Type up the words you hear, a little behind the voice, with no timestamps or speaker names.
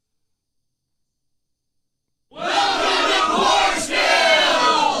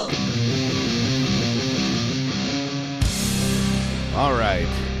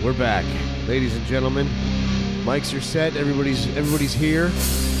We're back, ladies and gentlemen. Mics are set. Everybody's here.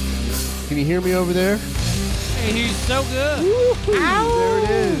 Can you hear me over there? Hey, he's so good. There it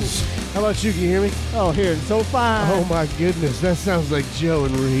is. How about you? Can you hear me? Oh, here, so fine. Oh my goodness, that sounds like Joe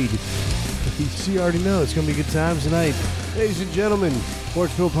and Reed. You already know it's gonna be good times tonight, ladies and gentlemen.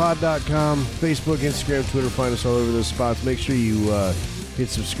 PorchvillePod.com, Facebook, Instagram, Twitter. Find us all over those spots. Make sure you hit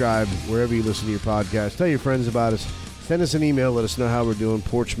subscribe wherever you listen to your podcast. Tell your friends about us. Send us an email. Let us know how we're doing.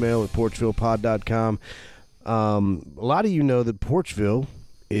 Porchmail@PorchvillePod.com. A lot of you know that Porchville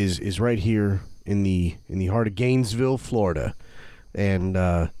is right here in the heart of Gainesville, Florida, and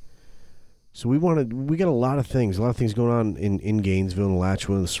so we got a lot of things going on in Gainesville and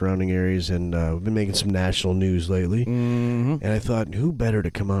Alachua and the surrounding areas, and we've been making some national news lately. Mm-hmm. And I thought, who better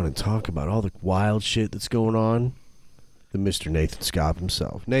to come on and talk about all the wild shit that's going on than Mr. Nathan Scott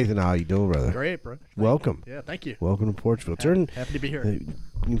himself. Nathan, how you doing, brother? Great, bro. Welcome. Yeah, thank you. Welcome to Porchville. Happy to be here.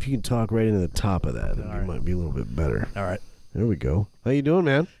 If you can talk right into the top of that, it might be a little bit better. All right. There we go. How you doing,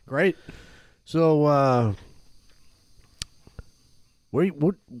 man? Great. So,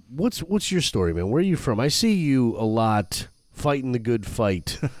 what's your story, man? Where are you from? I see you a lot fighting the good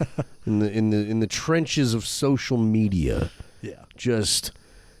fight in the trenches of social media. Yeah. Just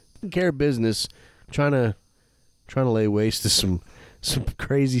taking care of business, trying to lay waste to some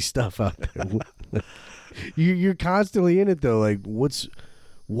crazy stuff out there. You're constantly in it though. Like,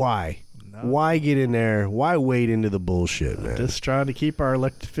 why? No. Why get in there? Why wade into the bullshit, man? Just trying to keep our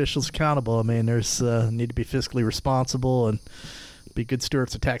elected officials accountable. I mean, there's need to be fiscally responsible and be good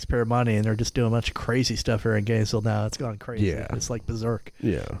stewards of taxpayer money, and they're just doing a bunch of crazy stuff here in Gainesville now. It's gone crazy. Yeah. It's like berserk.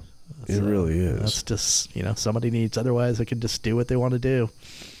 Yeah, it really is. That's just, somebody needs. Otherwise, they can just do what they want to do.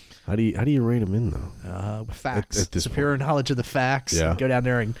 How do you rate them in, though? With facts. At this superior point. Knowledge of the facts. Yeah. And go down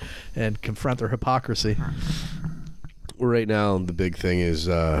there and confront their hypocrisy. Well, right now, the big thing is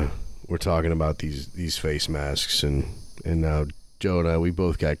we're talking about these face masks, and now Joe and I, we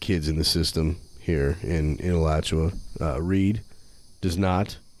both got kids in the system here in Alachua. Reed does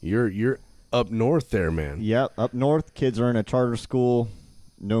not. You're up north there, man. Yep, up north, kids are in a charter school,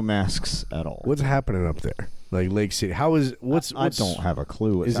 no masks at all. What's happening up there? Like Lake City. I don't have a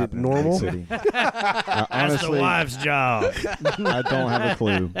clue. What's is it normal? City. Honestly, that's the wife's job. I don't have a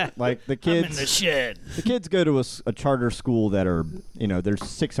clue. Like the kids, I'm in the shed. The kids go to a charter school that are, there's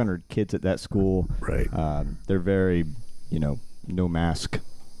 600 kids at that school. Right. They're very, no mask.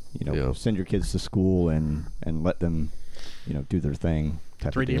 Send your kids to school and let them, do their thing.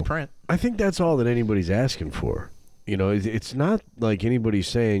 3D print. I think that's all that anybody's asking for. It's not like anybody's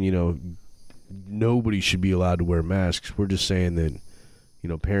saying, nobody should be allowed to wear masks. We're just saying that,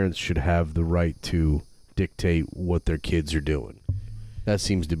 parents should have the right to dictate what their kids are doing. That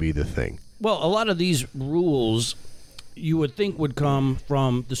seems to be the thing. Well, a lot of these rules you would think would come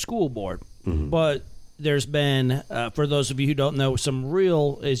from the school board. Mm-hmm. But there's been, for those of you who don't know, some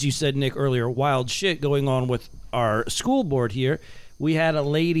real, as you said, Nick, earlier, wild shit going on with our school board here. We had a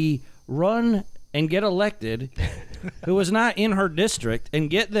lady run and get elected who was not in her district, and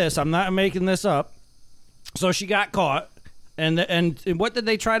get this, I'm not making this up. So she got caught, and what did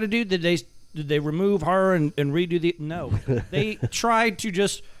they try to do? Did they remove her and redo the? No, they tried to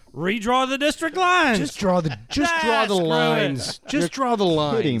just redraw the district lines. Just draw the lines. Just draw the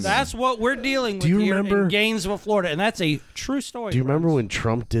lines. That's what we're dealing with here in Gainesville, Florida, and that's a true story. Do you remember when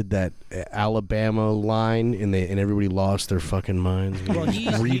Trump did that Alabama line and everybody lost their fucking minds? Well,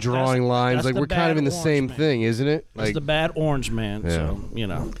 redrawing lines. Like, we're kind of in the same thing, isn't it? Like, it's the bad orange man. Yeah.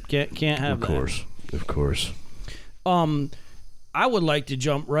 So, can't have that. Of course. I would like to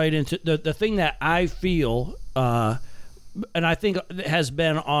jump right into the thing that I feel and I think it has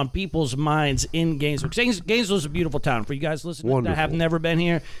been on people's minds in Gainesville. Gainesville is a beautiful town. For you guys listening that have never been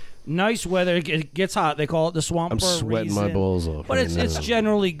here, nice weather. It gets hot. They call it the swamp. I'm sweating my balls off. But it's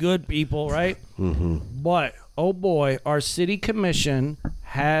generally good people, right? Mm-hmm. But, oh boy, our city commission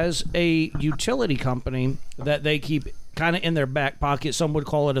has a utility company that they keep kind of in their back pocket. Some would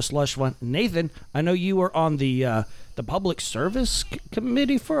call it a slush fund. Nathan, I know you were on the public service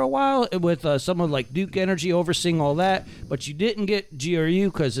committee for a while with someone like Duke Energy overseeing all that, but you didn't get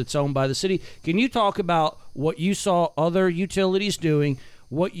GRU because it's owned by the city. Can you talk about what you saw other utilities doing,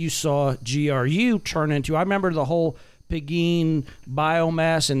 what you saw GRU turn into? I remember the whole Pegeen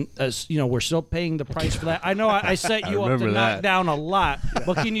biomass, and we're still paying the price for that. I know I set you up to knock down a lot,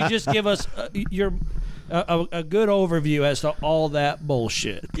 but can you just give us a good overview as to all that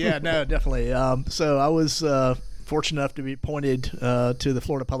bullshit? Yeah, no, definitely. So I was fortunate enough to be appointed to the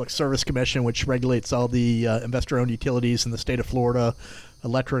Florida Public Service Commission, which regulates all the investor-owned utilities in the state of Florida,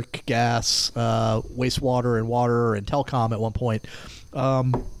 electric, gas, wastewater, and water, and telecom at one point.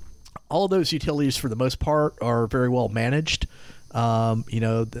 all of those utilities, for the most part, are very well managed.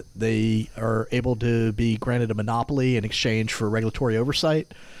 They are able to be granted a monopoly in exchange for regulatory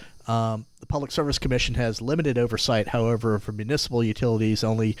oversight. The Public Service Commission has limited oversight, however, for municipal utilities,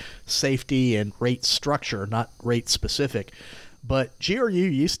 only safety and rate structure, not rate specific. But GRU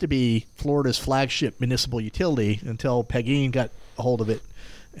used to be Florida's flagship municipal utility until Pegeen got a hold of it,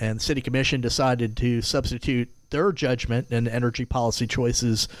 and the City Commission decided to substitute their judgment and energy policy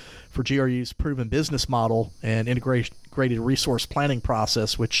choices for GRU's proven business model and integrated resource planning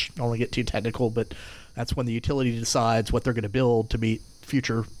process, which I don't want to get too technical, but that's when the utility decides what they're going to build to meet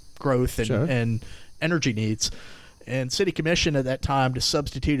future growth and energy needs. And City Commission at that time just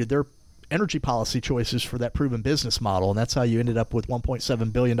substituted their energy policy choices for that proven business model, and that's how you ended up with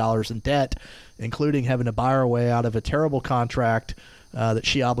 $1.7 billion in debt, including having to buy our way out of a terrible contract that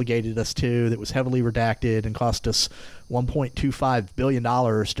she obligated us to that was heavily redacted and cost us $1.25 billion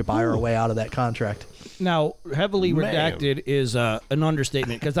to buy our way out of that contract. Now, heavily redacted is an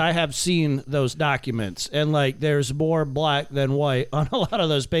understatement, because I have seen those documents, and there's more black than white on a lot of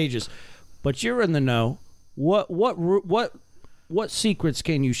those pages. But you're in the know. What secrets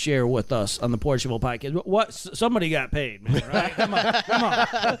can you share with us on the Portugal podcast? Somebody got paid, man, right? Come on.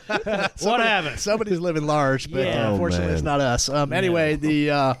 What happened? Somebody's living large, but unfortunately it's not us. Anyway,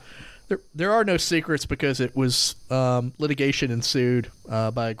 there are no secrets because it was litigation ensued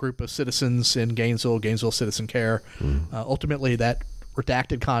by a group of citizens in Gainesville Citizen Care. Ultimately, that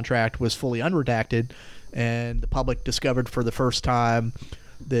redacted contract was fully unredacted, and the public discovered for the first time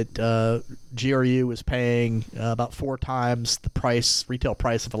that GRU was paying about 4 times the retail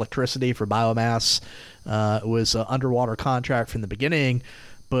price of electricity for biomass. It was an underwater contract from the beginning,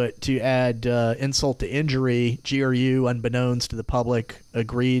 but to add insult to injury, GRU, unbeknownst to the public,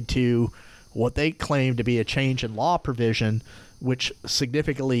 agreed to what they claimed to be a change in law provision, which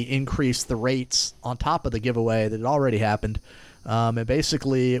significantly increased the rates on top of the giveaway that had already happened. And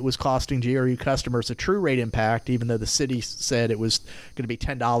basically, it was costing GRU customers a true rate impact, even though the city said it was going to be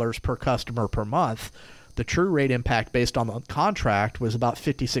 $10 per customer per month. The true rate impact based on the contract was about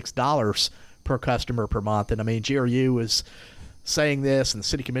 $56 per customer per month. And I mean, GRU was saying this, and the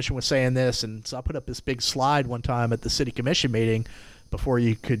City Commission was saying this. And so I put up this big slide one time at the City Commission meeting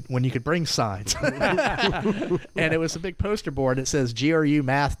when you could bring signs. And it was a big poster board. It says GRU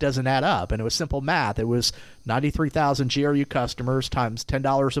math doesn't add up. And it was simple math. It was 93,000 GRU customers times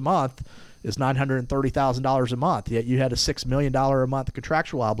 $10 a month is $930,000 a month. Yet you had a $6 million a month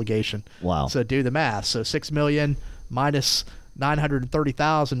contractual obligation. Wow. So do the math. So $6 million minus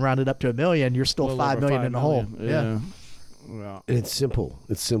 930,000 rounded up to $1 million, you're still $5 million in the hole. Yeah. And it's simple.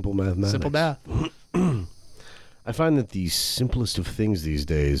 It's simple mathematics. Simple math. I find that the simplest of things these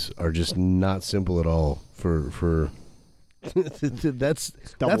days are just not simple at all. For that's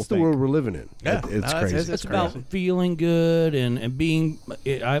the world we're living in. Yeah, it's crazy. It's about feeling good and being.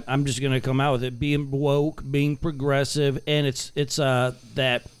 I'm just gonna come out with it. Being woke, being progressive, and it's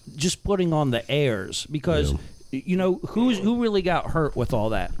that just putting on the airs, because who really got hurt with all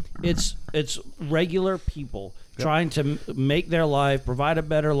that? It's regular people trying to make their life, provide a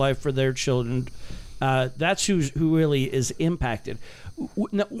better life for their children. That's who really is impacted.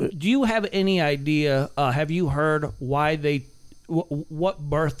 Now, do you have any idea? Have you heard why what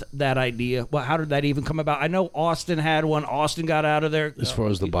birthed that idea? Well, how did that even come about? I know Austin had one. Austin got out of there. As far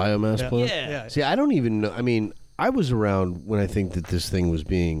as the biomass plant? Yeah. See, I don't even know. I mean, I was around when I think that this thing was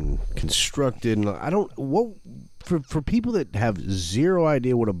being constructed, and I don't. For people that have zero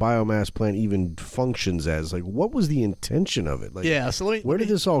idea what a biomass plant even functions as, what was the intention of it? So where did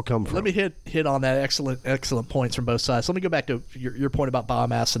this all come from? Let me hit on that. Excellent points from both sides. Let me go back to your point about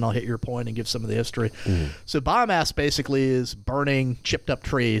biomass, and I'll hit your point and give some of the history. Mm-hmm. So biomass basically is burning chipped up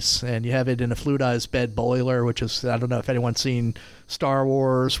trees, and you have it in a fluidized bed boiler, which is, I don't know if anyone's seen Star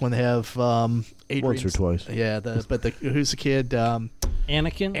Wars when they have Adrian's, once or twice. Yeah, who's the kid?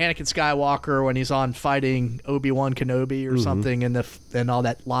 Anakin Skywalker, when he's on fighting Obi-Wan Kenobi or something in all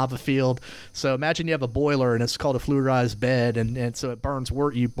that lava field. So imagine you have a boiler and it's called a fluidized bed, and so it burns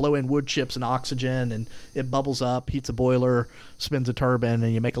you blow in wood chips and oxygen, and it bubbles up, heats a boiler, spins a turbine,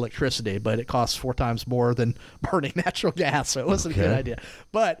 and you make electricity. But it costs 4 times more than burning natural gas, so it wasn't a good idea.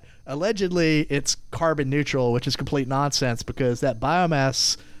 But allegedly it's carbon neutral, which is complete nonsense, because that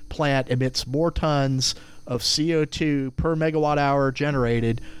biomass plant emits more tons of CO2 per megawatt hour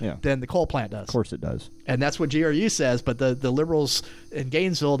generated than the coal plant does. Of course it does. And that's what GRU says, but the liberals in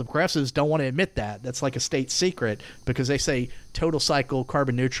Gainesville, the progressives, don't want to admit that. That's like a state secret, because they say total cycle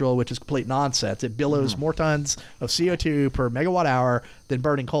carbon neutral, which is complete nonsense. It billows more tons of CO2 per megawatt hour than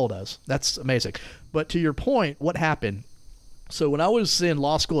burning coal does. That's amazing. But to your point, what happened? So when I was in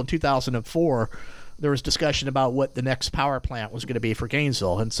law school in 2004, there was discussion about what the next power plant was going to be for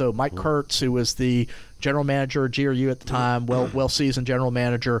Gainesville. And so Mike Kurtz, who was the general manager of GRU at the time, well-seasoned general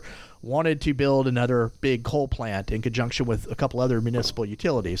manager, wanted to build another big coal plant in conjunction with a couple other municipal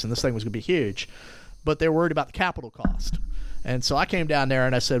utilities. And this thing was going to be huge. But they were worried about the capital cost. And so I came down there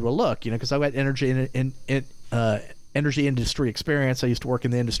and I said, well, look, because I've got energy industry experience. I used to work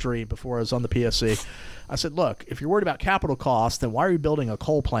in the industry before I was on the PSC. I said, look, if you're worried about capital cost, then why are you building a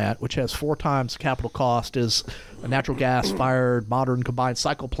coal plant which has 4 times the capital cost as a natural gas-fired modern combined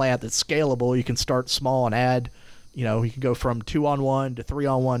cycle plant that's scalable? You can start small and add, you can go from 2-on-1 to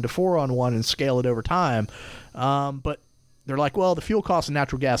 3-on-1 to 4-on-1 and scale it over time. But they're like, well, the fuel cost of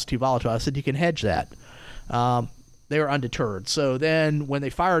natural gas is too volatile. I said, you can hedge that. They were undeterred. So then when they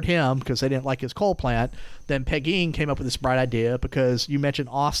fired him because they didn't like his coal plant, then Peguine came up with this bright idea because you mentioned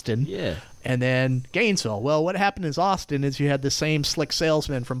Austin and then Gainesville. Well, what happened in Austin is you had the same slick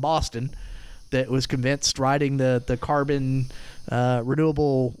salesman from Boston that was convinced riding the carbon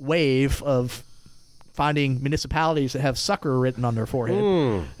renewable wave of finding municipalities that have sucker written on their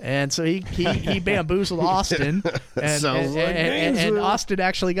forehead. And so he bamboozled Austin. And Austin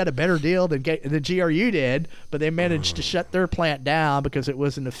actually got a better deal than GRU did, but they managed to shut their plant down because it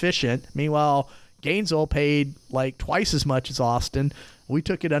wasn't efficient. Meanwhile, Gainesville paid like twice as much as Austin. We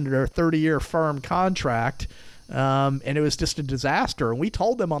took it under a 30-year firm contract. And it was just a disaster. And we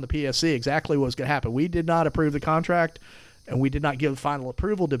told them on the PSC exactly what was going to happen. We did not approve the contract. And we did not give final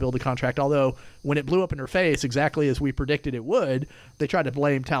approval to build the contract, although when it blew up in their face, exactly as we predicted it would, they tried to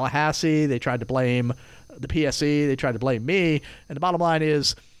blame Tallahassee, they tried to blame the PSC, they tried to blame me. And the bottom line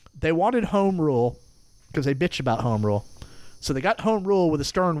is they wanted home rule because they bitch about home rule. So they got home rule with a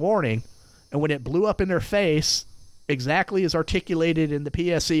stern warning, and when it blew up in their face, exactly as articulated in the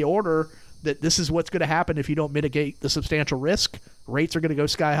PSC order that this is what's going to happen if you don't mitigate the substantial risk, rates are going to go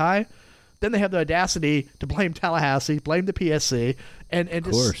sky high. Then they have the audacity to blame Tallahassee, blame the PSC, and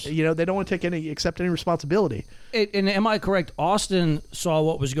just, they don't want to accept any responsibility. And am I correct? Austin saw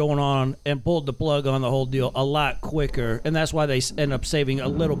what was going on and pulled the plug on the whole deal a lot quicker, and that's why they end up saving a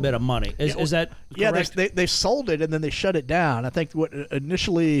little bit of money. Is that correct? Yeah, they sold it and then they shut it down. I think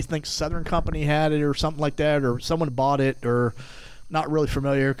initially Southern Company had it or something like that, or someone bought it, or not really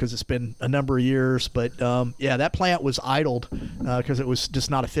familiar because it's been a number of years, but that plant was idled because it was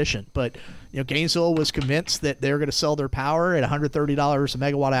just not efficient. But Gainesville was convinced that they were going to sell their power at $130 a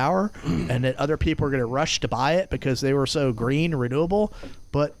megawatt hour, and that other people were going to rush to buy it because they were so green and renewable.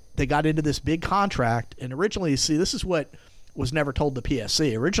 But they got into this big contract, and originally, this is what was never told the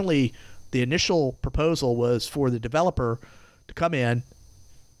PSC. Originally, the initial proposal was for the developer to come in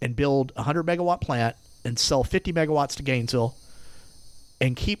and build a 100 megawatt plant and sell 50 megawatts to Gainesville,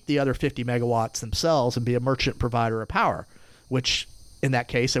 and keep the other 50 megawatts themselves and be a merchant provider of power, which in that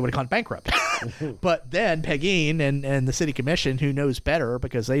case they would have gone bankrupt. But then Peguine and the city commission, who knows better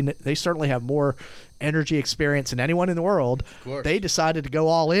because they certainly have more energy experience than anyone in the world, they decided to go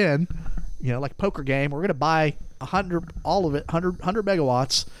all in, like a poker game. We're going to buy 100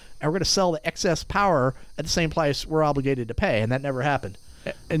 megawatts, and we're going to sell the excess power at the same price we're obligated to pay, and that never happened.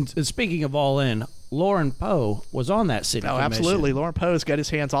 And speaking of all in, Lauren Poe was on that city commission. Absolutely. Lauren Poe's got his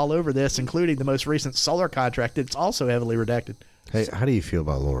hands all over this, including the most recent solar contract that's also heavily redacted. Hey, how do you feel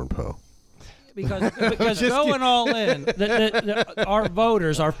about Lauren Poe? Because going all in, our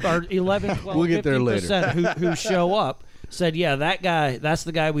voters, our 11, 12, we'll get there 50% later. who show up said, yeah, that guy, that's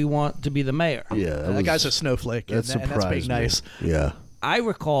the guy we want to be the mayor. Yeah, that guy's a snowflake. That surprised that's being nice. Me. Yeah. I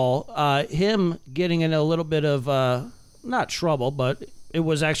recall him getting in a little bit of, not trouble, but it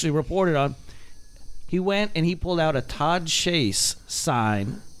was actually reported on. He went and he pulled out a Todd Chase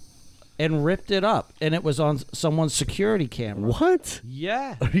sign and ripped it up, and it was on someone's security camera. What?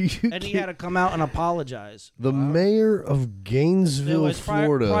 Yeah. Are you and he had to come out and apologize. The mayor of Gainesville, it was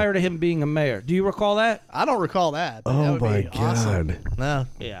Florida. Prior to him being a mayor. Do you recall that? I don't recall that. Oh, that would my be God. Awesome. No.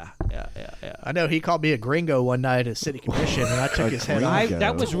 Yeah. I know he called me a gringo one night at city commission, and I took his head off.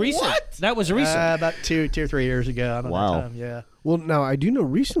 That was recent. What? That was recent. About 2 or 3 years ago. I don't know. Yeah. Well, now I do know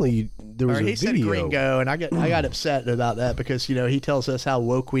recently there was a he video. He said gringo, and I got upset about that because he tells us how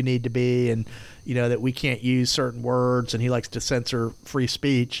woke we need to be, and that we can't use certain words, and he likes to censor free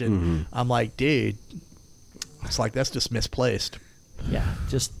speech, and I'm like, dude, it's like that's just misplaced. Yeah,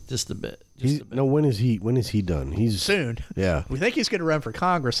 just a bit. No, when is he done? He's soon. Yeah, we think he's going to run for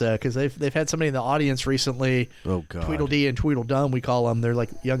Congress though, because they've had somebody in the audience recently. Oh God, Tweedledee and Tweedledum, we call them. They're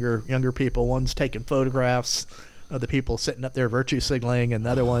like younger people. One's taking photographs of the people sitting up there virtue signaling, and the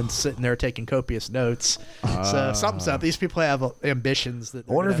other one's sitting there taking copious notes. So something's up. These people have ambitions. That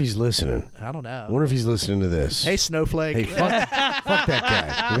I wonder if he's listening. I don't know. I wonder if he's listening to this. Hey, Snowflake. Hey, fuck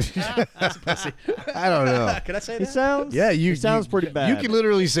that guy. I don't know. Can I say He that? sounds. Yeah, he sounds pretty bad. You can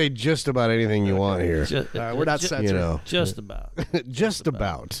literally say just about anything you want here. Just, All right, we're not censored. You know, just about. just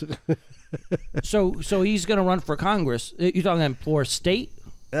about. So he's going to run for Congress. You talking for state?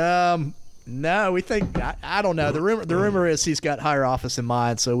 No, we think I don't know. The rumor is he's got higher office in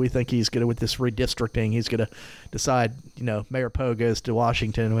mind, so we think he's gonna, with this redistricting, he's gonna decide. Mayor Poe goes to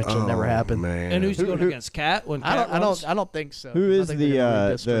Washington, which will never happen. Man. And who's going against Cat when Cat runs? I don't think so. Who I is think they're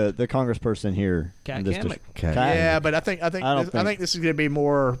gonna redistrict. the congressperson here? Cat in this Kammack. district? Cat. Yeah, but I think don't I think this is going to be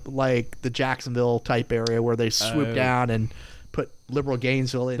more like the Jacksonville type area where they swoop down and put liberal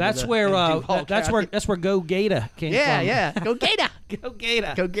Gainesville in. That's where that's where Go Gator came from. Yeah. Go Gator. Go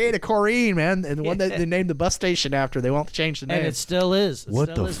Gator. Go Gator Corrine, man. And the one that they named the bus station after. They won't change the name. And it still is. It What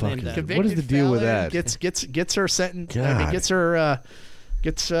still the is fuck named is that. it? What is the deal with felon that? Gets her sentenced. I God. mean,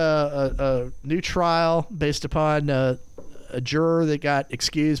 gets a new trial based upon a juror that got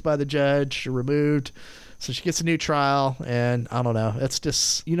excused by the judge, removed. So she gets a new trial, and I don't know. It's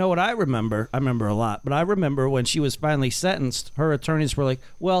just You know what I remember? I remember a lot, but I remember when she was finally sentenced, her attorneys were like,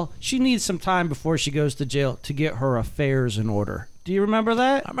 well, she needs some time before she goes to jail to get her affairs in order. Do you remember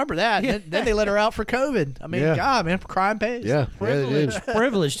that? I remember that. Yeah. Then they let her out for COVID. I mean, Yeah. God, man, crime pays. Yeah, Privilege.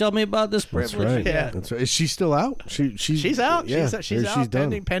 Privilege. Tell me about this That's privilege. right. Yeah. That's right. Is she still out? She's out. Yeah, She's or out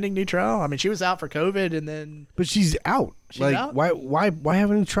done. pending new trial. I mean, she was out for COVID, and then But she's out. She's like, out? why have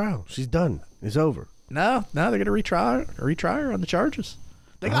a new trial? She's done. It's over. no, they're going to retry her on the charges.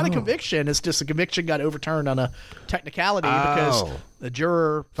 They got a conviction. It's just the conviction got overturned on a technicality because Oh. the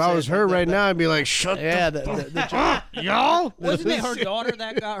juror. If I was said her that- right now, I'd be like, shut Yeah, the the juror. y'all. Wasn't it her daughter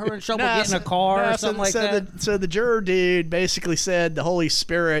that got her in trouble No, getting a car no, or something like that? So the juror dude basically said the Holy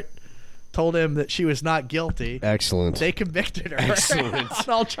Spirit told him that she was not guilty. Excellent. They convicted her Excellent. on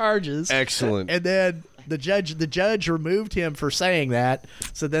all charges. Excellent. And then the judge removed him for saying that.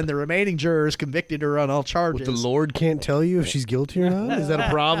 So then the remaining jurors convicted her on all charges. The Lord can't tell you if she's guilty or not? Is that a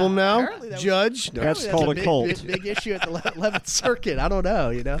problem now? Apparently that was- Judge? No. That's Apparently called a a cult. big issue at the 11th Circuit. I don't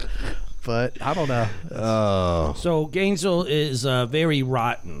know, But I don't know. Oh. So Gainesville is very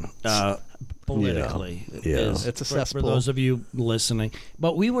rotten politically. Yeah. Is- It's a for cesspool. those of you listening.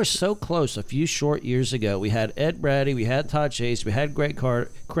 But we were so close a few short years ago. We had Ed Brady, we had Todd Chase, we had Craig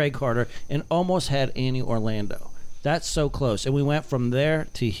Carter, and almost had Annie Orlando. That's so close. And we went from there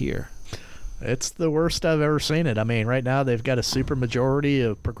to here. It's the worst I've ever seen it. I mean, right now they've got a super majority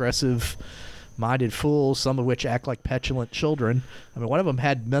of progressive-minded fools, some of which act like petulant children. I mean, one of them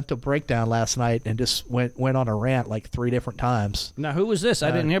had mental breakdown last night and just went on a rant like 3 different times. Now, who was this?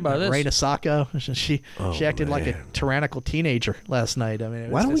 I didn't hear about this. Raina Sacco. She acted like a man. tyrannical teenager last night. I mean, it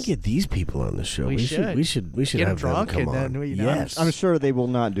was Why don't we just- get these people on the show? We should. We should Get them have drunk them come and then on. we, Yes. I'm sure they will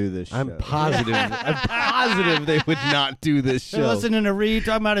not do this. I'm show. positive. I'm positive they would not do this They're show. listening to Reed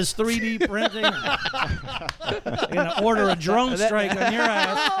talking about his 3D printing. They're going to order a drone strike on your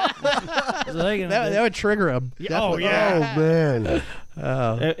ass. So they can- that would trigger them. Oh, yeah. Oh man.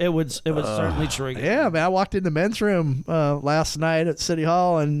 It would certainly trigger. Yeah, man. I walked in the men's room last night at City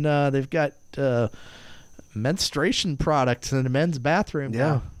Hall, and they've got menstruation products in the men's bathroom. Yeah.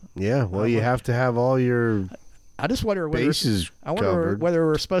 now. Yeah. Well, you have to have all your I just wonder whether bases I wonder covered. whether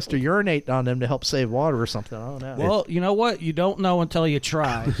we're supposed to urinate on them to help save water or something. I don't know. Well, you know what? You don't know until you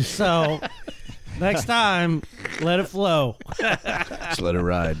try. So next time, let it flow. Just let it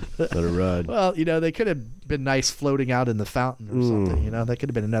ride. Let it ride. Well, they could have been nice floating out in the fountain or something. That could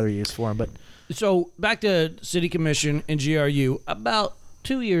have been another use for them. But So back to City Commission and GRU. About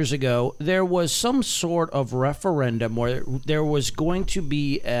 2 years ago, there was some sort of referendum where there was going to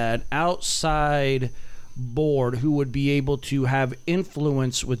be an outside board who would be able to have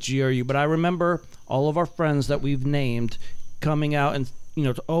influence with GRU. But I remember all of our friends that we've named coming out and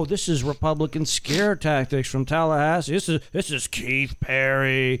oh, this is Republican scare tactics from Tallahassee. This is Keith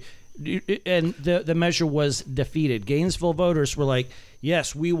Perry. And the measure was defeated. Gainesville voters were like,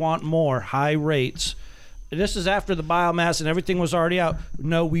 yes, we want more high rates. This is after the biomass and everything was already out.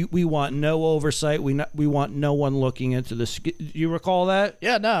 No, we want no oversight. We want no one looking into this. Do you recall that?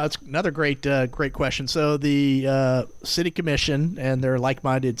 yeah, no, it's another great question. So the city commission and their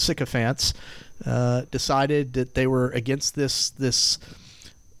like-minded sycophants decided that they were against this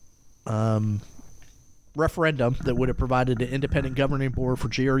referendum that would have provided an independent governing board for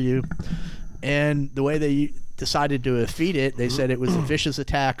GRU. And the way they decided to defeat it, they said it was a vicious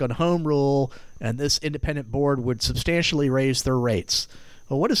attack on home rule, and this independent board would substantially raise their rates.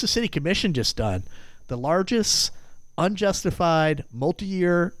 Well, what has the city commission just done? The largest unjustified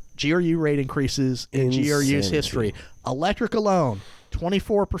multi-year GRU rate increases in GRU's history. Electric alone,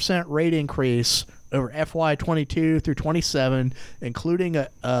 24% rate increase over FY22 through 27, including a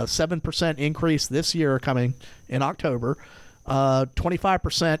 7% increase this year coming in October,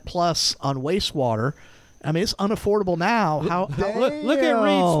 25% plus on wastewater. I mean, it's unaffordable now. Look at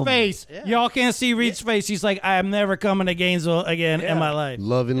Reed's face. Yeah. Y'all can't see Reed's face. He's like, I am never coming to Gainesville again in my life.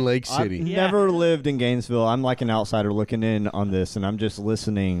 Loving Lake City. I've never lived in Gainesville. I'm like an outsider looking in on this, and I'm just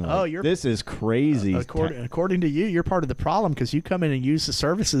listening. Like, this is crazy. According to you, you're part of the problem because you come in and use the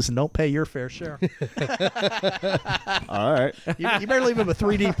services and don't pay your fair share. All right. You better leave them a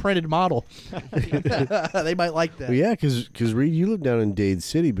 3D printed model. They might like that. Well, yeah, because Reed, you lived down in Dade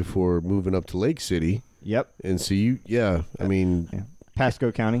City before moving up to Lake City. Yep. And so I mean,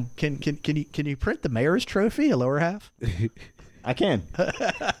 Pasco County. Can you print the mayor's trophy, a lower half? I can.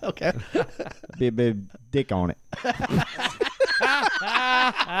 Okay. Be a big dick on it.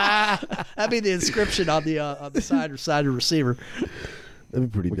 That'd be the inscription on the side of the receiver.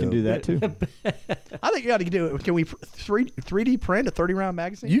 That'd be pretty dope. We can do that too. I think you got to do it. Can we 3D print a 30-round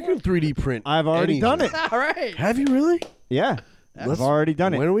magazine? You can 3D print. I've already done it. All right. Have you really? Yeah. I've already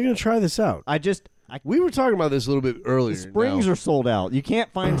done it. When are we going to try this out? We were talking about this a little bit earlier. The springs are sold out. You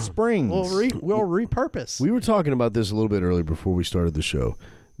can't find springs. We'll repurpose. We were talking about this a little bit earlier before we started the show,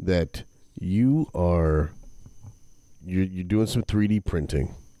 that you're doing some 3D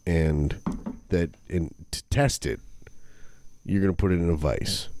printing, and to test it, you're going to put it in a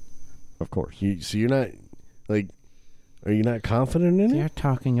vise. Of course. So you're not, like, are you not confident in it? They're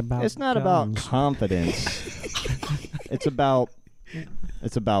talking about It's not guns. about confidence. It's about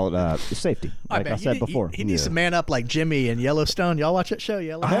safety, like I said before. He needs to man up like Jimmy in Yellowstone. Y'all watch that show,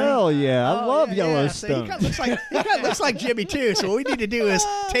 Yellowstone? Hell yeah. I love So Yellowstone. he kind of looks like Jimmy, too. So what we need to do is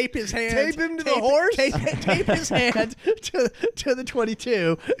tape his hand. Tape him to the horse? Tape his hand to the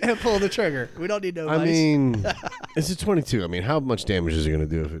 22 and pull the trigger. We don't need no I advice. mean, it's a 22. I mean, how much damage is it going to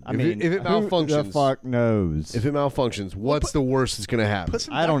do if it malfunctions? Who the fuck knows? If it malfunctions, what's the worst that's going to happen?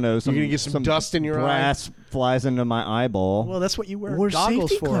 I don't know. You're going to get some dust in your brass flies into my eyeball. Well, that's what you wear Wear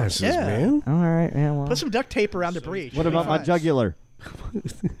goggles safety for. glasses, Yeah. man. All right, man. Well, Put some duct tape around the breech. what about my jugular?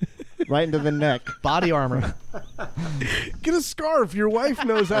 Right into the neck. Body armor? Get a scarf. Your wife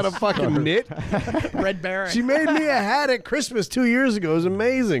knows how to fucking knit. Red Baron. She made me a hat at Christmas 2 years ago. It was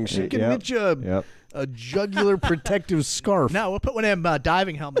amazing. She can knit you a jugular protective scarf. No, we'll put one of them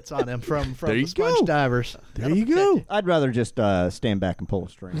diving helmets on him from There you the Sponge go. Divers. There you go. I'd rather just stand back and pull a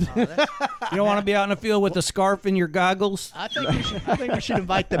string. You don't want to be out in the field with a scarf and your goggles? I think we should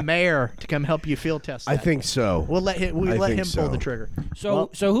invite the mayor to come help you field test that. I think so. We'll let him pull the trigger. So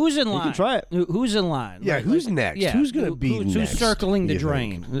who's in line? can try it. Who's in line? Yeah, who's next? Who's going to be who's next? Who's circling the you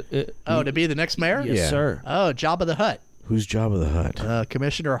drain? To be the next mayor? Yes, Yeah. sir. Oh, Jabba the Hutt. Who's Jabba the Hutt?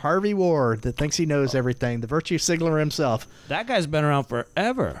 Commissioner Harvey Ward that thinks he knows everything. The virtue signaler himself. That guy's been around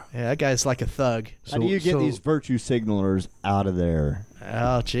forever. Yeah, that guy's like a thug. How do you get these virtue signalers out of there?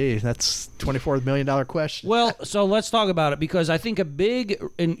 Oh, gee, that's $24 million question. Well, so let's talk about it, because I think a big,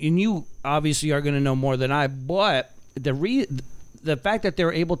 and you obviously are going to know more than I, but the fact that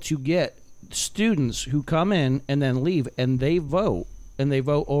they're able to get students who come in and then leave and they vote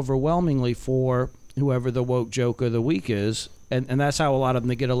overwhelmingly for whoever the woke joke of the week is, and that's how a lot of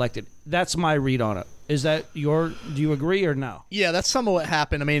them get elected. That's my read on it. Is that do you agree or no? Yeah, that's some of what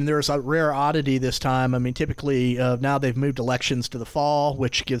happened. I mean, there's a rare oddity this time. I mean, typically now they've moved elections to the fall,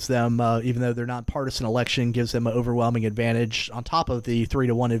 which gives them, even though they're not partisan election, gives them an overwhelming advantage on top of the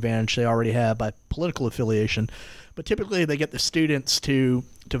 3-to-1 advantage they already have by political affiliation. But typically they get the students to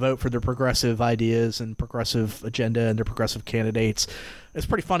vote for their progressive ideas and progressive agenda and their progressive candidates. It's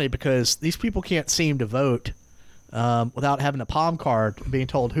pretty funny because these people can't seem to vote without having a palm card being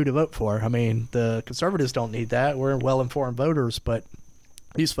told who to vote for. I mean, the conservatives don't need that. We're well-informed voters, but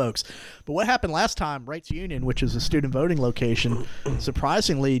these folks. But what happened last time, Wrights Union, which is a student voting location,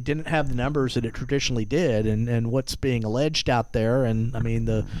 surprisingly didn't have the numbers that it traditionally did. And what's being alleged out there, and I mean,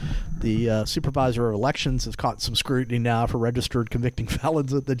 the supervisor of elections has caught some scrutiny now for registered convicting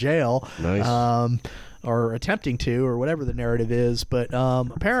felons at the jail. Nice. Or attempting to, or whatever the narrative is. But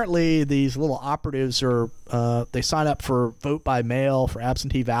apparently these little operatives they sign up for vote by mail for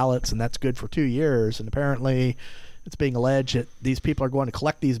absentee ballots, and that's good for 2 years. And apparently it's being alleged that these people are going to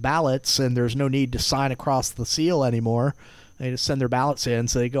collect these ballots and there's no need to sign across the seal anymore. They just send their ballots in,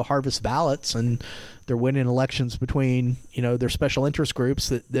 so they go harvest ballots, and they're winning elections between, their special interest groups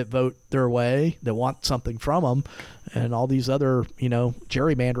that vote their way, that want something from them, and all these other,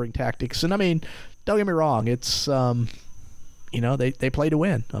 gerrymandering tactics. And I mean, don't get me wrong, it's, they play to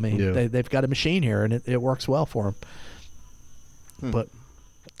win. I mean, they've got a machine here, and it works well for them. But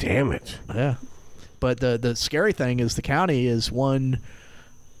damn it. yeah. But the scary thing is the county is one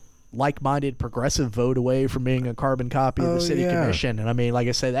like-minded progressive vote away from being a carbon copy of the city commission. And I mean, like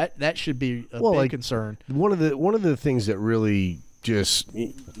I say, that should be a big concern. One of the things that really just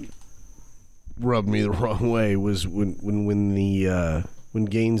rubbed me the wrong way was when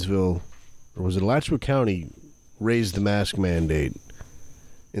Gainesville, or was it Alachua County, raised the mask mandate,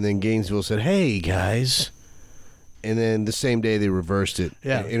 and then Gainesville said, "Hey guys," and then the same day they reversed it.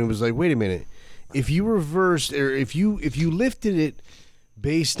 Yeah. And it was like, wait a minute, if you reversed, or if you lifted it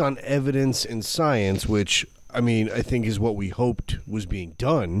based on evidence and science, which I mean I think is what we hoped was being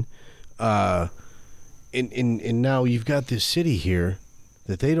done, and now you've got this city here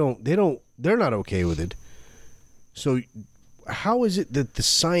that they're not okay with it. So how is it that the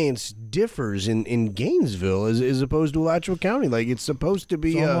science differs in Gainesville as opposed to Alachua County? Like, it's supposed to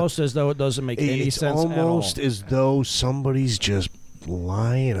be It's almost as though it doesn't make any sense at all. It's almost as though somebody's just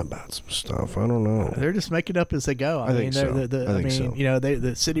lying about some stuff. I don't know. They're just making up as they go. I mean, think so. I mean, so. you know,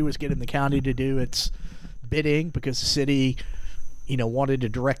 the city was getting the county to do its bidding because the city, you know, wanted to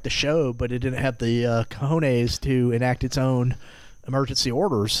direct the show, but it didn't have the cojones to enact its own emergency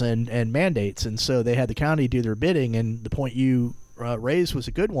orders and mandates, and so they had the county do their bidding. And the point you raised was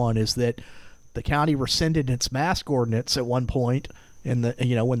a good one, is that the county rescinded its mask ordinance at one point in the,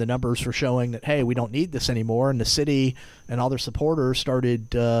 you know, when the numbers were showing that, hey, we don't need this anymore, and the city and all their supporters started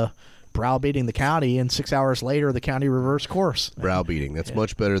browbeating the county, and 6 hours later the county reversed course. Browbeating, that's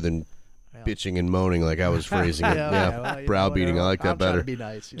much better than bitching and moaning, like I was phrasing it. Well, browbeating, I like that better. I'm trying to be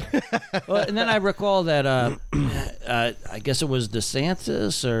nice, you know. Well, and then I recall that I guess it was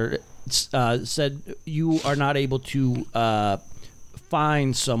DeSantis or said you are not able to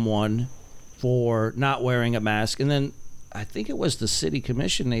fine someone for not wearing a mask, and then I think it was the city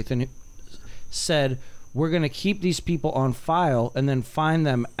commission, Nathan, said we're going to keep these people on file and then fine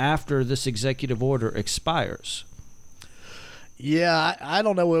them after this executive order expires. Yeah, I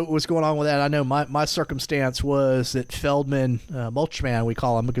don't know what was going on with that. I know my circumstance was that Feldman, Mulchman, we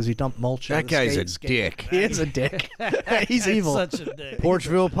call him because he dumped mulch. That guy's a dick. He is a dick. He's evil. Such a dick.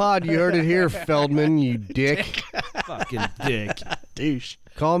 Porchville Pod, you heard it here, Feldman, you dick. Fucking dick. Douche.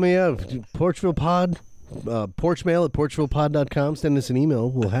 Call me up, Porchville Pod. Porchmail at porchvillepod.com. Send us an email.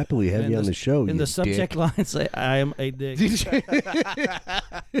 We'll happily have you on the show. In the subject line, say, I am a dick.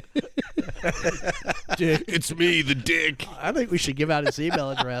 It's me, the dick. I think we should give out his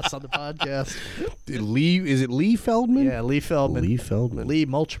email address on the podcast. Is it Lee Feldman? Yeah, Lee Feldman. Lee Feldman. Lee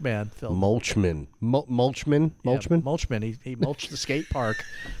Mulchman. Feldman. Mulchman. Mulchman? Yeah, Mulchman? Mulchman. He mulched the skate park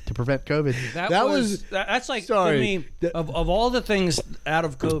to prevent COVID. That's like, sorry. I mean, of all the things out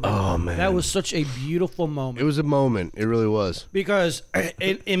of COVID, Oh, man. that was such a beautiful moment. It was a moment. It really was. Because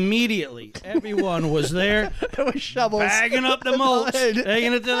immediately everyone was there With shovels. bagging up the mulch,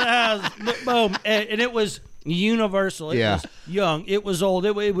 taking it to the house. Boom. And it was universal. It was young. It was old.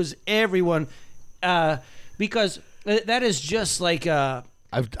 It was everyone. Because that is just like...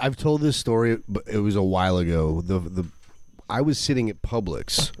 I've told this story, but it was a while ago. I was sitting at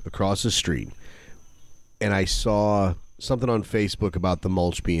Publix across the street, and I saw something on Facebook about the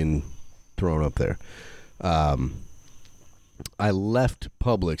mulch being thrown up there. I left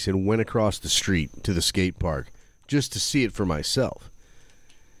Publix and went across the street to the skate park just to see it for myself.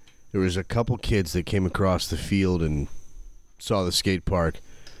 There was a couple kids that came across the field and saw the skate park,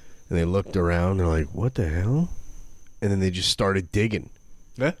 and they looked around. They're like, "What the hell?" And then they just started digging.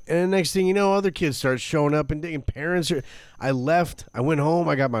 Yeah. And the next thing you know, other kids start showing up and digging. Parents are. I left. I went home.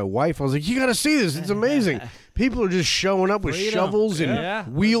 I got my wife. I was like, "You got to see this. It's amazing." People are just showing up with Freedom. shovels and Yeah.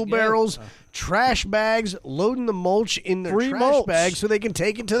 wheelbarrows, trash bags, loading the mulch in their Free trash mulch. bags so they can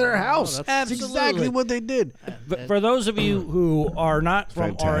take it to their house. That's Absolutely. exactly what they did. But for those of you who are not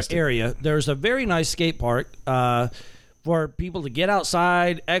from Fantastic. our area, there's a very nice skate park for people to get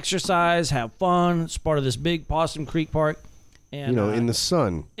outside, exercise, have fun. It's part of this big Possum Creek Park. And, In the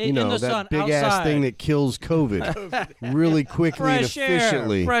sun. in that the sun, big ass outside. thing that kills COVID really quickly and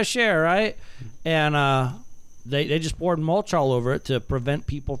efficiently. fresh air, right? And they just poured mulch all over it to prevent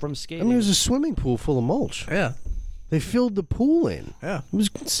people from I skating. mean, it was a swimming pool full of mulch. Yeah. They filled the pool in. Yeah. It was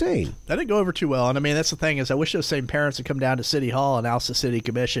insane. That didn't go over too well. And I mean, that's the thing is I wish those same parents would come down to City Hall and oust the city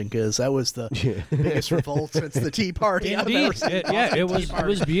commission because that was the biggest revolt since the Tea Party I've ever Indeed. seen. It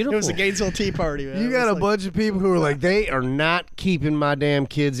was beautiful. It was the Gainesville Tea Party, man. You It got was a like- bunch of people who are like, they are not keeping my damn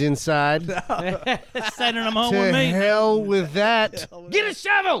kids inside. Sending them home with To me. hell with that. Get a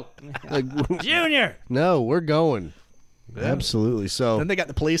shovel, Like, Junior. no, we're going. Absolutely. So Then they got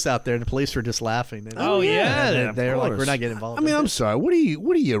the police out there, and the police were just laughing. They're like, we're not getting involved. I mean, I'm sorry. What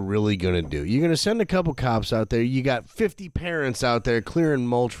are you really gonna do? You're gonna send a couple cops out there. You got 50 parents out there clearing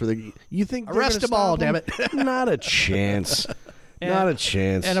mulch for the. You think they're Arrest gonna them all, stop damn it. Not a chance. Not a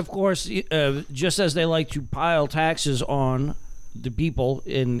chance. And of course, just as they like to pile taxes on the people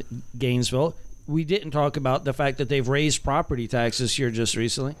in Gainesville, we didn't talk about the fact that they've raised property taxes here just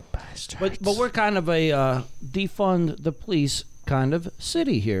recently. But we're kind of a defund the police kind of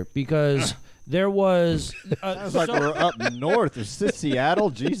city here because there was. Sounds like we're up north. Is this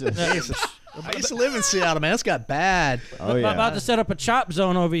Seattle? Jesus. I used to live in Seattle, man. It's got bad. Oh, yeah. I'm about to set up a chop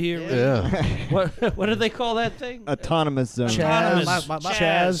zone over here. yeah. What do they call that thing? Autonomous zone. Autonomous.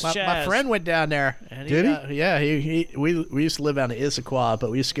 My friend went down there. And Did he? Yeah, we used to live out in Issaquah, but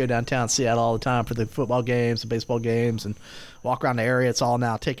we used to go downtown Seattle all the time for the football games, the baseball games, and walk around the area. It's all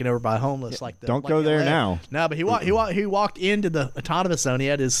now taken over by homeless. Don't go there now. No, but he walked into the autonomous zone. He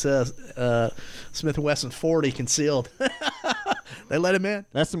had his Smith & Wesson 40 concealed. They let him in.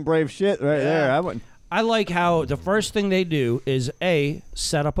 That's some brave shit right there. I wouldn't. I like how the first thing they do is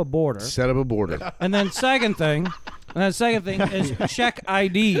set up a border, Set up a border. and then second thing is check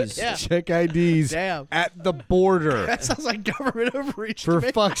IDs. Yeah. Check IDs Damn. at the border. That sounds like government overreach. For to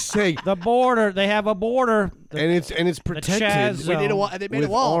me. fuck's sake. The border, they have a border. And it's protected. Chaz We did a wall. They made with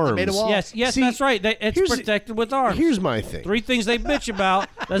a wall. They made a arms. wall. Yes, See, that's right. It's here's- protected with arms. Here's my thing. 3 things they bitch about.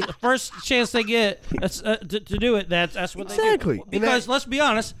 That's the first chance they get to do it. That's what Exactly. they do. And Because let's be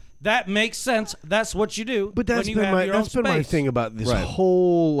honest, that makes sense. That's what you do. But that's when you been have your own my space. thing about this Right.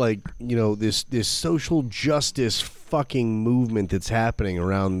 whole this social justice fucking movement that's happening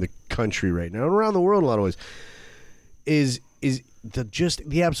around the country right now and around the world in a lot of ways is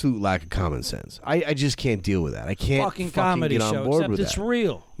the absolute lack of common sense. I just can't deal with that. I can't Fucking comedy get on show, board except with it's that.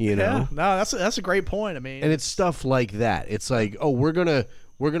 real. You know? Yeah. No, that's a great point. I mean, And it's stuff like that. It's like, oh, we're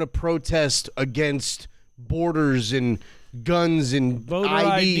gonna protest against borders and guns and Voter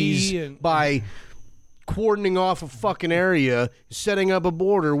IDs ID and- by cordoning off a fucking area, setting up a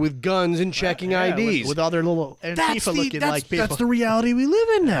border with guns and checking yeah, IDs. with all their little Antifa looking like people. That's the reality we live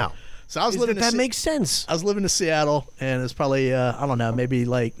in now. So I was living. that makes sense. I was living in Seattle, and it's probably I don't know, maybe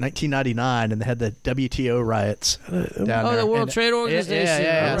like 1999, and they had the WTO riots down there. the World And- Trade Organization.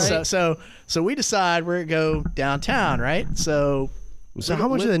 Yeah. Right. So we decide we're gonna go downtown, right? So how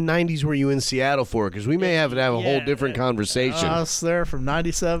much of the 90s were you in Seattle for? Because we may have to have a whole Yeah. different conversation. I was there from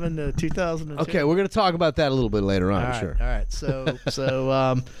 97 to 2002. Okay, we're going to talk about that a little bit later on, All right, sure. All right.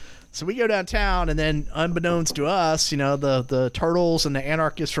 So we go downtown, and then unbeknownst to us, the Turtles and the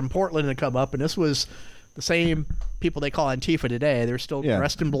anarchists from Portland had come up, and this was the same people they call Antifa today. They're still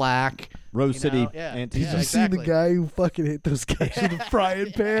dressed in black. Rose City Yeah. Antifa. Did you exactly. see the guy who fucking hit those guys with a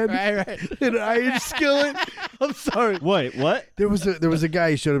frying pan Right. and an iron skillet? I'm sorry. Wait, what? There was a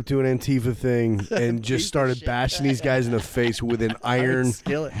guy who showed up to an Antifa thing and just started bashing these guys in the face with an iron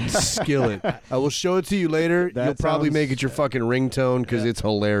Skillet. skillet. I will show it to you later. That You'll probably sounds- make it your fucking ringtone because it's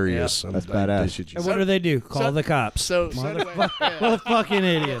hilarious. That's badass. And what do they do? Call the cops. So anyway, yeah. What a fucking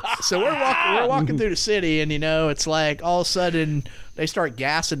idiots. So we're walking through the city, and it's like all of a sudden they start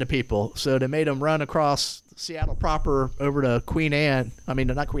gassing the people. So they made them run across Seattle proper over to Queen Anne. I mean,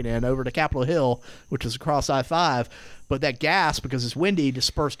 not Queen Anne, over to Capitol Hill, which is across I-5. But that gas, because it's windy,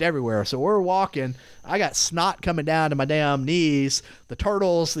 dispersed everywhere. So we're walking. I got snot coming down to my damn knees. The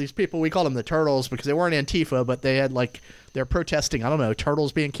Turtles, these people, we call them the Turtles because they weren't Antifa, but they had they're protesting, I don't know,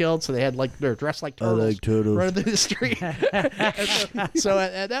 turtles being killed. So they had they're dressed like turtles. like turtles. Running through the street. so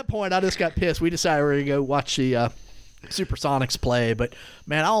at that point, I just got pissed. We decided we were going to go watch the Supersonics play. But,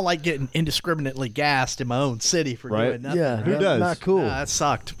 man, I don't like getting indiscriminately gassed in my own city for Right. doing nothing. Yeah, Who that's does? not cool. That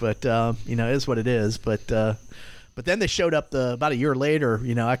sucked, but it is what it is. But then they showed up about a year later.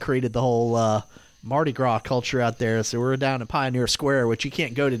 I created the whole Mardi Gras culture out there. So we're down in Pioneer Square, which you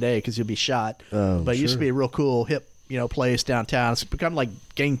can't go today because you'll be shot. But it used to be a real cool, hip, place downtown. It's become like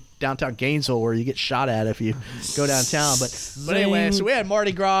downtown Gainesville, where you get shot at if you go downtown. But anyway, so we had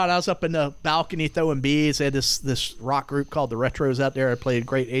Mardi Gras, and I was up in the balcony throwing beads. They had this rock group called the Retros out there. I played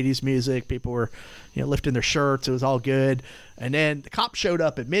great 80s music. People were lifting their shirts. It was all good. And then the cops showed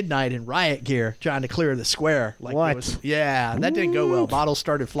up at midnight in riot gear trying to clear the square. What? That didn't go well. Bottles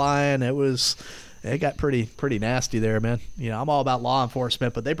started flying. It got pretty nasty there, man. I'm all about law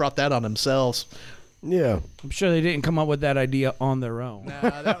enforcement, but they brought that on themselves. Yeah. I'm sure they didn't come up with that idea on their own. No,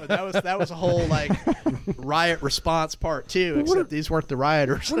 that was a whole riot response part two. Except these weren't the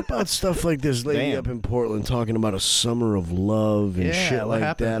rioters. What about stuff like this lady Damn. up in Portland talking about a summer of love and Yeah, shit what like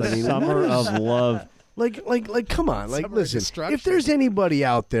happened? that? I mean, Summer what is- of Love. Like, come on. Like, Summer of listen, destruction. if there's anybody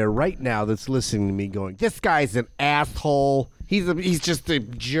out there right now that's listening to me going, this guy's an asshole. He's just a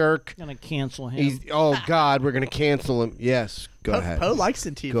jerk. Gonna cancel him. Oh, God, we're going to cancel him. Yes, go ahead. Poe likes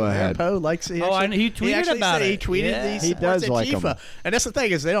Antifa. Go ahead. Poe likes. He tweeted actually about said it. He tweeted Yeah. he He does like Antifa. them. And that's the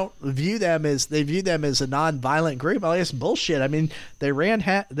thing is they view them as a non-violent group. I mean, it's bullshit. I mean, they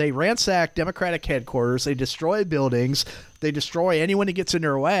ransack Democratic headquarters. They destroy buildings. They destroy anyone who gets in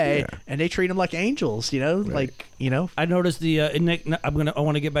their way, and they treat them like angels. I noticed the Nick. I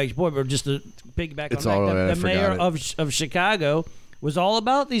want to get back to your point, but just to piggyback It's on all that, right, I the mayor forgot of Chicago was all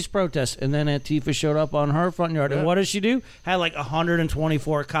about these protests, and then Antifa showed up on her front yard. And what does she do? Had like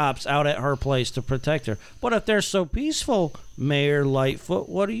 124 cops out at her place to protect her. But if they're so peaceful, Mayor Lightfoot,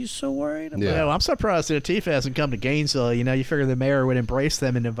 what are you so worried about? Yeah, well, I'm surprised that Antifa hasn't come to Gainesville. You figure the mayor would embrace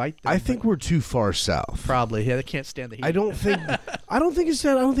them and invite them. I think we're too far south. probably. Yeah, they can't stand the heat. I don't think it has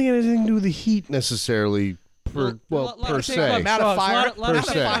anything to do with the heat necessarily. Per se. amount of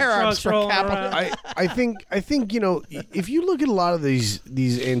firearms se. per capita. I think if you look at a lot of these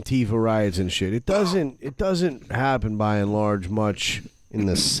Antifa riots and shit, it doesn't happen by and large much in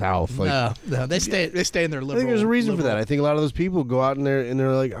the South. Like, No, they stay in their liberal. I think there's a reason for that. liberal- I think a lot of those people go out and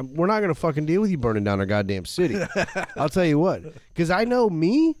they're like, we're not going to fucking deal with you burning down our goddamn city. I'll tell you what, because I know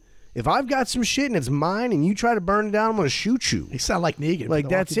me. If I've got some shit and it's mine and you try to burn it down, I'm going to shoot you. You sound like Negan. Like,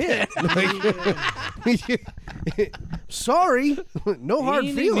 that's it. Sorry. No hard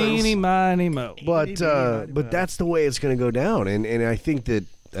Eeny, feelings. meeny, miny, mo. But that's the way it's going to go down. And I think that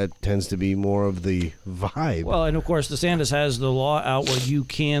tends to be more of the vibe. Well, and of course, DeSantis has the law out where you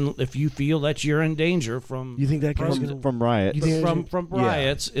can, if you feel that you're in danger from You think that guy's gonna- From riot. You think- from Yeah.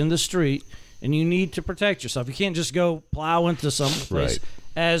 riots in the street, and you need to protect yourself. You can't just go plow into some place, Right.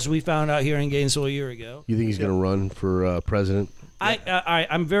 as we found out here in Gainesville a year ago. You think he's going to run for president?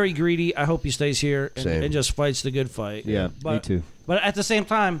 I'm very greedy. I hope he stays here Same. and just fights the good fight. Yeah, but, me too. But at the same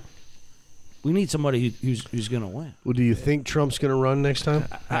time, we need somebody who's going to win. Well, do you think Trump's going to run next time?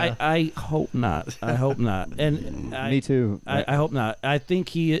 I hope not. I hope not. And Me too. I hope not. I think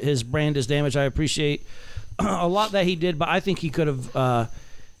his brand is damaged. I appreciate a lot that he did, but I think he could have.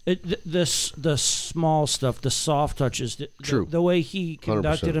 The small stuff, the soft touches, True. The way he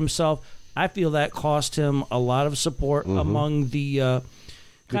conducted 100%. himself, I feel that cost him a lot of support among the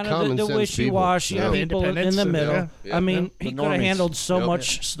kind of common the sense wishy-washy people. Yeah. people in the Independents, middle. yeah. I mean, Yeah. he The could have normies. handled so Yep.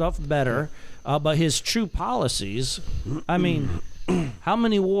 much stuff better, but his true policies, I mean. How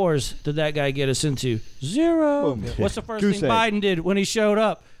many wars did that guy get us into? Zero. What's the first Goose thing egg. Biden did when he showed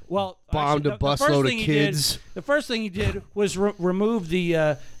up? Well, Bombed actually, a busload of kids. The first thing he did was remove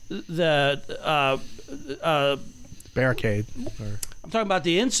the barricade. I'm talking about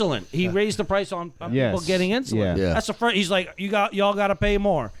the insulin. He raised the price on Yes. people getting insulin. Yeah. Yeah. That's the first. He's like, y'all got to pay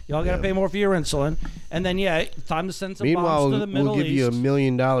more. Y'all got to Yeah. pay more for your insulin. And then time to send some Meanwhile, bombs to the Middle we'll give East. you $1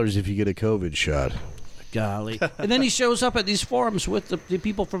 million if you get a COVID shot. Golly. And then he shows up at these forums with the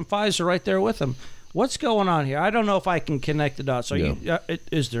people from Pfizer right there with him. What's going on here? I don't know if I can connect the dots.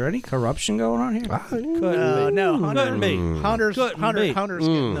 Is there any corruption going on here? Couldn't be. No, Couldn't be. Hunter's Couldn't be.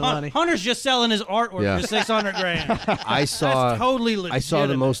 getting the money. Hunter's just selling his artwork Yeah. for $600,000. I saw That's totally legitimate. I saw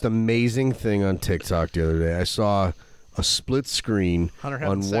the most amazing thing on TikTok the other day. I saw a split screen Hunter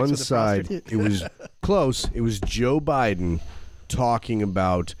having on sex one with a side. prostitute. It was close. It was Joe Biden talking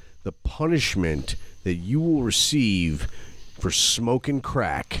about the punishment that you will receive for smoking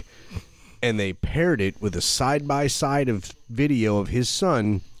crack. And they paired it with a side-by-side of video of his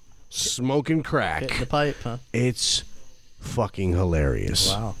son smoking crack. Hitting the pipe, huh? It's fucking hilarious.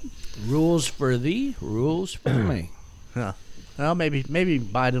 Wow. Rules for thee, rules for me. Huh. Well, maybe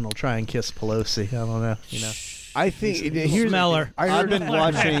Biden will try and kiss Pelosi. I don't know. I think here's Smeller. I I've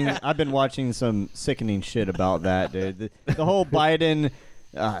heard been watching some sickening shit about that, dude. The whole Biden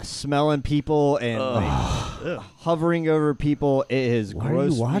smelling people and hovering over people. It has Why are you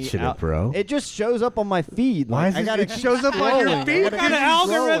grossed me watching it, out. bro? It just shows up on my feed. Why Like, is I it- gotta it keep shows up on your scrolling. feed? I gotta What kind of keep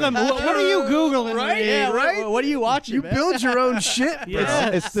algorithm? scrolling. What are you Googling? Right? man? Yeah, right? What are you watching? You man? build your own shit. Yeah.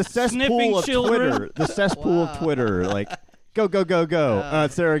 It's the Sniffing cesspool of children. Twitter. The cesspool of Twitter. Like, go, go, go, go.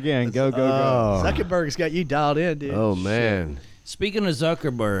 It's there again. Go, go, go. Oh. Zuckerberg's got you dialed in, dude. Oh man. Speaking of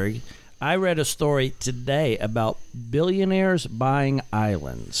Zuckerberg, I read a story today about billionaires buying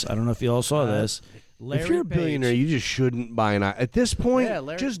islands. I don't know if you all saw this. If you're a billionaire, Page, you just shouldn't buy an island. At this point, Yeah,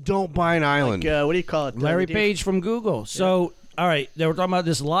 Larry- just don't buy an island. Like, what do you call it? Larry The- Page from Google. So, all right, they were talking about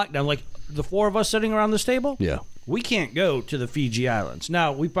this lockdown. Like the four of us sitting around this table. Yeah. We can't go to the Fiji Islands.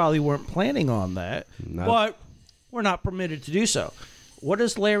 Now, we probably weren't planning on that, but we're not permitted to do so. What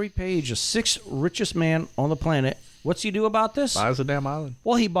does Larry Page, the sixth richest man on the planet, What's he do about this? Buys a damn island.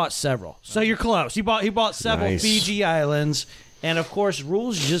 Well, he bought several. So you're close. He bought several Nice. Fiji islands, and of course,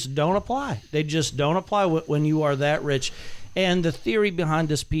 rules just don't apply. They just don't apply when you are that rich. And the theory behind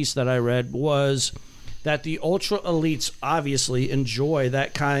this piece that I read was that the ultra elites obviously enjoy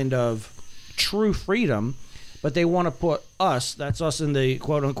that kind of true freedom, but they want to put us, that's us in the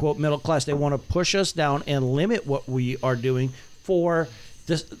quote unquote middle class, they want to push us down and limit what we are doing for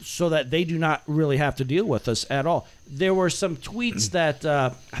this, so that they do not really have to deal with us at all. There were some tweets that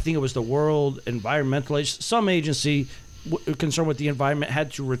I think it was the World Environmental Agency, some agency concerned with the environment,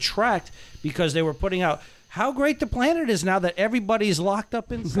 had to retract because they were putting out how great the planet is now that everybody's locked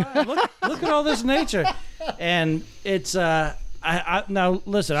up inside. Look at all this nature. And it's now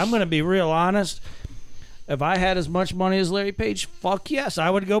listen, I'm going to be real honest. If I had as much money as Larry Page, fuck yes, I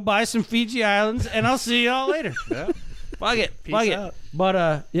would go buy some Fiji Islands, and I'll see y'all later. Yeah. Fuck it. But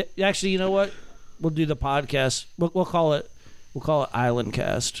actually, you know what? We'll do the podcast. We'll call it Island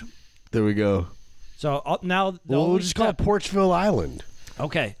Cast. There we go. So now We'll just call it Porchville Island.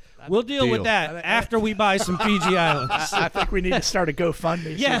 Okay. We'll deal with Deal. that after we buy some Fiji Islands. I think we need to start a GoFundMe so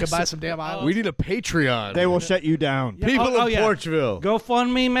we Yes. can buy some damn islands. We need a Patreon. They will shut you down. People Oh, in yeah. Porchville. Go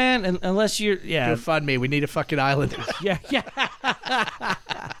fund me, man. And unless you're, GoFundMe. We need a fucking island. yeah.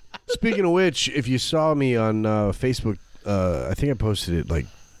 Speaking of which, if you saw me on Facebook, I think I posted it like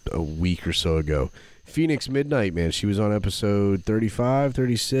a week or so ago. Phoenix Midnight, man. She was on episode 35,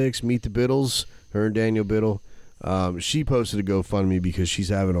 36, Meet the Biddles, her and Daniel Biddle. She posted a GoFundMe because she's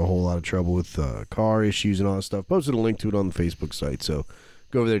having a whole lot of trouble with car issues and all that stuff. Posted a link to it on the Facebook site, so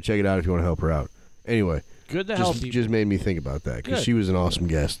go over there, check it out if you want to help her out. Anyway, Good to help people. just made me think about that because Good. she was an awesome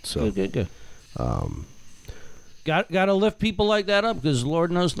guest. So Good. Got to lift people like that up because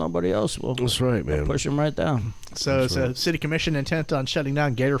Lord knows nobody else will. that's right, man. Push them right down. So is the city commission intent on shutting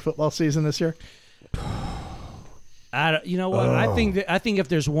down Gator football season this year? You know what? I think if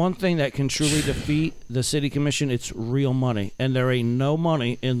there's one thing that can truly defeat the city commission, it's real money, and there ain't no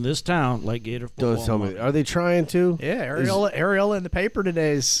money in this town like Gator football. Don't tell me. money. Are they trying to? Yeah, Ariola in the paper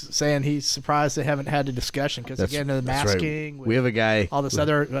today is saying he's surprised they haven't had a discussion because again the that's right. masking. We have a guy. all this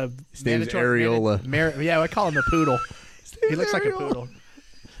other His name's mandatory- Ariola. yeah, I call him a poodle. He looks like a poodle.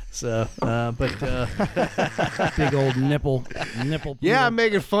 So, but Big old nipple. Yeah, I'm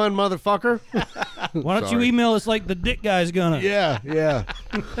making fun, motherfucker. Why don't you sorry. email us like the dick guy's gonna? yeah.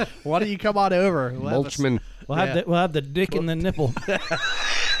 why don't you come on over? We'll have a- Mulchman. We'll have the dick and the nipple.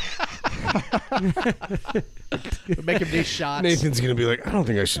 make him do shots. Nathan's gonna be like, I don't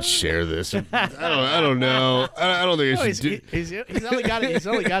think I should share this. I don't know. I don't think I No, should do. he's only got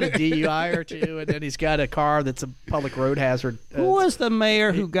a DUI or two, and then he's got a car that's a public road hazard. Who was the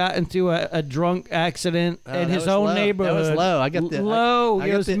mayor who got into a drunk accident in his own neighborhood? That was Lowe. I got the Lowe.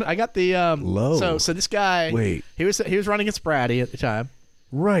 I got the Lowe. So this guy. Wait. He was running against Brady at the time,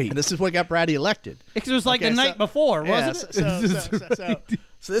 Right. and this is what got Brady elected. It was like Okay, the night before, wasn't it?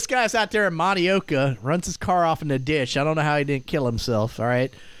 So this guy's out there in Monteoka, runs his car off in the ditch. I don't know how he didn't kill himself, all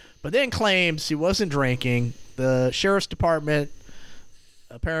right? But then claims he wasn't drinking. The sheriff's department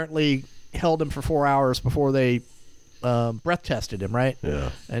apparently held him for 4 hours before they breath tested him, right? Yeah.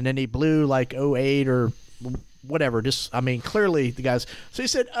 And then he blew like 08 or whatever. Clearly the guys. So he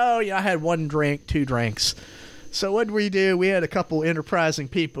said, oh, yeah, I had 1 drink, 2 drinks. So what did we do? We had a couple enterprising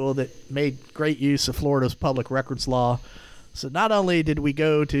people that made great use of Florida's public records law. So not only did we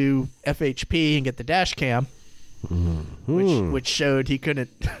go to FHP and get the dash cam, which showed he couldn't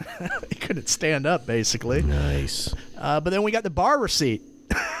stand up basically, Nice. but then we got the bar receipt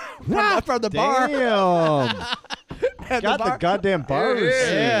from the bar. Damn. And Got the goddamn bar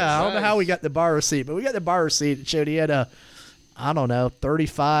receipt. Yeah, I don't know how we got the bar receipt, but we got the bar receipt. It showed he had a, I don't know,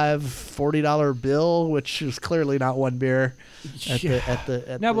 $35, $40 bill, which was clearly not one beer.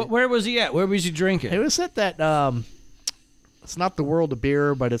 But where was he at? Where was he drinking? It was at that. It's not the World of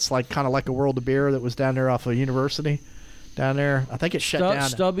Beer, but it's like kind of like a World of Beer that was down there off of University. Down there, I think it shut down.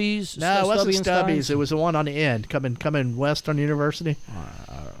 Stubbies? No, it wasn't and Stubbies. Steins? It was the one on the end, coming west on University.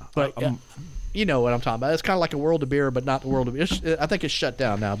 But you know what I'm talking about. It's kind of like a World of Beer, but not the World of Beer. I think it's shut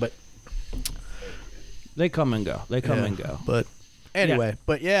down now, but They come and go. And go. But anyway,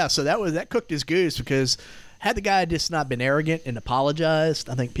 so that cooked his goose because had the guy just not been arrogant and apologized,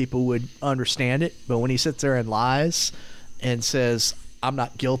 I think people would understand it. But when he sits there and lies and says, I'm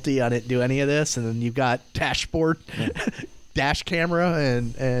not guilty, I didn't do any of this, and then you've got dashboard dash camera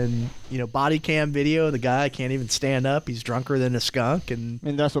and body cam video, the guy can't even stand up, he's drunker than a skunk, and I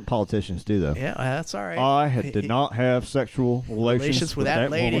mean, that's what politicians do, though. yeah, that's all right. Did not have sexual relations with that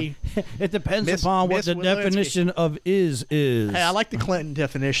lady. It depends Miss- upon what Miss the Lewinsky. definition of is. Hey, I like the Clinton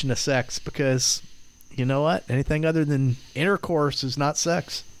definition of sex because you know what? Anything other than intercourse is not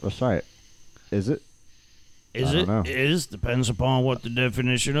sex. That's right. Is it? Is I it? don't know. Is depends upon what the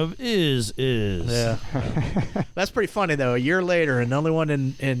definition of is. Yeah. That's pretty funny, though. A year later, and the only one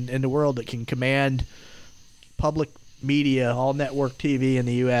in the world that can command public media, all network TV in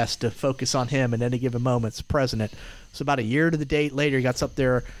the U.S. to focus on him at any given moment is the president. So about a year to the date later, he got up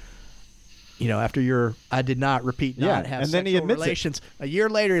there, after I did not repeat not have and then he sexual admits relations. A year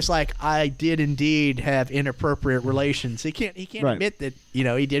later, it's like, I did indeed have inappropriate relations. He can't Right. admit that,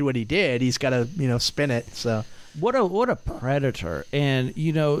 he did what he did. He's got to, spin it. So What a predator. And,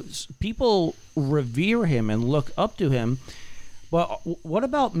 people revere him and look up to him. But what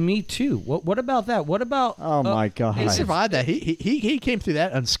about Me Too? What about that? What about... Oh, my God. he survived that. He came through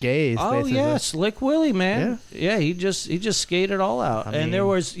that unscathed. Oh, basically. yeah, Slick Willie, man. Yeah, he just skated all out. And there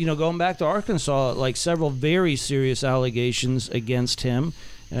was, going back to Arkansas, like several very serious allegations against him.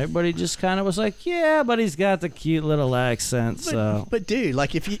 And everybody just kind of was like, yeah, but he's got the cute little accent, so... But dude,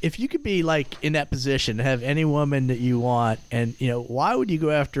 like if you could be like in that position, have any woman that you want, and why would you go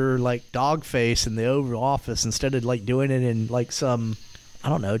after like Dogface in the Oval Office instead of like doing it in like some, I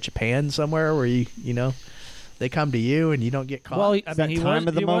don't know, Japan somewhere where they come to you and you don't get caught? Well, he time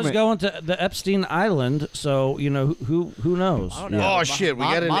of the was moment. going to the Epstein Island, so who knows? I don't know. Oh, shit, we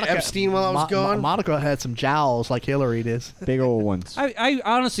got into Epstein while I was gone? Monica had some jowls like Hillary does. Big old ones. I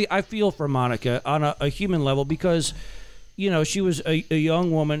honestly I feel for Monica on a human level because she was a young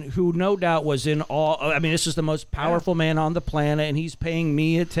woman who no doubt was in awe. I mean, this is the most powerful man on the planet, and he's paying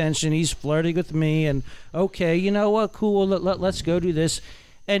me attention. He's flirting with me, and okay, you know what? Cool. Let's go do this.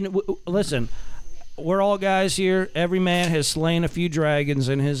 And listen, we're all guys here. Every man has slain a few dragons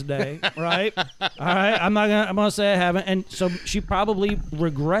in his day, right? All right. I'm gonna say I haven't, and so she probably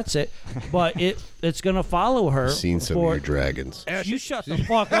regrets it, but it's gonna follow her. Seen some of your dragons. You shut the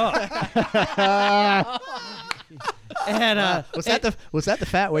fuck up. And Was that the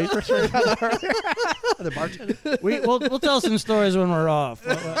fat waitress the bartender? we'll tell some stories when we're off.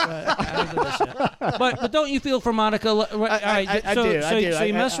 But don't you feel for Monica? All right, I do. So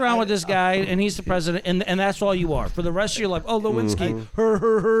you mess around with this guy, and he's the president, and that's all you are for the rest of your life. Oh, Lewinsky,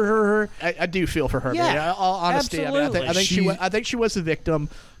 her. I do feel for her. Yeah, man. In all honesty, absolutely. I think she was the victim,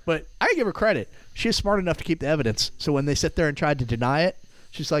 but I give her credit. She was smart enough to keep the evidence. So when they sit there and tried to deny it,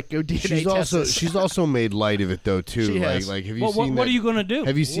 she's like, "Go DNA test this." She's also made light of it though too. She has. Like have you Well, seen what that? are you going to do?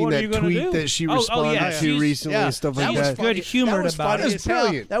 Have you seen What are that you gonna tweet do? that she Oh, responded yeah. to recently and stuff like was that? good humored about it. Funny It's as hell.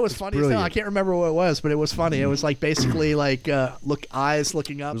 brilliant. That was It's funny as hell. I brilliant. can't remember what it was, but it was funny. It was like basically like eyes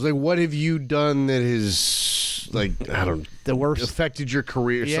looking It up. was like, what have you done that has The worst. affected your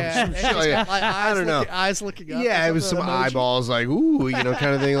career? Yeah, some shit like that. I don't know. Eyes looking up. Yeah, or it was some something, emoji. eyeballs, like ooh, kind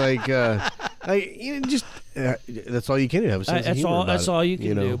of thing. Just that's all you can do. Have a sense of humor about That's it, all you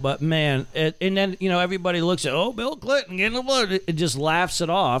can know? do. But man, and then everybody looks at Bill Clinton getting the blood. It just laughs it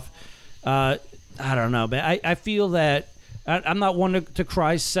off. I don't know, man. I feel that I'm not one to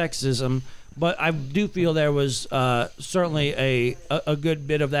cry sexism, but I do feel there was certainly a good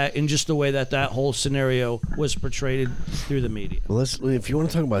bit of that in just the way that whole scenario was portrayed through the media. Well, if you want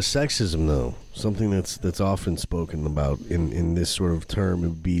to talk about sexism, though, something that's often spoken about in this sort of term, it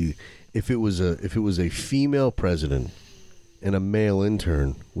would be if it was a female president and a male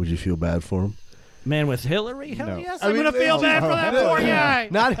intern, would you feel bad for him? Man, with Hillary, hell No. yes, I I'm mean, gonna feel bad for that poor guy.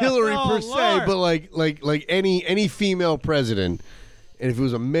 Not Hillary Oh, per se, Lord. but like any female president, and if it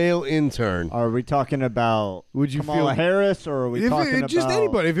was a male intern, Are we talking about Would you Kamala feel- Harris, or are we talking about just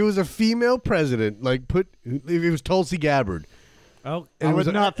anybody, if it was a female president, if it was Tulsi Gabbard, Oh, and I it was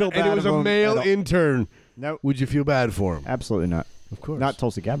would not feel and bad it was of a him male at all. intern, No, would you feel bad for him? absolutely not. Of course, Not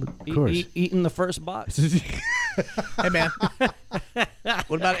Tulsi Gabbard. Of course. eating the first box. Hey man,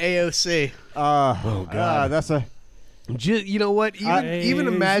 what about AOC? Oh God, That's a you know what? Even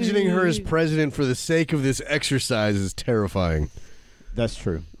imagining her as president for the sake of this exercise is terrifying. that's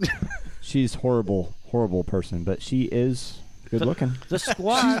true. She's horrible person, but she is good looking. The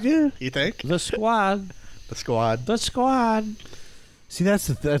squad. You think The squad. the squad? The squad. See, that's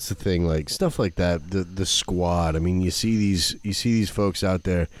the thing. Like stuff like that. The squad. I mean, you see these folks out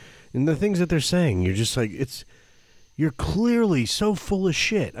there, and the things that they're saying. You're just like, you're clearly so full of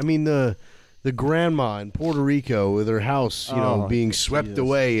shit. I mean, the grandma in Puerto Rico with her house, being swept Jesus.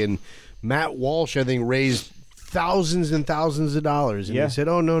 away, and Matt Walsh, I think, raised thousands and thousands of dollars, and Yeah. they said,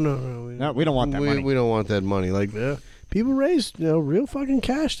 "Oh no, No, we don't want that money." We don't want that money." Like people raised real fucking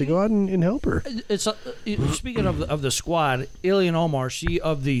cash to go out and help her. It's speaking of the squad, Ilhan Omar. She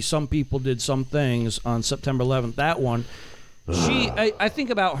of the Some People Did Some Things on September 11th. That one. I think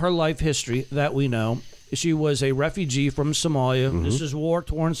about her life history that we know. She was a refugee from Somalia. This is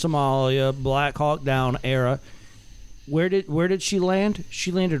war-torn Somalia, Black Hawk Down era. Where did she land?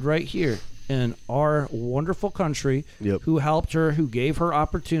 She landed right here in our wonderful country. Yep. Who helped her? Who gave her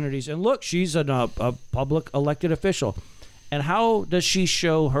opportunities? And look, she's a public elected official. And how does she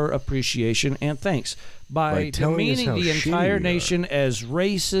show her appreciation and thanks? By telling us demeaning how the shitty entire we are. nation as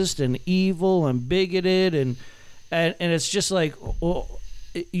racist and evil and bigoted, and it's just like, well,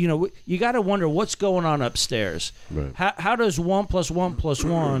 you know, you got to wonder what's going on upstairs. Right. How does 1 + 1 +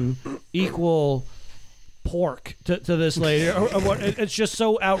 1 equal pork to this lady? Or what? It's just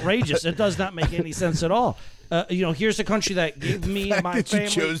so outrageous. It does not make any sense at all. You know, here's a country that gave me and my that family.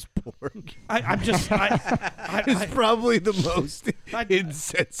 you chose pork. I It's probably the most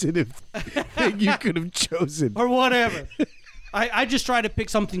insensitive thing you could have chosen. or whatever. I just try to pick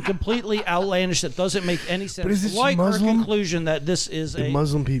something completely outlandish that doesn't make any sense. But is this like Muslim? her conclusion that this is a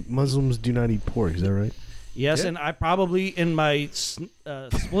Muslims do not eat pork. Is that right? yes, and I probably in my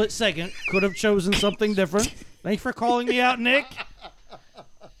split second could have chosen something different. Thanks for calling me out, Nick.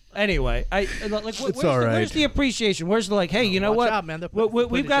 Anyway, where's, all right. where's the appreciation? Where's the like? Hey, you know Watch what? out, man. They'll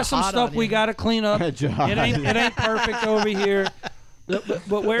We've put got a some jihad stuff on we you. got to clean up. Jihad. It ain't perfect over here.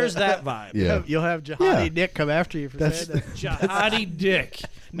 But where's that vibe? Yeah. You'll have Jihadi Yeah. Nick come after you for That's- saying that. Jihadi Dick.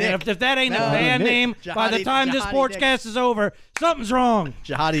 Man, Nick. if that ain't a No, band Nick. name, by the Jihadi- time this Jihadi sportscast is over, something's wrong.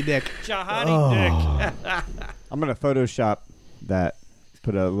 Jihadi Nick. Jihadi Dick. I'm gonna Photoshop that.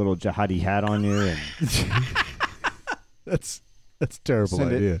 Put a little jihadi hat on you and That's a terrible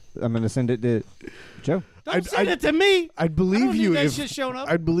send idea. it. I'm gonna send it to Joe. Don't send it to me. I'd I believe don't you need that if shit showing up.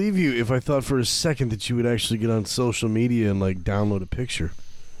 I'd believe you if I thought for a second that you would actually get on social media and like download a picture.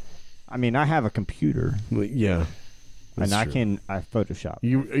 I mean, I have a computer Well, yeah, and that's true. I Photoshop.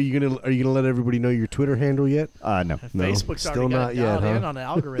 Are you gonna let everybody know your Twitter handle yet? No. No, Facebook's still already got not it yet, dialed in huh? on the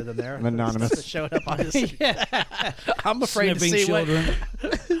algorithm there. Anonymous. It's showing up on his. I'm afraid to Snipping see children.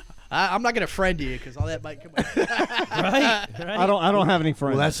 what. I'm not going to friend you because all that might come. right? I don't have any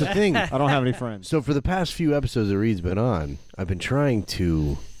friends. Well, that's the thing. I don't have any friends. So for the past few episodes that Reed's been on, I've been trying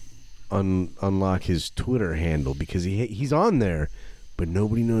to unlock his Twitter handle because he's on there, but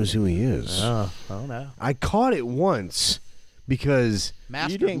nobody knows who he is. Oh no. I caught it once because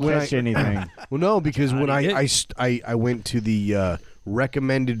Master You didn't when catch anything. well, no, because when Johnny I went to the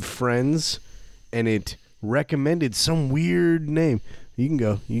recommended friends, and it recommended some weird name. You can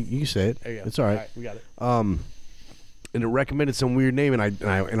go. You say it. There you go. It's all right. We got it. And it recommended some weird name, and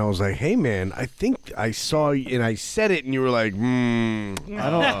I was like, "Hey, man, I think I saw," and I said it, and you were like, I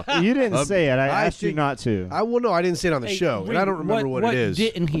don't. You didn't say it. I asked you think- not to. I well, no, I didn't say it on the Hey, show, and I don't remember what it is.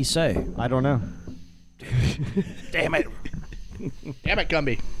 Didn't he say? I don't know. Damn it! Damn it,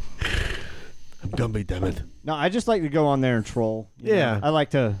 Gumby. I'm Gumby, damn it. No, I just like to go on there and troll. you Yeah. know. I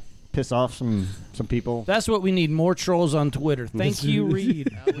like to piss off some people. That's what we need, more trolls on Twitter. Thank you, Reed.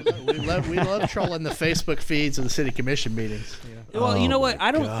 We love trolling the Facebook feeds of the city commission meetings. You know? Well, you know what?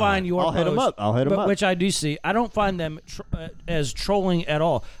 I don't find your I'll hit 'em posts, up. I'll hit 'em but- up. which I do see. I don't find them as trolling at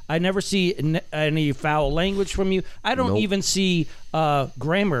all. I never see any foul language from you. I don't Nope. even see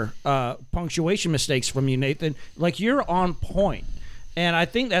grammar, punctuation mistakes from you, Nathan. Like, you're on point, and I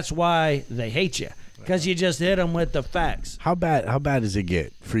think that's why they hate you, because you just hit them with the facts. How bad does it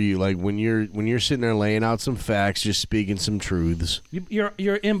get for you? Like when you're sitting there laying out some facts, just speaking some truths. Your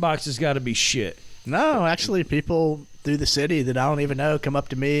inbox has got to be shit. No, actually, people through the city that I don't even know come up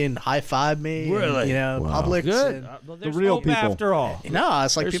to me and high five me. and, Really? you know, Wow. Publix. Good. and- Well, there's real hope people. after all. No,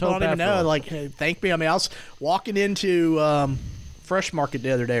 it's like There's people hope don't even after know. all. Like, hey, thank me. I mean, I was walking into Fresh Market the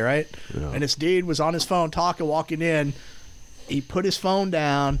other day, right? Yeah. And this dude was on his phone talking, walking in. He put his phone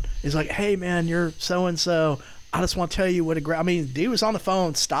down. He's like, "Hey, man, you're so and so. I just want to tell you what a great." I mean, dude was on the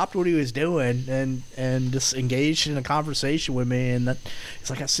phone, stopped what he was doing, and just engaged in a conversation with me. And that, it's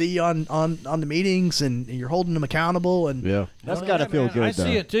like, I see you on the meetings, and you're holding them accountable. And Yeah. That's got to feel good. I though.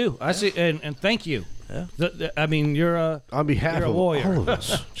 see it too. I see, and thank you. Yeah. I mean, you're a On behalf You're a of lawyer. all of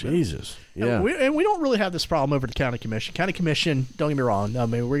us, Jesus. Yeah. And we don't really have this problem over the county commission. County commission, don't get me wrong. I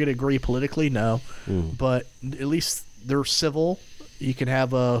mean, we're going to agree politically, no, but at least they're civil. You can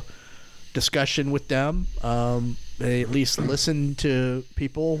have a discussion with them. They at least listen to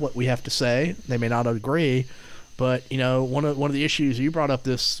people, what we have to say. They may not agree, but you know, one of the issues you brought up,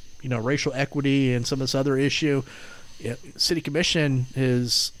 this, you know, racial equity and some of this other issue. Yeah, City Commission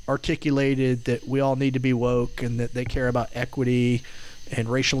has articulated that we all need to be woke and that they care about equity and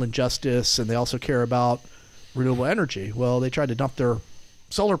racial injustice, and they also care about renewable energy. Well, they tried to dump their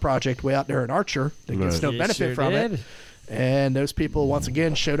solar project way out there in Archer that gets Right. no They benefit sure from did. it. And those people once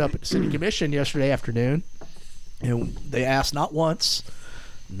again showed up at the City Commission yesterday afternoon, and they asked not once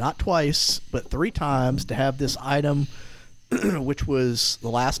not twice, but 3 times to have this item, which was the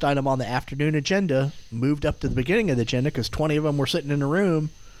last item on the afternoon agenda, moved up to the beginning of the agenda because 20 of them were sitting in a room,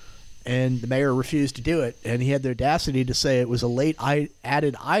 and the mayor refused to do it. And he had the audacity to say it was a late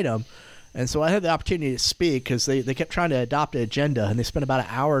added item. And so I had the opportunity to speak because they kept trying to adopt an agenda, and they spent about an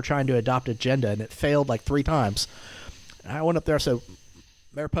hour trying to adopt an agenda, and it failed like 3 times. And I went up there and said,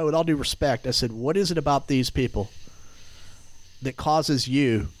 Mayor Poe, with all due respect, I said, what is it about these people that causes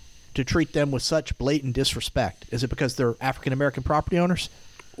you to treat them with such blatant disrespect? Is it because they're African American property owners?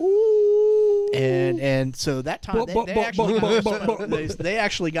 Ooh. And so that time they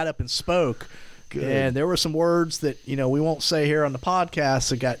actually got up and spoke. Good. And there were some words that we won't say here on the podcast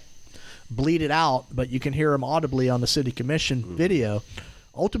that got bleated out, but you can hear them audibly on the city commission video.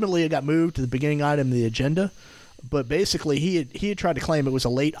 Ultimately, it got moved to the beginning item of the agenda. But basically, he had tried to claim it was a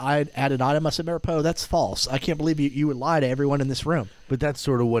late added item. I said, Mayor Poe, that's false. I can't believe you would lie to everyone in this room. But that's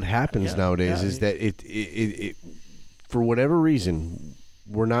sort of what happens nowadays is that it for whatever reason,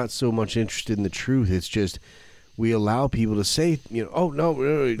 we're not so much interested in the truth. It's just we allow people to say, oh, no,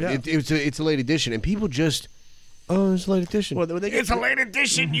 it's a late edition. And people just, oh, it's a late edition. Well, it's a late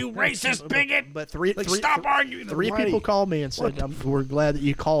edition, you racist bigot. But stop arguing. 3 people called me and said, we're glad that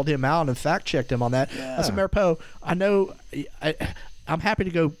you called him out and fact-checked him on that. Yeah. I said, Mayor Poe, I know I'm happy to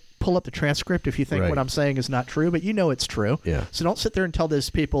go pull up the transcript if you think what I'm saying is not true, but it's true. Yeah. So don't sit there and tell those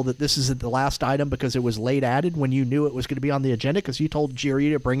people that this isn't the last item because it was late added when you knew it was going to be on the agenda because you told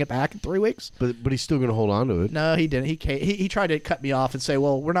Jerry to bring it back in 3 weeks. But he's still going to hold on to it. No, he didn't. He tried to cut me off and say,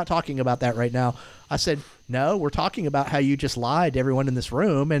 well, we're not talking about that right now. I said, no, we're talking about how you just lied to everyone in this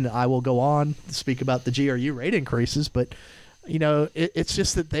room, and I will go on to speak about the GRU rate increases, but it's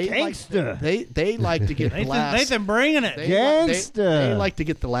just that they like to get the last. Nathan bringing it. They like to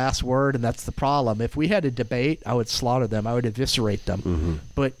get the last word, and that's the problem. If we had a debate, I would slaughter them. I would eviscerate them. Mm-hmm.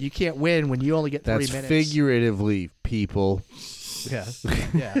 But you can't win when you only get 3 minutes. That's figuratively, people. Yeah.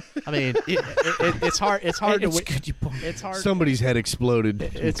 I mean, it's hard. It's hard to win. It's hard. Somebody's head exploded.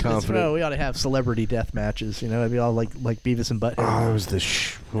 It's confident. We ought to have celebrity death matches. It'd be all like Beavis and Butthead. Oh, that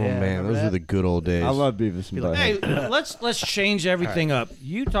was man, those were the good old days. I love Beavis and Butthead. Hey, let's change everything up.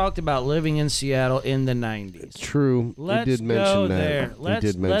 You talked about living in Seattle in the 90s. True. Let's we did mention go that. there.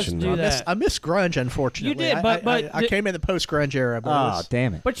 Let's do that. I miss grunge, unfortunately. You did, but I came in the post-grunge era. Oh,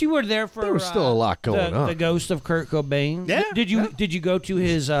 damn it! But you were there for. There was still a lot going on. The ghost of Kurt Cobain. Yeah. Did you go to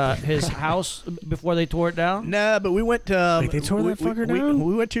his house before they tore it down? No, but we went. They tore that fucker down.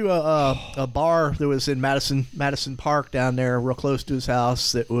 We went to a bar that was in Madison Park down there, real close to his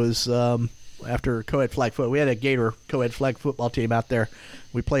house. That was after co-ed flag football. We had a Gator co-ed flag football team out there.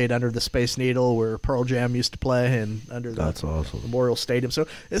 We played under the Space Needle where Pearl Jam used to play, and under the That's awesome. Memorial Stadium. So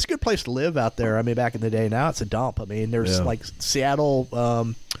it's a good place to live out there. I mean, back in the day. Now it's a dump. I mean, there's like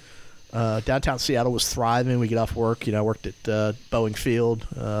Seattle. Downtown Seattle was thriving. We get off work. I worked at Boeing Field,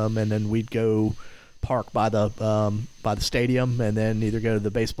 and then we'd go park by the stadium, and then either go to the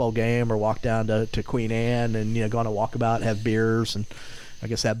baseball game or walk down to Queen Anne, and go on a walkabout, have beers, and I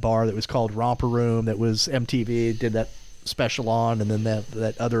guess that bar that was called Romper Room that was MTV did that special on, and then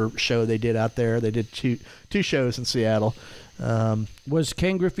that other show they did out there. They did two shows in Seattle. Was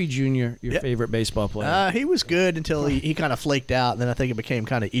Ken Griffey Jr. your favorite baseball player? He was good until he kind of flaked out, and then I think it became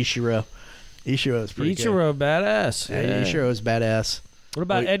kind of Ichiro. Ichiro was pretty good. Ichiro, badass. Yeah, Ichiro was badass. What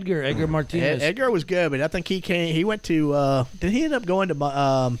about Edgar Martinez? Edgar was good, but I think he went to did he end up going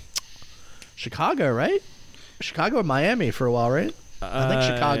to Chicago, right? Chicago or Miami for a while, right? I think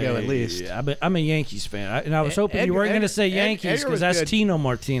Chicago at least. I'm a Yankees fan, and I was hoping you weren't going to say Yankees because that's good. Tino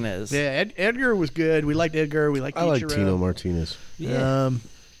Martinez. Yeah, Edgar was good. We liked Edgar. We liked Ichiro. I like Tino Martinez. Yeah.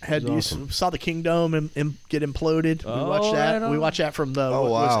 Awesome. Saw the Kingdom and get imploded. We watched that. We watched that from what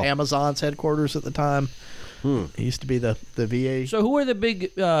was Amazon's headquarters at the time. It used to be the VA. So who are the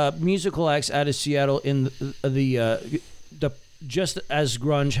big musical acts out of Seattle in the just as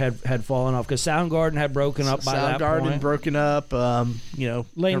grunge had fallen off? Because Soundgarden had broken up by that point. Soundgarden broken up. Lane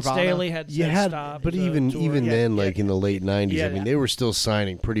Nirvana. Staley had stopped. But even then, like in the late 90s, I mean, they were still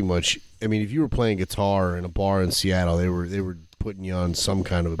signing pretty much. I mean, if you were playing guitar in a bar in Seattle, they were putting you on some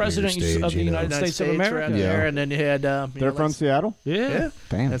kind of a President bigger stage of the United States of America. There, and then you had they're from Seattle. Yeah.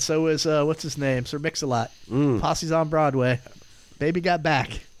 Damn. And so was what's his name, Sir Mix-a-Lot. Posse's on Broadway. Baby got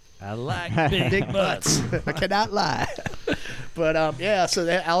back. I like big butts. I cannot lie. But so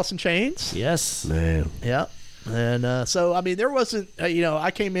they had Alice in Chains. Yes, man. Yeah, and so I mean, there wasn't.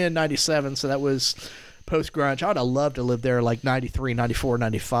 I came in '97, so that was post grunge. I would have loved to live there like '93, '94,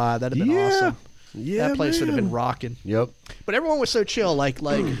 '95. That'd have been awesome. Yeah, that place would have been rocking. Yep. But everyone was so chill. Like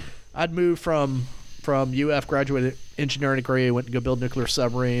I'd moved from from UF, graduated engineering degree, went to go build nuclear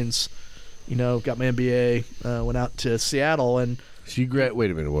submarines. Got my MBA, went out to Seattle, and So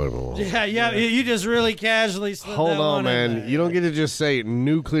wait a minute. Yeah. You just really casually slid Hold that on, one in man. there. You don't get to just say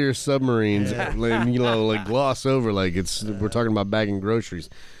nuclear submarines, and, like gloss over like we're talking about bagging groceries.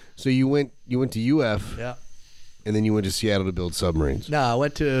 So you went to UF, yeah. and then you went to Seattle to build submarines. No, I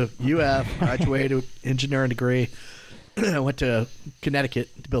went to UF, graduated engineering degree. I went to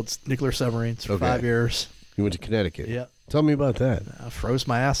Connecticut to build nuclear submarines for 5 years. You went to Connecticut. Yeah. Tell me about that. I froze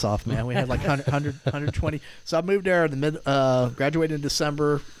my ass off, man. We had like 120. So I moved there in the graduated in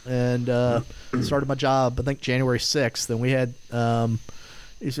December and started my job, I think, January 6th. And we had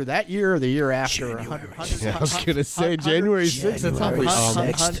either that year or the year after. I was going to say January 6th. That's probably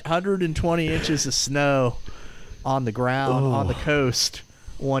 120 inches of snow on the ground on the coast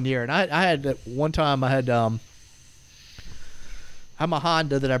one year. And I had one time I had I'm a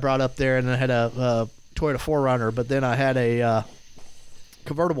Honda that I brought up there, and I had a Toyota 4Runner, but then I had a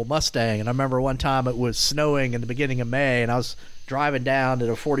convertible Mustang, and I remember one time it was snowing in the beginning of May, and I was driving down at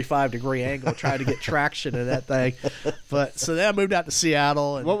a 45-degree angle trying to get traction in that thing. But so then I moved out to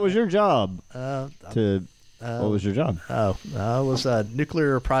Seattle. And, What was your job? what was your job? I was a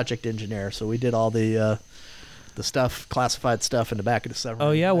nuclear project engineer, so we did all the stuff, classified stuff in the back of the submarine.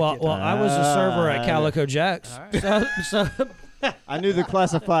 Oh yeah, well, I was a server at Calico Jacks. Right. So I knew the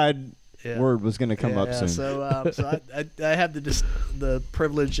classified word was going to come up soon. So I have the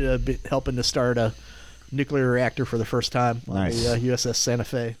privilege of helping to start a nuclear reactor for the first time on Nice. the USS Santa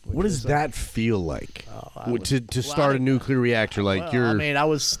Fe. What does that feel like? I was- to start a nuclear reactor? Like Well, you're. I mean, I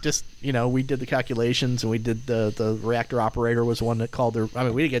was just, we did the calculations, and we did the reactor operator was the one that called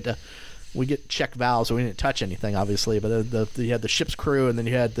we get check valves, so we didn't touch anything, obviously. But you had the ship's crew, and then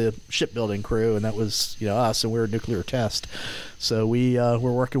you had the shipbuilding crew, and that was us, and we were a nuclear test. So we were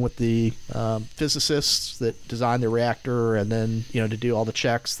working with the physicists that designed the reactor, and then to do all the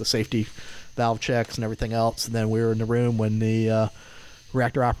checks, the safety valve checks, and everything else. And then we were in the room when the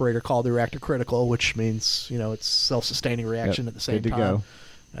reactor operator called the reactor critical, which means it's self-sustaining reaction at the same good to time. go.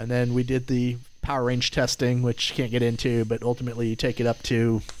 And then we did the power range testing, which you can't get into, but ultimately you take it up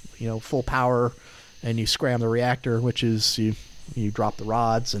to full power, and you scram the reactor, which is you drop the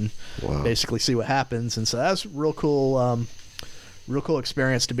rods and basically see what happens. And so that's real cool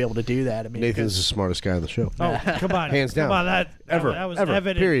experience to be able to do that. I mean, Nathan's the smartest guy on the show. oh, come on, Hands down. Come on, that was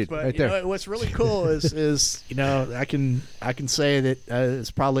evident. Period. but right there. what's really cool is I can say that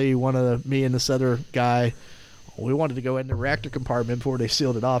it's probably one of me and this other guy. We wanted to go in the reactor compartment before they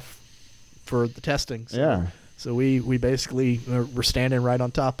sealed it off for the testing. So, Yeah. So we basically were standing right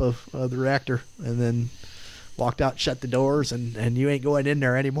on top of the reactor, and then walked out, shut the doors, and you ain't going in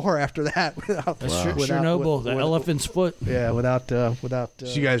there anymore after that. Without, That's without- Chernobyl, the elephant's foot. Yeah, without. So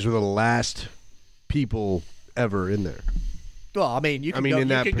you guys were the last people ever in there. Well, I mean, you can in go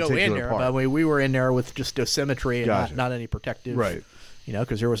that in particular there, part. but we were in there with just dosimetry and Gotcha. not any protective, Right.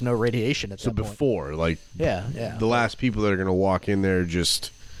 Because there was no radiation at So that point. before, like Yeah. the last people that are going to walk in there just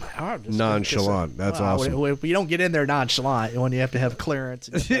nonchalant. That's awesome. You don't get in there nonchalant when you have to have clearance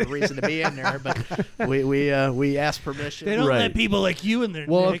and you have a reason to be in there. But we asked permission. They don't Right. let people like you in there.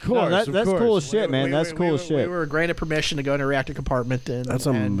 Well, Nick. of course. No, that's cool as shit, man. We- That's we- cool we- as shit. We were granted permission to go in the reactor compartment, and That's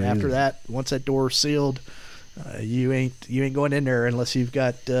and amazing. after that, once that door's sealed, you ain't going in there unless you've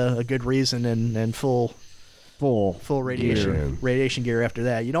got a good reason and full radiation gear after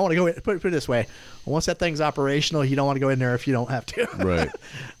that. You don't want to go in, put it this way. Once that thing's operational, you don't want to go in there if you don't have to. Right.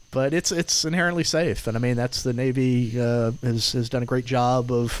 But it's inherently safe, and I mean that's the Navy has done a great job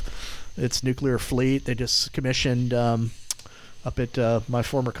of its nuclear fleet. They just commissioned up at my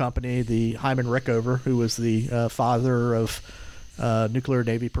former company the Hyman Rickover, who was the father of nuclear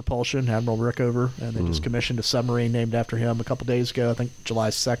Navy propulsion, Admiral Rickover, and they just commissioned a submarine named after him a couple days ago. I think July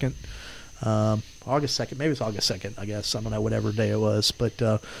 2nd. August 2nd, maybe it's August 2nd, I guess. I don't know, whatever day it was. But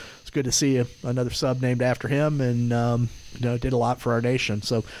it's good to see another sub named after him, and did a lot for our nation.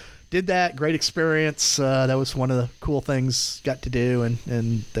 So did that, great experience. That was one of the cool things got to do,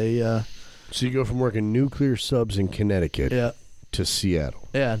 and they So you go from working nuclear subs in Connecticut to Seattle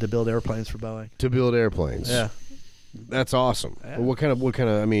to build airplanes for Boeing. to build airplanes. Yeah, That's awesome. Yeah. Well, what kind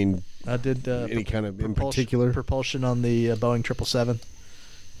of? I mean, I did any kind of in particular? propulsion on the Boeing 777,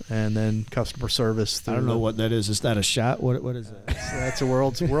 and then customer service. I don't know what that is. Is that a shot? What is that? So that's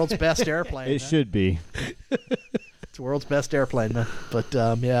the world's best airplane. It man. should be. It's the world's best airplane, man. But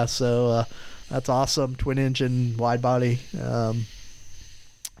so that's awesome. Twin engine, wide body,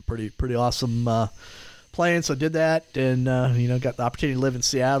 pretty awesome plane. So did that, and got the opportunity to live in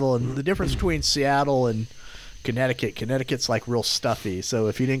Seattle. And the difference between Seattle and Connecticut's like real stuffy. So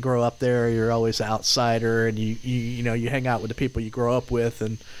if you didn't grow up there, you're always an outsider, and you know you hang out with the people you grow up with,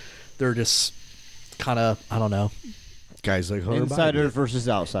 and they're just kind of, I don't know. Guys like Hunter Insiders Biden. versus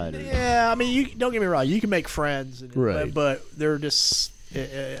outsiders. Yeah, I mean, you don't get me wrong. You can make friends, Right. but they're just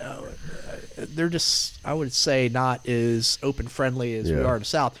I would say not as open friendly as we Yeah. are in the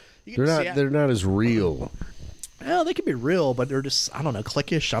South. You They're get to not. They're not as real. Well, they can be real, but they're just, I don't know,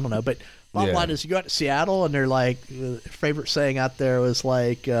 cliquish. I don't know. But bottom Yeah. line is, you go out to Seattle, and they're like, the favorite saying out there was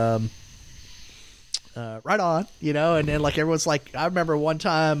like, right on, you know. And then like everyone's like, I remember one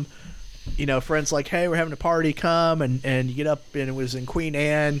time, you know, friends like, hey, we're having a party, come, and you get up, and it was in Queen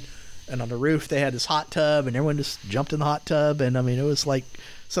Anne, and on the roof they had this hot tub, and everyone just jumped in the hot tub, and I mean, it was like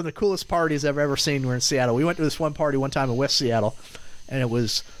some of the coolest parties I've ever seen. Were in Seattle. We went to this one party one time in West Seattle, and it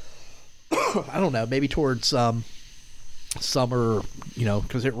was, I don't know, maybe towards summer, you know,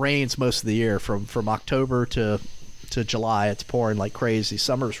 because it rains most of the year from October to July. It's pouring like crazy.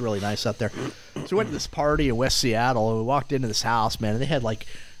 Summer's really nice out there. So we went to this party in West Seattle, and we walked into this house, man, and they had like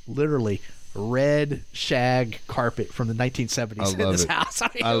literally red shag carpet from the 1970s in this house. I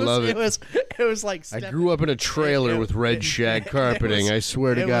mean, I love it. It was like I grew up in a trailer with red shag carpeting. I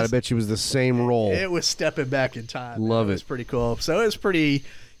swear to God, I bet you it was the same roll. It was stepping back in time. Love It it. was pretty cool. So it was pretty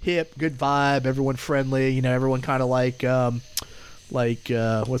hip, good vibe, everyone friendly. You know, everyone kind of like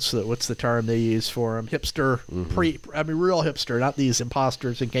what's the term they use for them? Hipster, real hipster, not these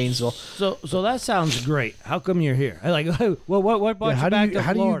imposters in Gainesville. So that sounds great. How come you're here? I like. Well, what brought how you do back you to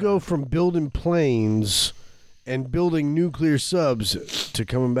how do you Florida? go from building planes and building nuclear subs to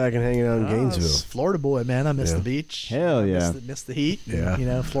coming back and hanging out in It's Gainesville? Florida boy, man. I miss Yeah. the beach. Hell I yeah. miss the heat. Yeah. You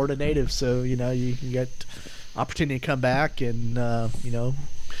know, Florida native. So, you know, you get opportunity to come back and, you know,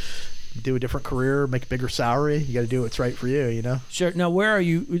 do a different career, make a bigger salary. You got to do what's right for you, you know. Sure. Now, where are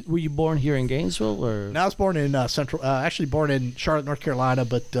you? Were you born here in Gainesville, or? Now I was born in actually born in Charlotte, North Carolina,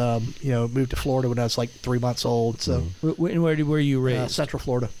 but, you know, moved to Florida when I was like 3 months old. So, Where were you raised? Central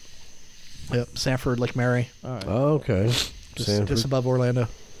Florida. Yep, Sanford, Lake Mary, All right. Oh, okay. Sanford. just above Orlando.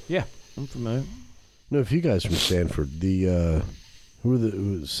 Yeah, I'm familiar. No, a few guys from Sanford. The who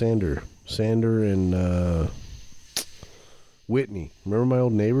was Sander and Whitney. Remember my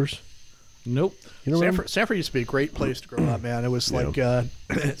old neighbors? Nope. You know Sanford used to be a great place to grow up, man. It was like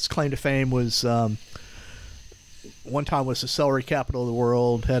its claim to fame was one time was the celery capital of the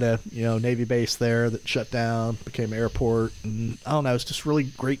world. Had a Navy base there that shut down, became an airport, and I don't know. It's just a really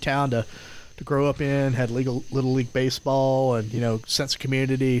great town to grow up in. Had little league baseball, and sense of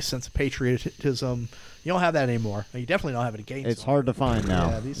community, sense of patriotism. You don't have that anymore. You definitely don't have it in Gainesville. It's hard to find now.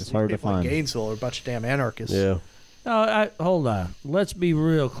 Yeah, it's hard to people in find. Gainesville are a bunch of damn anarchists. Yeah. No, hold on. Let's be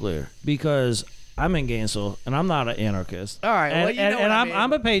real clear, because I'm in Gainesville and I'm not an anarchist. All right, well, and, you know and what I I'm, mean.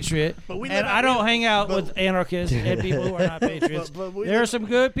 I'm a patriot, But we and live out- I don't hang out but- with anarchists and people who are not patriots. But we there are live- some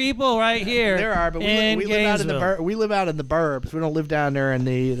good people right here. There are, but in we live out in the Gainesville. we live out in the burbs. We don't live down there in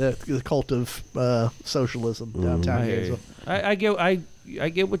the cult of socialism downtown I hear you. Gainesville. I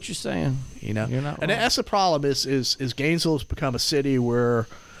get what you're saying. You know, You're not and wrong. that's the problem. Is Gainesville has become a city where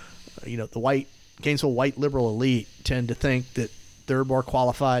the Gainesville white liberal elite tend to think that they're more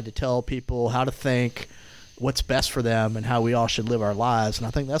qualified to tell people how to think, what's best for them, and how we all should live our lives. And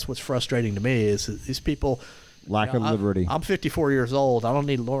I think that's what's frustrating to me is that these people. Lack of liberty. I'm 54 years old. I don't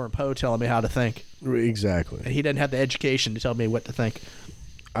need Lauren Poe telling me how to think. Exactly. And he doesn't have the education to tell me what to think.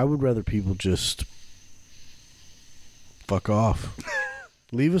 I would rather people just fuck off.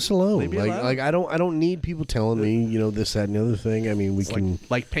 Leave us alone. Leave me alone. Like I don't need people telling me, this, that, and the other thing. I mean, we can.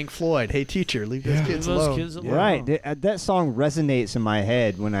 Like Pink Floyd. Hey, teacher, leave those kids Those alone. kids alone. Right. That song resonates in my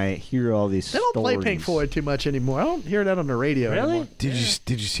head when I hear all these They don't play stories. Pink Floyd too much anymore. I don't hear that on the radio Really? anymore. Did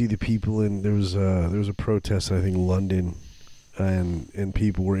you see the people in there was a protest in, I think, London, and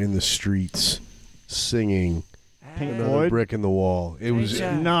people were in the streets singing Pink Another Floyd? Brick in the Wall. It was.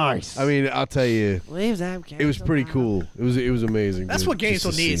 Nice. I mean, I'll tell you, it was pretty cool. It was amazing. That's to- what just to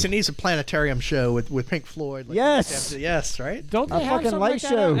Gainesville needs. see. It needs a planetarium show with Pink Floyd. Like Yes. Yes, right? Don't they A have fucking something light like that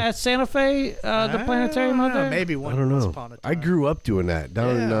show. at Santa Fe, the planetarium out there? Maybe one I don't once know. upon a time. I grew up doing that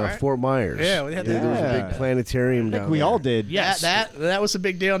down in Yeah, right. Fort Myers. Yeah, we had there was a that. big planetarium I down think we there. all did. Yes. That was a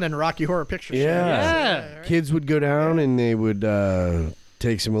big deal in the Rocky Horror Picture Show. Yeah. Yeah. Kids would go down and they would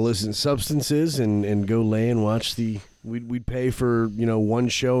take some illicit substances and go lay and watch the. We'd pay for one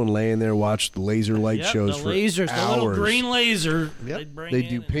show and lay in there watch the laser light Yep, shows the for lasers, hours. the little green laser. Yep. they'd bring They in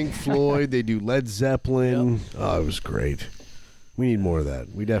do and- Pink Floyd. They do Led Zeppelin. Oh, it was great. We need more of that.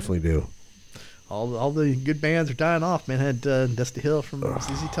 We definitely do. All the good bands are dying off, man. Had Dusty Hill from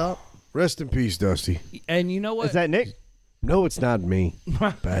ZZ Top. Rest in peace, Dusty. And you know what? Is that Nick? No, it's not me,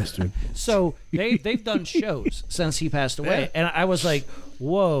 bastard. So they've done shows since he passed away, and I was like,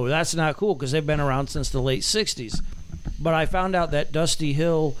 whoa, that's not cool because they've been around since the late '60s. But I found out that Dusty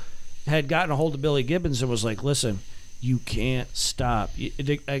Hill had gotten a hold of Billy Gibbons and was like, listen, you can't stop.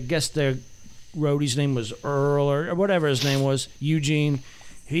 I guess their roadie's name was Earl or whatever his name was, Eugene.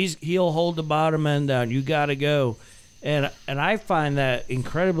 He'll hold the bottom end down. You got to go. And I find that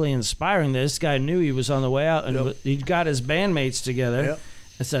incredibly inspiring that this guy knew he was on the way out, and he got his bandmates together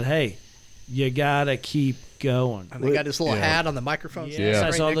and said, hey, you got to keep going. And they got his little hat on the microphone. Yes, I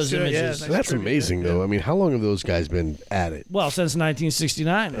saw those images. That's amazing, though. I mean, how long have those guys been at it? Well, since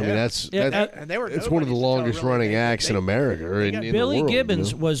 1969. I mean, that's And they were it's one of the longest running acts in America. Or in the Billy world,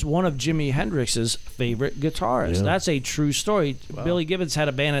 Gibbons was one of Jimi Hendrix's favorite guitarists. Yeah. That's a true story. Wow. Billy Gibbons had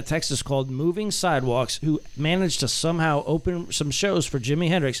a band in Texas called Moving Sidewalks who managed to somehow open some shows for Jimi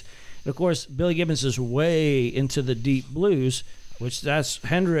Hendrix. And of course, Billy Gibbons is way into the deep blues, which that's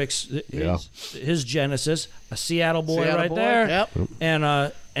Hendrix, his genesis, a Seattle boy right there. Yep.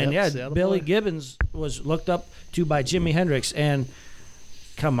 And Seattle Billy boy. Gibbons was looked up to by Jimi Hendrix. And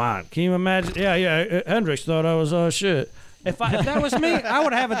come on, can you imagine? Yeah, Hendrix thought I was shit. If that was me, I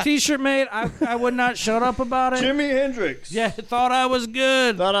would have a T-shirt made. I would not shut up about it. Jimi Hendrix. Yeah, thought I was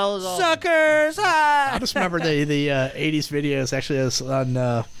good. Thought I was awesome. Suckers. I just remember the 80s videos. Actually, I was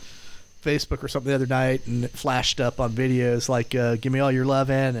on Facebook or something the other night, and it flashed up on videos like "Give Me All Your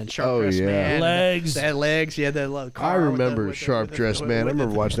Lovin'" and "Sharp Dressed Man." Legs. They had legs. You had that little car. I remember Sharp Dressed Man. I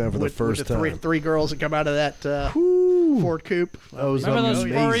remember watching that for the first time. Three girls that come out of that Ford coupe. Remember those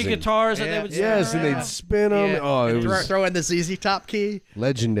furry guitars that they would Yes, and they'd spin them. Yeah. Oh, it And was throw in the ZZ Top key.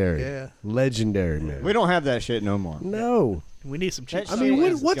 legendary. Yeah. Legendary, man. We don't have that shit no more. No. We need some cheap. That I stuff. mean,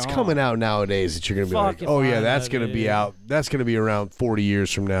 is what's gone. coming out nowadays that you're going to be like, Fucking oh, yeah, fine, that's going to be out. That's going to be around 40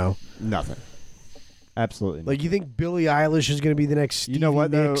 years from now. Nothing. Absolutely. Like, you think Billie Eilish is going to be the next Stevie You know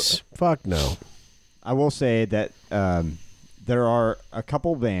what, though? Nicks? Fuck no. I will say that there are a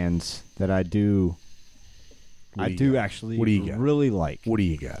couple bands that I do What do you got? actually What do you got? really like. What do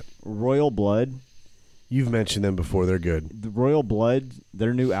you got? Royal Blood. You've mentioned them before. They're good. The Royal Blood,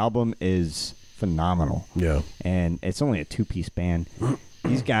 their new album is phenomenal. Yeah. And it's only a two-piece band.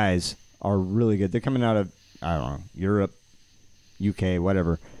 These guys are really good. They're coming out of, I don't know, Europe, UK,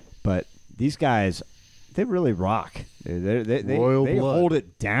 whatever. But these guys, they really rock. They Royal Blood. hold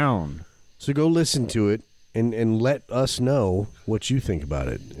it down. So go listen to it and let us know what you think about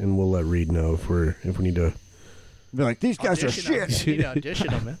it, and we'll let Reed know if we need to. They're like, these guys are Audition them. shit. You need to audition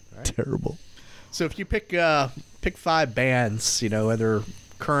them, man. Right. Terrible. So if you pick 5 bands, whether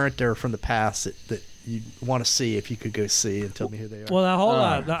current or from the past that you want to see, if you could go see, and tell me who they are. Well, now hold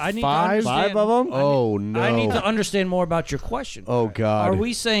on. Now, I need five? to understand, 5 of them? Oh no. I need to understand more about your question. Oh God. Are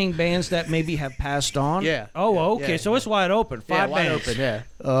we saying bands that maybe have passed on? Yeah. Oh, Yeah, okay. yeah. So it's wide open. 5 wide bands. open, yeah.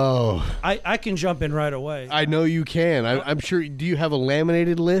 Oh, I can jump in right away. I know you can. I'm sure. Do you have a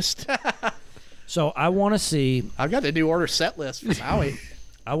laminated list? So I want to see. I've got the New Order set list for Maui.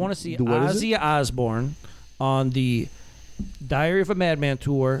 I want to see What is Ozzy Osbourne on the Diary of a Madman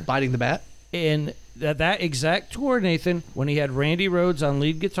tour. Biting the Bat, In that exact tour, Nathan, when he had Randy Rhoads on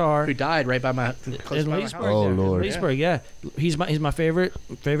lead guitar. who died right by my close In by my Leesburg, house. Oh, there. Lord. In Leesburg, yeah. He's my favorite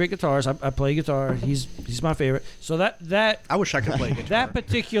guitarist. I play guitar. He's my favorite. So that I wish I could play guitar. that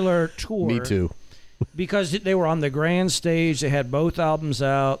particular tour. Me too. Because they were on the grand stage. They had both albums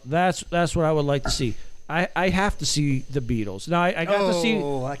out. That's what I would like to see. I have to see the Beatles. Now I got to see.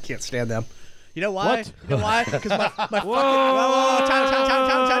 Oh, I can't stand them. You know why? What? You know why? Because my fucking whoa,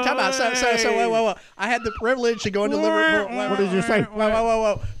 time out. So whoa. I had the privilege to go into Liverpool. What did you say?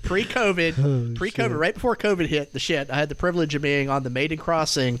 Whoa. Pre-COVID, right before COVID hit the shit, I had the privilege of being on the Maiden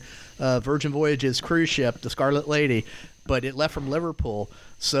Crossing Virgin Voyages cruise ship, the Scarlet Lady, but it left from Liverpool.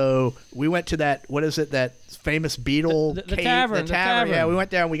 So we went to that, what is it, that famous Beatle The cave? tavern, the tavern. Yeah, we went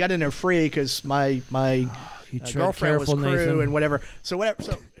down. We got in there free because my tread girlfriend was careful, crew Nathan. and whatever. So let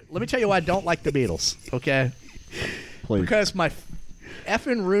me tell you why I don't like the Beatles, okay? Please. Because my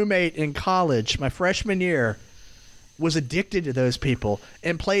effing roommate in college, my freshman year, was addicted to those people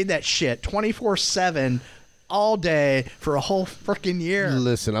and played that shit 24/7 all day for a whole freaking year.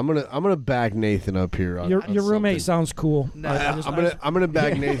 Listen, I'm gonna back Nathan up here. On, Your on roommate something. sounds cool. No. I'm gonna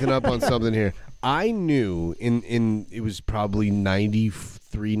back Nathan up on something here. I knew in it was probably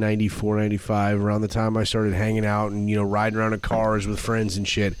 93, 94, 95 around the time I started hanging out and riding around in cars with friends and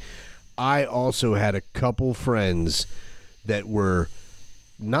shit. I also had a couple friends that were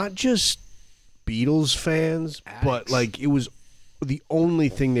not just Beatles fans, but like it was the only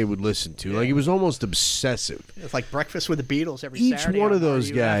thing they would listen to. Like it was almost obsessive. It's like breakfast with the Beatles every Each Saturday. one on of those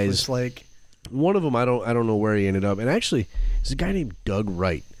RUF guys was like One of them, I don't know where he ended up. And actually, there's a guy named Doug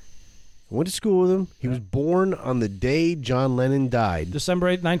Wright. I went to school with him. He was born on the day John Lennon died. December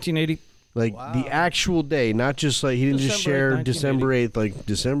 8th, 1980. Like the actual day, not just like he didn't just December 8th, share December 8th, like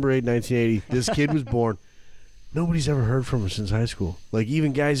December 8th, 1980. This kid was born. Nobody's ever heard from him since high school. Like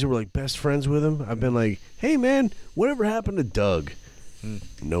even guys that were like best friends with him, I've been like, "Hey man, whatever happened to Doug?"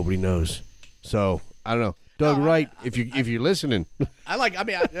 Nobody knows. So I don't know, Doug Wright. If you're listening,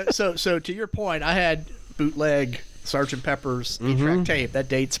 So to your point, I had bootleg Sgt. Pepper's 8-track tape. That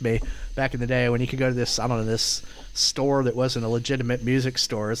dates me back in the day when you could go to this store that wasn't a legitimate music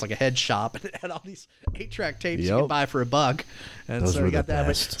store. It's like a head shop, and it had all these 8-track tapes you could buy for $1. And Those so were we got the that.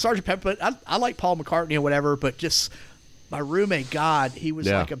 best. But Sgt. Pepper, but I like Paul McCartney or whatever, but just my roommate, God, he was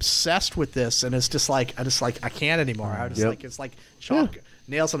like obsessed with this, and it's just like I can't anymore. I just like it's like chalk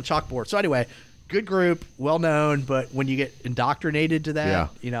nails on a chalkboard. So anyway, good group, well known, but when you get indoctrinated to that,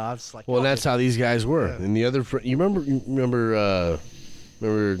 I was like, well, that's how these guys were. And the other, you remember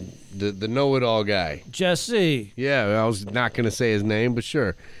the know-it-all guy. Jesse. Yeah, I was not going to say his name, but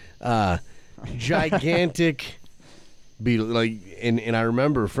sure. Gigantic Beatle, like, and I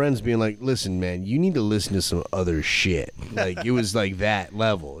remember friends being like, "Listen, man, you need to listen to some other shit." Like it was like that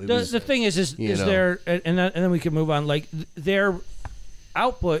level. The thing is there, and then we can move on. Like their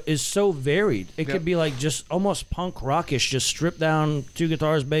output is so varied. It could be like just almost punk rockish, just stripped down, 2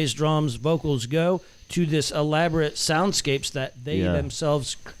 guitars, bass, drums, vocals go, to this elaborate soundscapes that they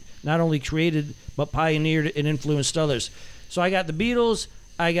themselves not only created but pioneered and influenced others. So I got the Beatles.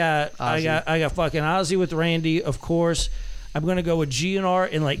 I got fucking Ozzy with Randy, of course. I'm gonna go with GNR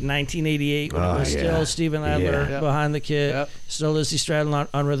in like 1988 when it was still Steven Adler behind the kit, still Lizzie Stradlin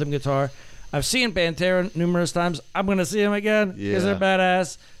on rhythm guitar. I've seen Pantera numerous times. I'm gonna see them again because they're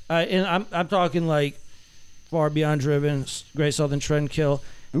badass. And I'm talking like Far Beyond Driven, Great Southern Trendkill,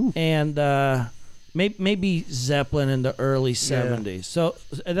 and maybe Zeppelin in the early 70s. So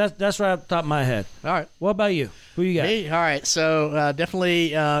that's right off the top of my head. all right. What about you? Who you got? Me? All right, so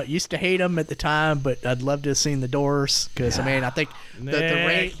definitely used to hate them at the time, but I'd love to have seen the Doors because I think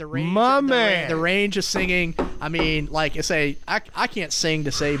the range of singing. I mean, like I say, I can't sing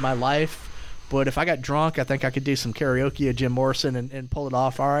to save my life, but if I got drunk, I think I could do some karaoke of Jim Morrison and pull it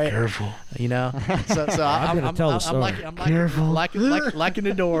off. All right, Careful. you know. So I'm gonna tell the story. I'm liking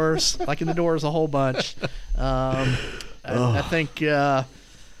the Doors, liking the Doors a whole bunch. I think.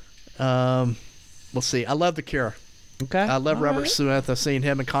 We'll see. I love The Cure. Okay. I love All Robert right. Smith. I've seen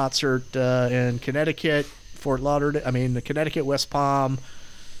him in concert in Connecticut, Fort Lauderdale. I mean, Connecticut, West Palm,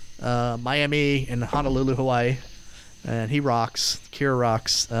 Miami, and Honolulu, Hawaii. And he rocks. The Cure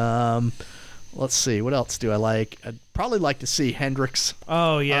rocks. Let's see. What else do I like? I'd probably like to see Hendrix.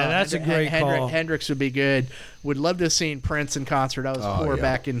 Oh, yeah, that's a great call. Hendrix would be good. Would love to have seen Prince in concert. I was poor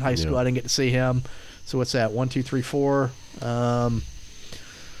back in high school. I didn't get to see him. So what's that? 1, 2, 3, 4.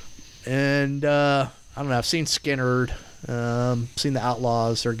 And I don't know. I've seen Skynyrd. Seen the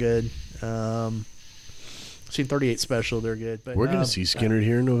Outlaws. They're good. Seen 38 Special. They're good. But We're going to see Skynyrd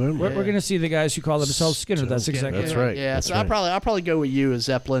here in November. We're going to see the guys who call themselves Skinner. That's exactly That's right. right. Yeah. That's So right. I'll probably go with you as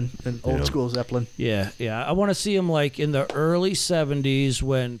Zeppelin, an old school Zeppelin. Yeah. I want to see him like in the early 70s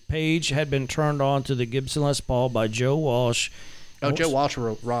when Page had been turned on to the Gibson Les Paul by Joe Walsh. Oh, Joe Walsh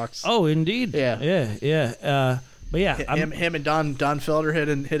rocks. Oh, indeed. Yeah. But yeah, him and Don Felder hit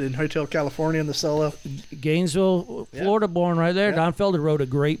in Hotel California in the solo. Gainesville, Florida, born right there. Don Felder wrote a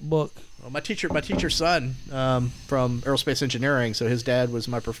great book. Well, my teacher's son from aerospace engineering, so his dad was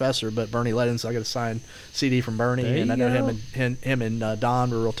my professor. But Bernie Ledden's, I got a signed CD from Bernie, and I know him and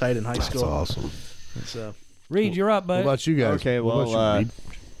Don were real tight in high school. That's awesome. So, Reed, you're up, What bud. about you guys? Okay, What well, about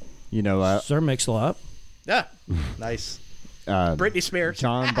you, Reed? Sir Mix-a-Lot. yeah, nice. Uh, Britney Spears.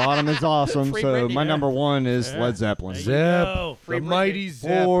 John Bottom is awesome, Free so Britney, my yeah. number one is Led Zeppelin. Go. The mighty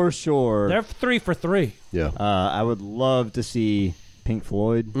Zep. For sure. They're 3 for 3. Yeah. I would love to see Pink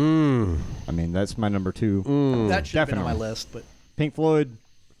Floyd. I mean, that's my number 2. That should have been on my Definitely. list, but Pink Floyd,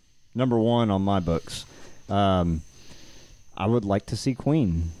 number 1 on my books. I would like to see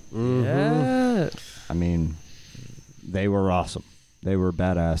Queen. Yeah. I mean, they were awesome. They were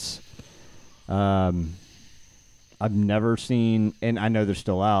badass. I've never seen, and I know they're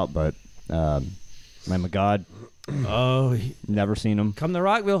still out, but Lamb of God, Oh, never seen them. come to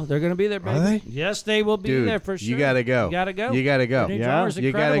Rockville. They're going to be there, baby. Are they? Yes, they will be Dude, there for sure. you gotta go. You got to go. You gotta go. Their new Yeah, drummer's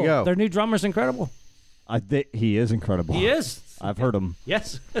you gotta incredible. go. Their new drummer's incredible. He is incredible. He is. I've heard him.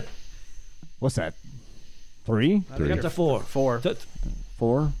 Yes. What's that? 3? I think up to 4. 4.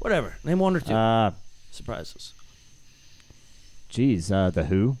 4? Whatever. Name 1 or 2. Uh, Surprises. geez, The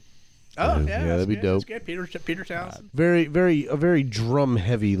Who. Oh, yeah, that'd be dope. That's good. Peter Townsend. A very drum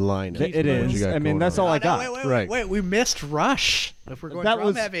heavy line. It is. I mean, that's all I got. Wait, we missed Rush. If we're going That drum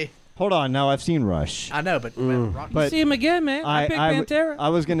was- heavy. Hold on, now I've seen Rush. I know, but But See him again, man. I picked Pantera. I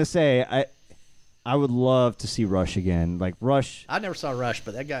was gonna say I would love to see Rush again. Like Rush I never saw Rush,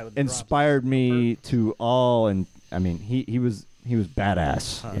 but that guy with the inspired me to all, and I mean he was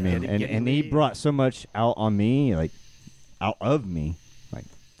badass. I mean, and he brought so much out on me, like out of me. Like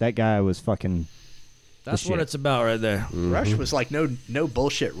that guy was fucking. That's what shit. it's about right there. Rush was like no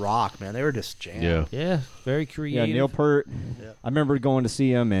bullshit rock, man. They were just jam. Yeah. Yeah, very Yeah, creative. Neil Peart. Yep. I remember going to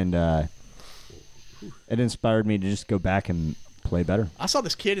see him, and it inspired me to just go back and play better. I saw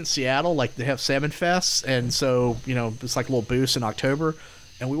this kid in Seattle, like they have Salmon Fest, and so it's like a little boost in October,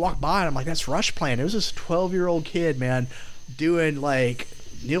 and we walked by, and I'm like, that's Rush playing. It was this 12-year-old kid, man, doing like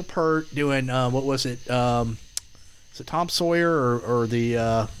Neil Peart, doing what was it? Is it Tom Sawyer or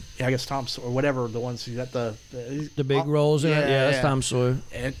the? I guess Tom Sawyer, or whatever, the ones who got the big roles in it. Yeah, that's Tom Sawyer.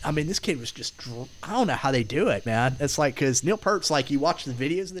 And I mean, this kid was just, I don't know how they do it, man. It's like, because Neil Peart's like, you watch the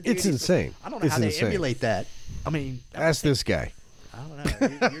videos of the dude. It's insane. I don't know how they emulate that. I mean, Ask this guy. I don't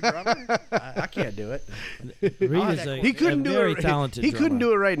know. You're a drummer? I can't do it. Reed is He couldn't do very it. talented. He couldn't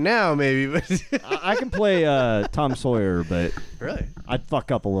do it right now, maybe, but I can play Tom Sawyer, but Really? I'd fuck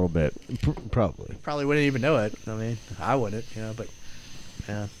up a little bit. probably. Probably wouldn't even know it. I mean, I wouldn't, but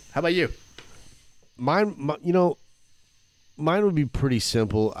yeah. How about you? Mine would be pretty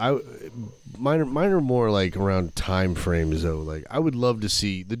simple. Mine are more like around time frames though. Like I would love to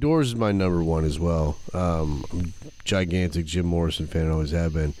see The Doors is my number one as well. I'm a gigantic Jim Morrison fan, always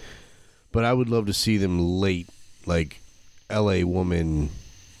have been. But I would love to see them late, like L.A. Woman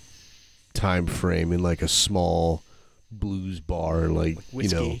time frame in like a small blues bar, like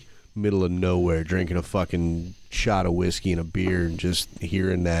Whiskey. middle of nowhere, drinking a fucking shot of whiskey and a beer, and just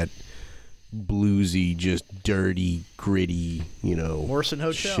hearing that bluesy, just dirty, gritty, Morrison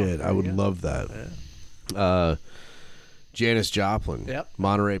Hotel. shit. There I you would go. love that. Janis Joplin, Yep.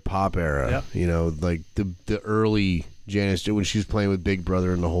 Monterey Pop era. Yep. Like the early Janis when she was playing with Big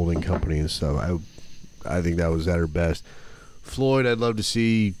Brother and the Holding Company and stuff. I think that was at her best. Floyd, I'd love to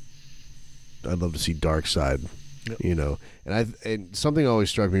see Dark Side. Yep. And something always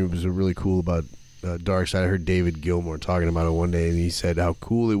struck me was really cool about Dark Side. I heard David Gilmour talking about it one day, and he said how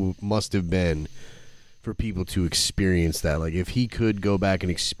cool it must have been for people to experience that. Like if he could go back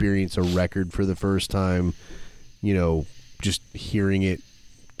and experience a record for the first time, just hearing it.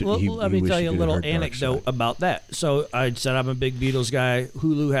 Well, let me tell you a little anecdote about that. So I said I'm a big Beatles guy.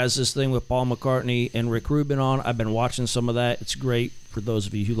 Hulu has this thing with Paul McCartney and Rick Rubin on. I've been watching some of that. It's great for those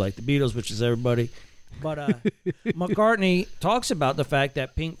of you who like the Beatles, which is everybody. But McCartney talks about the fact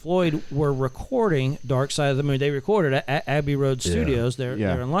that Pink Floyd were recording Dark Side of the Moon. They recorded at Abbey Road Studios there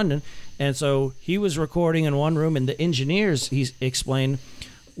in London. And so he was recording in one room, and the engineers, he explained,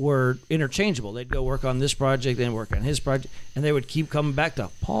 were interchangeable. They'd go work on this project, then work on his project, and they would keep coming back to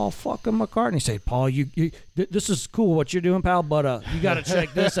Paul fucking McCartney. Say, Paul, this is cool what you're doing, pal, but you got to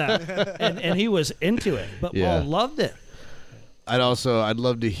check this out. And he was into it, but Paul loved it. I'd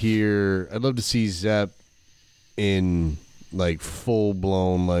love to see Zepp in like full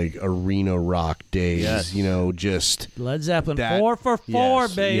blown like arena rock days. Yes. Just Led Zeppelin, that, 4 for 4,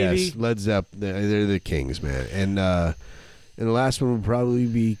 yes, baby. Yes, Led Zeppelin, they're the kings, man. And the last one would probably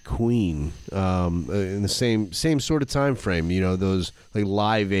be Queen, in the same sort of time frame. Those like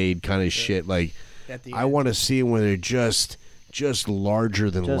Live Aid kind of shit. Like I want to see them where they're just larger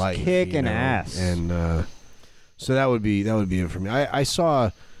than Just life, kicking ass. And so that would be it for me. I saw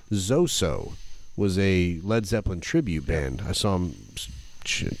Zoso was a Led Zeppelin tribute band. I saw him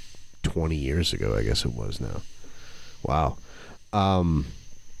 20 years ago, I guess it was now. Wow.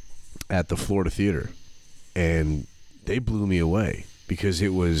 At the Florida Theater. And they blew me away because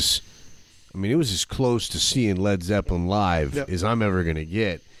it was as close to seeing Led Zeppelin live as I'm ever going to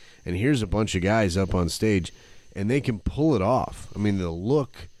get. And here's a bunch of guys up on stage, and they can pull it off. I mean, the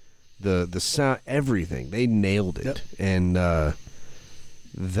look, the sound, everything. They nailed it. Yep. And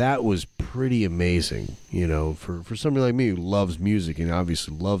that was pretty amazing, for somebody like me who loves music and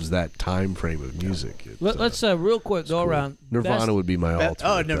obviously loves that time frame of music. Let's real quick go around. Nirvana would be my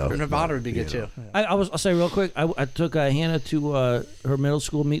ultimate. Nirvana would be good too. I'll say real quick. I took Hannah to her middle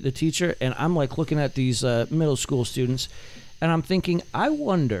school meet the teacher, and I'm like looking at these middle school students, and I'm thinking, I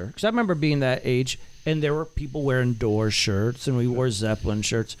wonder, because I remember being that age, and there were people wearing Doors shirts, and we wore Zeppelin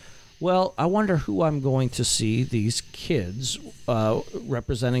shirts. Well, I wonder who I'm going to see these kids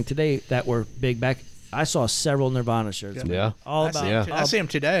representing today that were big back I saw several Nirvana shirts. Yeah. All I about. see, I see him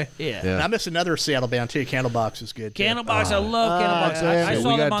today. Yeah. And I missed another Seattle band too. Candlebox is good. Too. Candlebox, I love Candlebox. I yeah, saw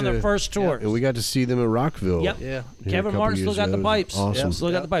we them got on their to- first tour. And we got to see them at Rockville. Yep. Yeah. here a Kevin couple Martin still years got the ago. pipes. Awesome.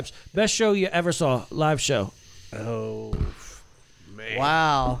 Still got the pipes. Best show you ever saw, live show. Oh.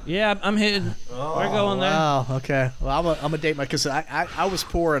 Wow. Yeah, I'm hitting. We're going there. Wow. Okay. Well, I'm gonna date my because I was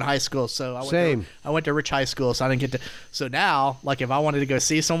poor in high school, so I went to rich high school, so I didn't get to. So now, like, if I wanted to go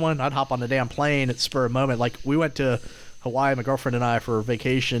see someone, I'd hop on the damn plane at the spur of the moment. Like, we went to Hawaii, my girlfriend and I, for a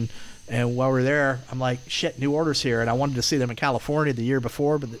vacation, and while we were there, I'm like, shit, New Order's here, and I wanted to see them in California the year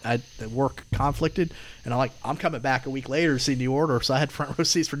before, but the work conflicted, and I'm coming back a week later to see New Order, so I had front row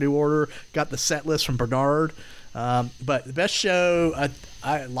seats for New Order, got the set list from Bernard. But the best show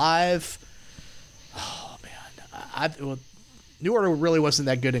I live, oh man, well, New Order really wasn't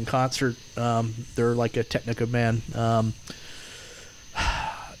that good in concert. They're like a Technical band.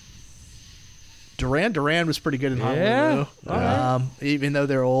 Duran was pretty good in Honolulu, even though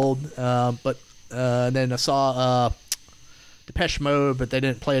they're old. But then I saw Depeche Mode, but they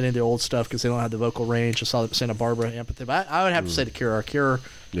didn't play any of the old stuff because they don't have the vocal range. I saw them at Santa Barbara Amphitheater. But I would have to say the Cure.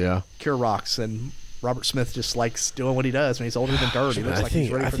 Cure rocks, and Robert Smith just likes doing what he does. When he's older than dirt, he looks like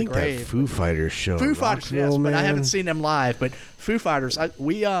he's ready for the grave. That Foo Fighters show. Foo Fighters, yes, but I haven't seen them live. But Foo Fighters,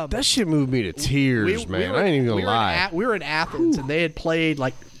 that shit moved me to tears, man. I ain't even gonna lie. We were in Athens, and they had played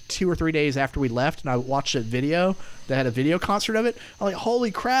like 2 or 3 days after we left, and I watched a video. They had a video concert of it. I'm like, holy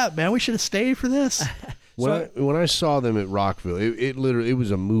crap, man, we should have stayed for this. When I saw them at Rockville, it literally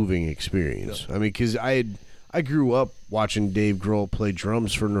was a moving experience. I mean, because I grew up watching Dave Grohl play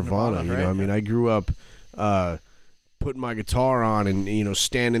drums for Nirvana. You know, I mean, I grew up putting my guitar on and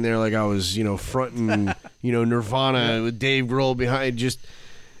standing there like I was fronting Nirvana with Dave Grohl behind. Just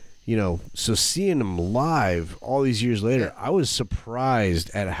so seeing them live all these years later, I was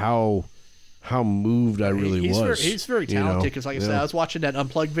surprised at how moved I really was. He's very talented because, like I said, I was watching that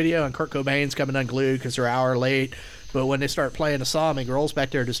Unplugged video and Kurt Cobain's coming unglued because they're an hour late. But when they start playing a song, and Grohl's back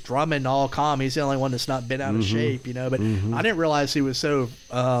there just drumming all calm. He's the only one that's not been out of shape, But I didn't realize he was so.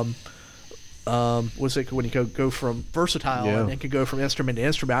 Was it when you go from versatile and then could go from instrument to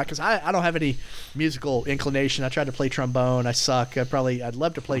instrument? Because I don't have any musical inclination. I tried to play trombone. I suck. I'd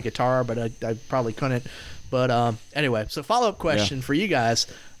love to play guitar, but I probably couldn't. But anyway, so follow-up question for you guys: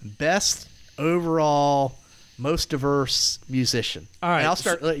 best overall, most diverse musician. All right, and I'll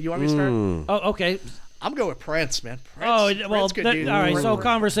start. You want me to start? Oh, okay. I'm going with Prince, man. Prince, good dude. All right. So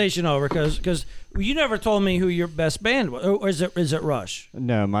conversation over because you never told me who your best band was. Or is it Rush?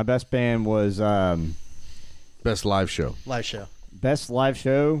 No, my best band was best live show. Live show. Best live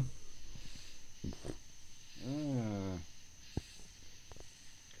show.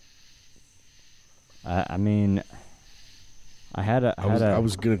 I mean, I had a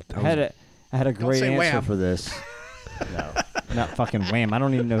great answer Wham. for this. No, not fucking Wham. I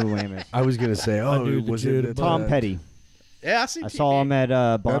don't even know who Wham is. I was gonna say, was it Tom Petty? Yeah, I saw him at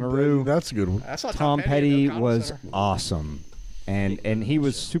Bonnaroo. That's a good one. I saw Tom Petty at the was Center. awesome, and he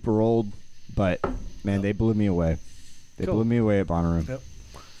was super old, but man, they blew me away. They blew me away at Bonnaroo. Yep.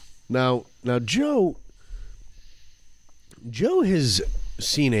 Now Joe has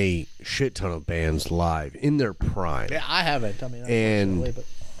seen a shit ton of bands live in their prime. Yeah, I haven't. I mean, And but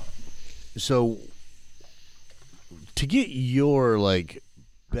so to get your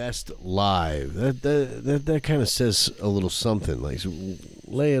best live, that kind of says a little something. Like, so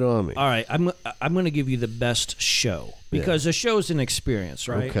lay it on me. All right, I'm going to give you the best show because the show's an experience,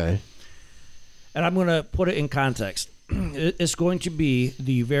 right? Okay. And I'm going to put it in context. It's going to be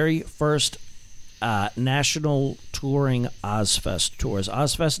the very first national touring Ozfest tours.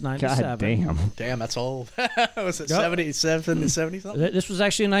 Ozfest 97. God damn. damn, that's old. Was it 77 and 70 something? This was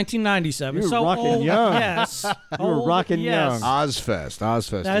actually in 1997. You were so rocking old, young. Yes. You were rocking yes. young. Ozfest.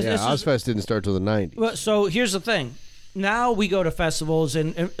 Ozfest didn't start till the 90s. Well, so here's the thing. Now we go to festivals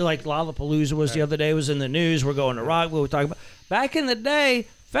and like Lollapalooza was the other day, was in the news. We're going to Rockville. We're talking about back in the day.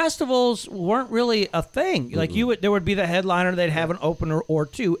 Festivals weren't really a thing. Like there would be the headliner, they'd have an opener or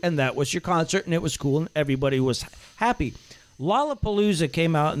two, and that was your concert, and it was cool, and everybody was happy. Lollapalooza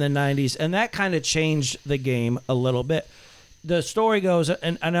came out in the 90s, and that kind of changed the game a little bit. The story goes,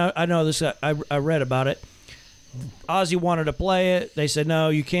 and I know this, I read about it. Ozzy wanted to play it. They said, no,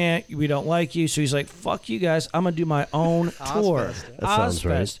 you can't. We don't like you. So he's like, fuck you guys. I'm going to do my own tour. Ozfest. That sounds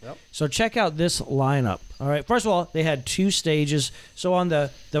right. Yep. So check out this lineup. All right. First of all, they had 2 stages. So on the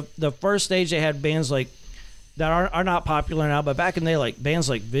first stage, they had bands like that are not popular now, but back in the day, like bands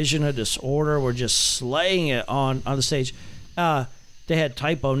like Vision of Disorder were just slaying it on the stage. They had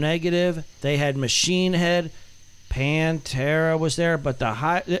Typo Negative. They had Machine Head. Pantera was there, but the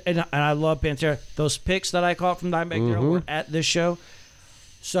high and I love Pantera. Those pics that I caught from Dimebag Darrell were at this show.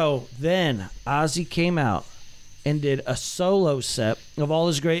 So then Ozzy came out and did a solo set of all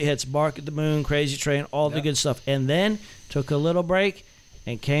his great hits, Bark at the Moon, Crazy Train, all the good stuff, and then took a little break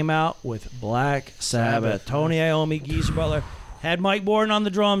and came out with Black Sabbath. Tony Iommi, Geezer Butler, had Mike Borden on the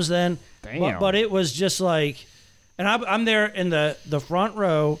drums then. Damn. But it was just like, and I'm there in the front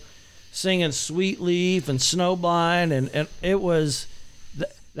row singing Sweet Leaf and Snowblind, and it was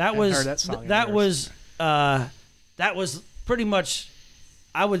that was pretty much,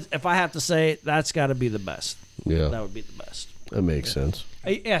 I would, if I have to say, that's got to be the best. Yeah. That would be the best. That makes sense.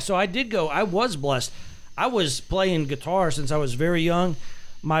 Yeah, so I did go. I was blessed. I was playing guitar since I was very young.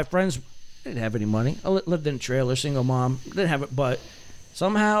 My friends didn't have any money. I lived in a trailer, single mom. Didn't have it, but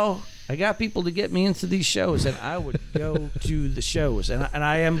somehow I got people to get me into these shows, and I would go to the shows. And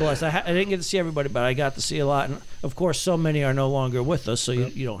I am blessed. I didn't get to see everybody, but I got to see a lot. And, of course, so many are no longer with us, so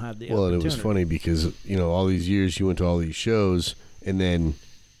you don't have the opportunity. And it was funny because, all these years you went to all these shows and then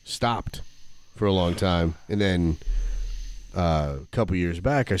stopped for a long time. And then a couple years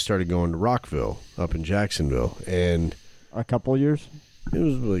back, I started going to Rockville up in Jacksonville. And A couple years? it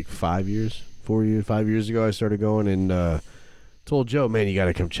was like 5 years ago I started going, and told Joe, man, you got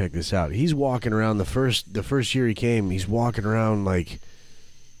to come check this out. He's walking around the first year he came, he's walking around like,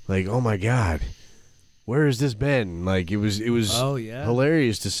 oh my God, where has this been? Like it was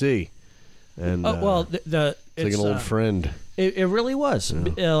hilarious to see. And it's like an old friend. It really was.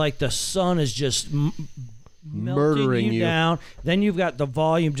 Like the sun is just melting Murdering you down. Then you've got the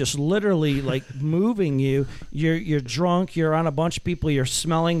volume just literally like moving you. You're drunk. You're on a bunch of people. You're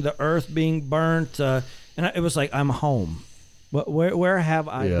smelling the earth being burnt. And it was like, I'm home. But where have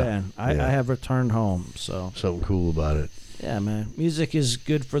I been? I have returned home. So something cool about it. Yeah, man. Music is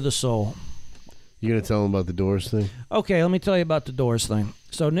good for the soul. You gonna tell him about the Doors thing? Okay, let me tell you about the Doors thing.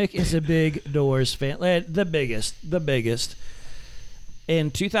 So Nick is a big Doors fan, the biggest.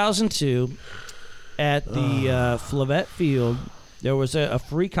 In 2002, at the Flavette Field, there was a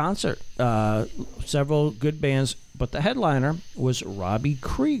free concert. Several good bands, but the headliner was Robbie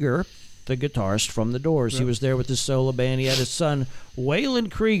Krieger, the guitarist from the Doors. He was there with his solo band. He had his son Waylon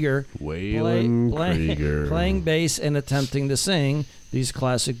Krieger playing bass and attempting to sing these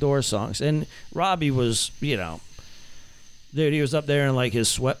classic Doors songs. And Robbie was, dude, he was up there in like his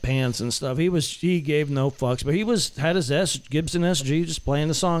sweatpants and stuff. He gave no fucks, but had his Gibson SG just playing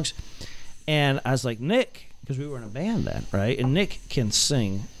the songs. And I was like, Nick, because we were in a band then, right? And Nick can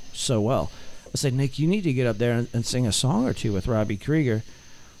sing so well. I said, Nick, you need to get up there and sing a song or two with Robbie Krieger.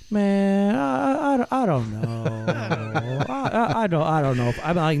 Man, I don't know. I don't know.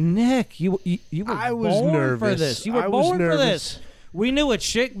 I'm like, Nick, you were born for this. You were born for this. We knew a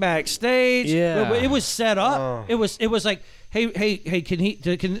chick backstage. Yeah. It was set up. It was like, hey,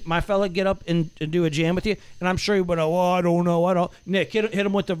 can my fella get up and do a jam with you? And I'm sure he would have, I don't know. Nick, hit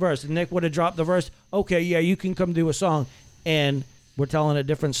him with the verse. And Nick would have dropped the verse. Okay, yeah, you can come do a song. And we're telling a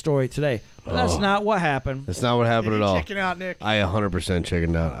different story today. But that's not what happened. That's not what happened at all. Check it out, Nick. I 100% checked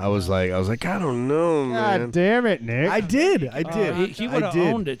it out. I was like, I don't know, man. God damn it, Nick. I did. He would have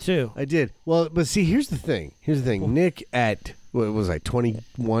owned it too. I did. Well, but see, here's the thing. Nick at, what was I,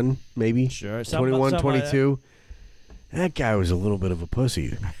 21 maybe? Sure. 21, 22. That guy was a little bit of a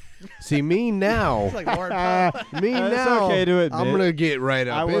pussy. See, me now. It's like Warren Powell. It's okay to admit. I'm gonna get right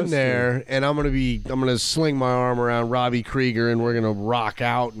up in there, and I'm gonna sling my arm around Robbie Krieger, and we're gonna rock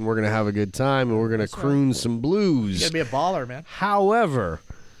out, and we're gonna have a good time, and we're gonna croon some blues. You gotta be a baller, man. However,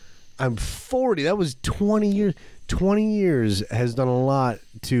 I'm 40. That was 20 years. 20 years has done a lot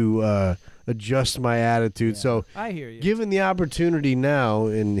to adjust my attitude. So I hear you. Given the opportunity now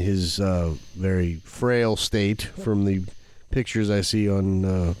in his very frail state from the pictures I see on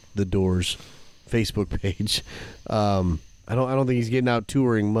the Doors Facebook page, I don't think he's getting out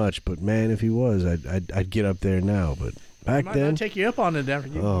touring much. But man, if he was, I'd get up there now. But back Might then, not take you up on it, Denver.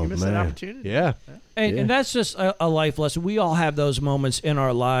 You missed that opportunity. Yeah. And that's just a life lesson. We all have those moments in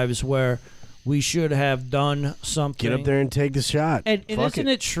our lives where we should have done something. Get up there and take the shot. And isn't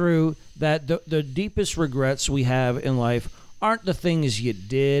it true that the deepest regrets we have in life aren't the things you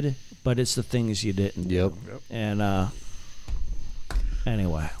did, but it's the things you didn't do. Yep. And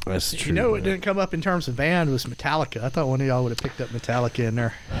anyway. That's true. You know what didn't come up in terms of band was Metallica. I thought one of y'all would have picked up Metallica in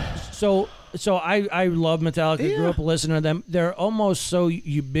there. So I love Metallica. Yeah. Grew up listening to them. They're almost so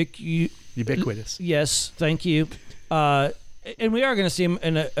Ubiquitous. Yes, thank you. And we are going to see them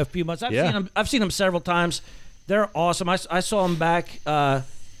in a few months. I've seen them several times. They're awesome. I saw them back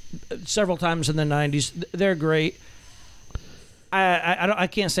several times in the 90s. They're great. I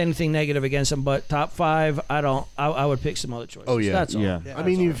can't say anything negative against them, but top 5, I would pick some other choices. Oh, yeah. That's all. Yeah. I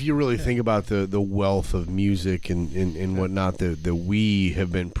mean, if you really think about the wealth of music and whatnot that we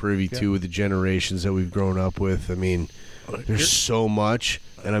have been privy to with the generations that we've grown up with, I mean, there's so much.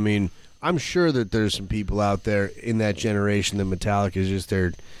 And I mean, I'm sure that there's some people out there in that generation that Metallica is just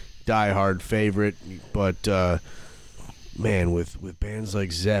their diehard favorite. But, man, with bands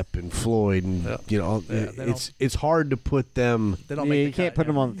like Zepp and Floyd and, it's hard to put them. They don't Yeah, make you the can't cut, put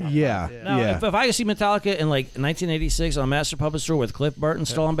them on the top. Yeah. Now, Yeah. if I could see Metallica in like 1986 on Master Puppets Tour with Cliff Burton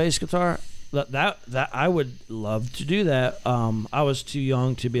still on bass guitar, that I would love to do that. I was too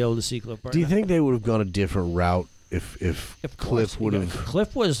young to be able to see Cliff Burton. Do you think they would have gone a different route if Of Cliff course, would you know, have?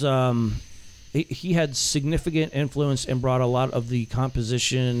 Cliff was he had significant influence and brought a lot of the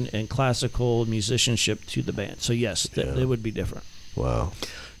composition and classical musicianship to the band. So yes, they would be different. Wow.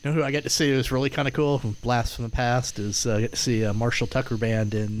 You know who I get to see was really kind of cool from Blast from the Past is I get to see Marshall Tucker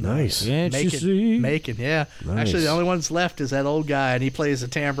Band in Nice. Can't you see? Macon, yeah. Nice. Actually, the only ones left is that old guy, and he plays the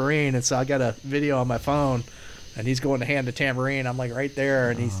tambourine. And so I got a video on my phone, and he's going to hand the tambourine. I'm like right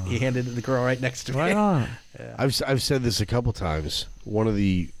there, and he handed it to the girl right next to me. Right on. I've said this a couple times. One of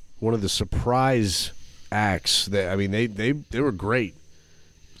the surprise acts that they were great.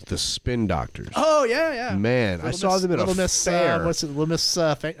 The Spin Doctors. Oh yeah. Man, I saw them at Little a Miss, fair. what's it? Little Miss.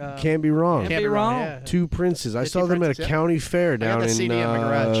 Can't be wrong. Can't be wrong. Yeah. Two Princes. I 50 saw them at a Princes, yeah. county fair got down the in CD in my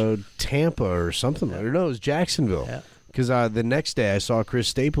garage. Tampa or something. I don't know. It was Jacksonville. Yeah. Because the next day I saw Chris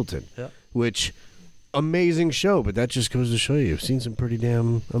Stapleton, Yeah. which amazing show. But that just goes to show you, I've seen some pretty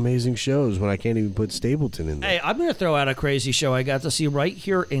damn amazing shows when I can't even put Stapleton in there. Hey, I'm going to throw out a crazy show I got to see right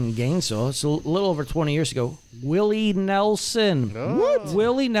here in Gainesville. It's a little over 20 years ago. Willie Nelson. What?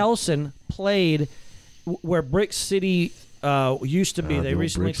 Willie Nelson played where Brick City used to be. They the old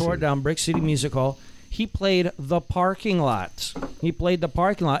recently Brick tore it City. down, Brick City Music Hall. He played the parking lot.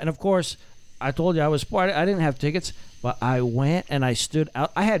 And, of course, I told you I was poor. I didn't have tickets, but I went and I stood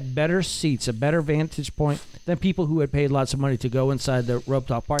out. I had better seats, a better vantage point than people who had paid lots of money to go inside the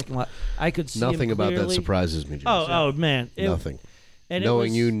rope-top parking lot. I could see Nothing him about that clearly. surprises me, Jason. Oh, man. Nothing. And Knowing it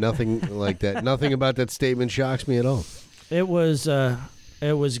was, you, nothing like that. Nothing about that statement shocks me at all. It was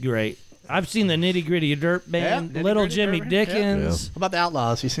great. I've seen the Nitty Gritty Dirt Band, Nitty Little Gritty Jimmy Dirt Band, yeah. Dickens. How about the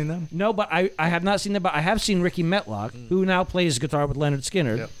Outlaws? You seen them? No, but I have not seen them. But I have seen Ricky Metlock, who now plays guitar with Leonard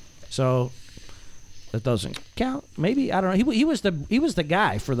Skinner. Yep. So that doesn't count. Maybe I don't know. He was the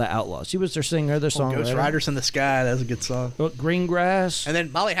guy for the Outlaws. He was their singer, their songwriter. Ghost Riders in the Sky. That was a good song. Green Grass. And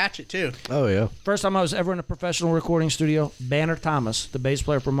then Molly Hatchet too. Oh, yeah. First time I was ever in a professional recording studio, Banner Thomas, the bass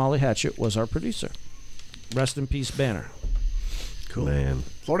player for Molly Hatchet, was our producer. Rest in peace, Banner. Cool. Man.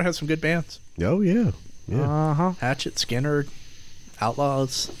 Florida has some good bands. Oh, yeah. Yeah. Uh-huh. Hatchet, Skinner,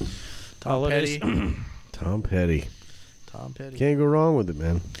 Outlaws, Tom Holidays. Petty. Tom Petty. Can't Can't go wrong with it,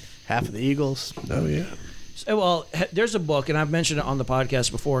 man. Half of the Eagles. Oh, yeah. Well, there's a book, and I've mentioned it on the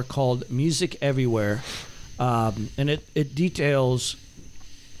podcast before, called Music Everywhere. And it details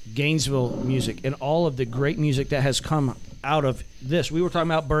Gainesville music and all of the great music that has come out of this. We were talking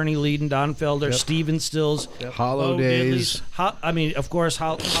about Bernie Leadon, Don Felder, Steven Stills, Hollow Bo Days. Diddley's. Of course,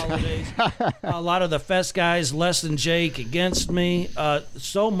 Holidays. A lot of the Fest guys, Less Than Jake, Against Me.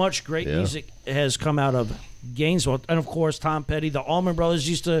 So much great music has come out of Gainesville. And, of course, Tom Petty. The Allman Brothers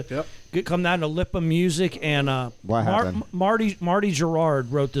used to come down to Lipa Music. And What happened? Marty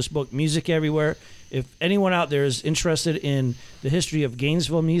Gerard wrote this book, Music Everywhere. If anyone out there is interested in the history of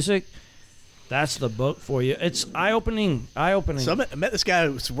Gainesville music, that's the book for you. It's eye-opening. So I met this guy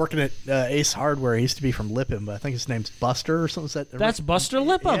who was working at Ace Hardware. He used to be from Lippin, but I think his name's Buster or something. That's Buster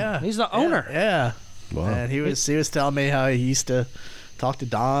Lippum. Yeah. He's the owner. Yeah. Wow. And he was telling me how he used to talk to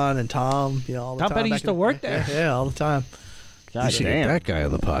Don and Tom, all the Tom time. Petty back used to in- work there. Yeah, all the time. You God should get damn. that guy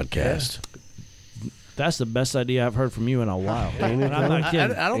on the podcast. That's the best idea I've heard from you in a while. Ain't it, And I'm not I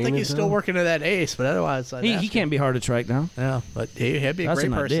kidding. don't think Ain't he's it still though? working at that Ace, but otherwise, I'd ask He him. can't be hard to track down. Yeah, but he'd be a That's great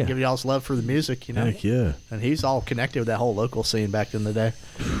an person. idea. Give y'all his love for the music, Heck yeah. And he's all connected with that whole local scene back in the day.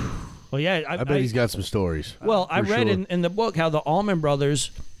 Well, yeah. I bet he's got some stories. Well, I For read sure. in the book how the Allman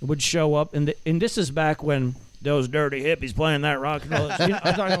Brothers would show up, and this is back when those dirty hippies playing that rock and roll.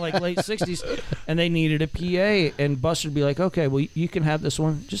 I'm talking like late '60s, and they needed a PA, and Buster would be like, "Okay, well, you can have this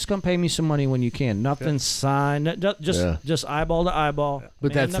one. Just come pay me some money when you can. Nothing signed, just eyeball to eyeball.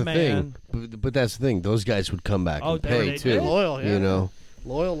 But man that's to the man. thing. But that's the thing. Those guys would come back Oh, and they pay, did. too. Loyal, yeah. You know?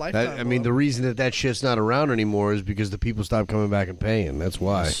 Loyal lifetime. I mean, the reason that shit's not around anymore is because the people stopped coming back and paying. That's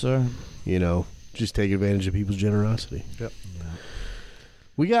why. Yes, sir. You know, just take advantage of people's generosity. Yep.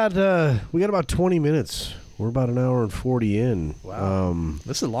 We got about 20 minutes. We're about an hour and 40 in. Wow.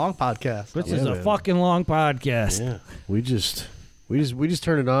 This is a long podcast. This Yeah, is a man. fucking long podcast. Yeah. We just We just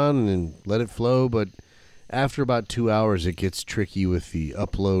turn it on and let it flow, but after about 2 hours, it gets tricky with the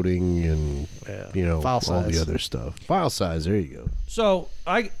uploading and File all size. the other stuff. File size. There you go. So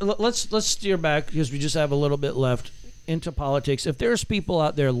let's steer back because we just have a little bit left into politics. If there's people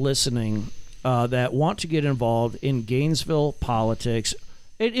out there listening that want to get involved in Gainesville politics,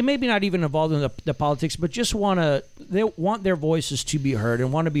 it may be not even involved in the politics, but just they want their voices to be heard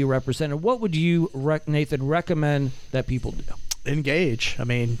and want to be represented. What would you, Nathan, recommend that people do? Engage. I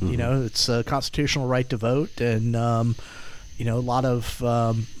mean, it's a constitutional right to vote, and a lot of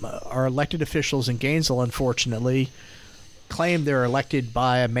our elected officials in Gainesville, unfortunately, claim they're elected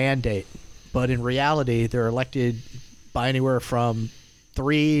by a mandate, but in reality, they're elected by anywhere from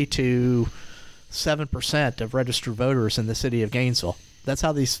 3 to 7% of registered voters in the city of Gainesville. That's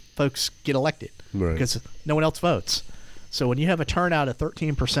how these folks get elected, Right. because no one else votes. So when you have a turnout of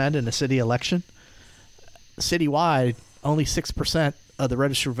 13% in a city election, citywide, only 6% of the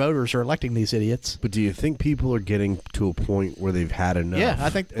registered voters are electing these idiots. But do you think people are getting to a point where they've had enough? Yeah, I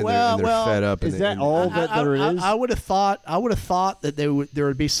think. And well, they're fed up. Is and that all that there is? I would have thought that there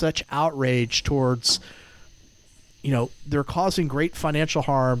would be such outrage towards, they're causing great financial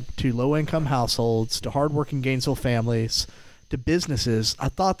harm to low-income households, to hardworking Gainesville families, to businesses. I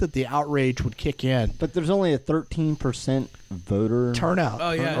thought that the outrage would kick in. But there's only a 13% voter Turnout.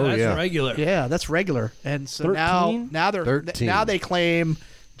 Oh yeah, Oh, that's yeah. regular. Yeah, that's regular. And so 13? now they claim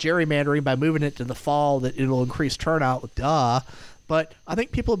gerrymandering by moving it to the fall that it'll increase turnout. Duh. But I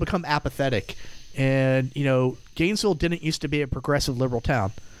think people have become apathetic. And, Gainesville didn't used to be a progressive liberal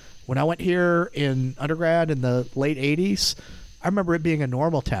town. When I went here in undergrad in the late 80s, I remember it being a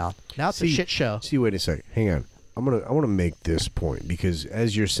normal town. Now it's a shit show. See, wait a second. Hang on. I want to make this point because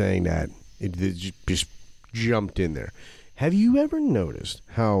as you're saying that, it just jumped in there. Have you ever noticed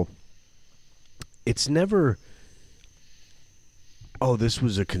how it's never, oh, this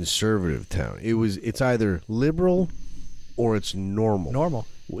was a conservative town. It's either liberal or it's normal. Normal.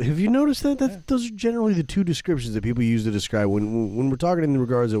 Have you noticed that? Those are generally the two descriptions that people use to describe when we're talking in the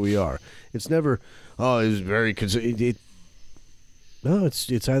regards that we are. It's never, oh, it's very conservative. No, it's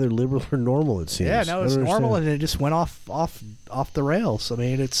either liberal or normal. It seems. Yeah, no, it's I don't normal, understand. and it just went off the rails. I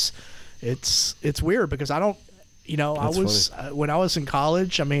mean, it's weird because I don't, That's when I was in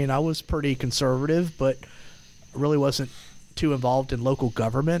college. I mean, I was pretty conservative, but I really wasn't too involved in local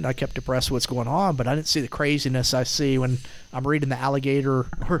government. I kept abreast of what's going on, but I didn't see the craziness I see when I'm reading the Alligator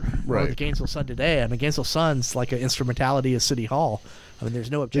or Right. the Gainesville Sun today. I mean, Gainesville Sun's like an instrumentality of City Hall. I mean,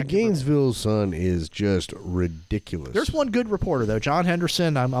 there's no The objective. Gainesville Sun is just ridiculous. There's one good reporter though, John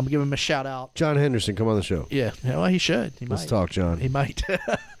Henderson. I'm giving him a shout out. John Henderson, come on the show. Yeah, well, he should. He Let's might. talk, John. He might.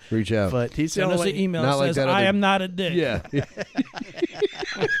 Reach out. But he's the Send us only an way- email Not that like says, that I other- am not a dick. yeah.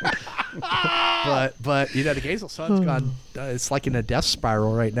 But the Gainesville Sun's gone. It's like in a death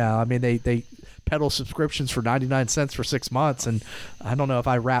spiral right now. I mean, they peddle subscriptions for 99 cents for 6 months, and I don't know if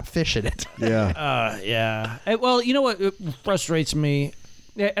I wrap fish in it. Yeah. Yeah. Well, you know what frustrates me,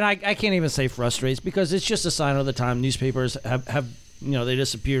 and I can't even say frustrates because it's just a sign of the time. Newspapers have they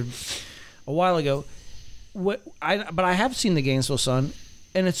disappeared a while ago. But I have seen the Gainesville Sun,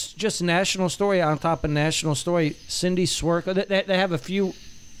 and it's just national story on top of national story. Cindy Swerk, they have a few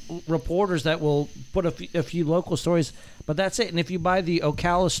reporters that will put a few local stories, but that's it. And if you buy the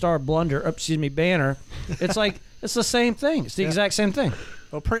Ocala Star banner, it's like it's the same thing. It's the exact same thing.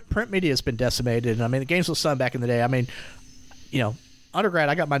 Well, print media has been decimated. And I mean, the Gainesville Sun back in the day. I mean, undergrad,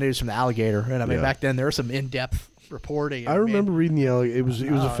 I got my news from the Alligator, and I mean, Yeah. back then there was some in-depth reporting. I remember reading the Alligator. It was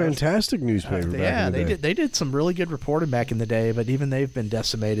a fantastic newspaper back Yeah, in the day. they did some really good reporting back in the day, but even they've been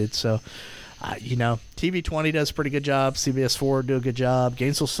decimated. So, TV20 does a pretty good job. CBS 4 do a good job.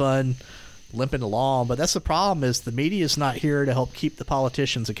 Gainesville Sun limping along, but that's the problem is the media is not here to help keep the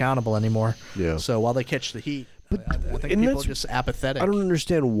politicians accountable anymore. Yeah. So while they catch the heat, I think and people that's- are just apathetic. I don't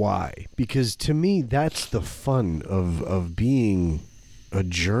understand why. Because to me, that's the fun of being a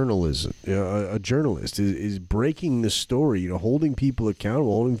journalist is breaking the story, holding people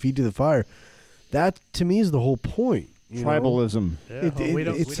accountable, holding feet to the fire. That to me is the whole point. Tribalism. It's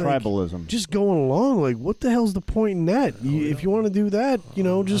like Tribalism. just going along. Like, what the hell's the point in that? If you want to do that,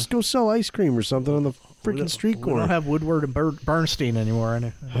 just go sell ice cream or something on the freaking street We corner. don't have Woodward and Bernstein anymore. I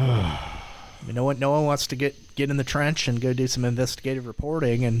mean, no one wants to get in the trench and go do some investigative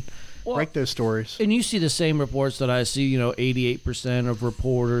reporting and break those stories. And you see the same reports that I see, 88% of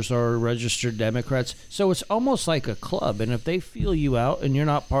reporters are registered Democrats. So it's almost like a club. And if they feel you out and you're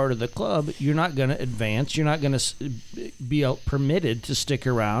not part of the club, you're not going to advance. You're not going to be permitted to stick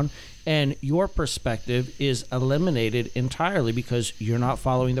around. And your perspective is eliminated entirely because you're not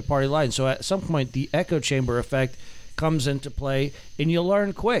following the party line. So at some point, the echo chamber effect comes into play, and you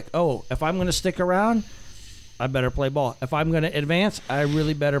learn quick. Oh, if I'm going to stick around, I better play ball. If I'm going to advance, I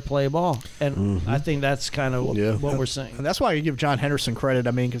really better play ball. And I think that's kind of what we're saying. And that's why I give John Henderson credit.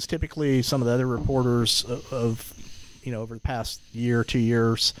 I mean, because typically some of the other reporters of over the past year, 2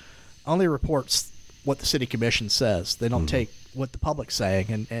 years, only reports what the city commission says. They don't take what the public's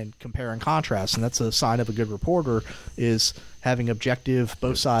saying and compare and contrast. And that's a sign of a good reporter, is having objective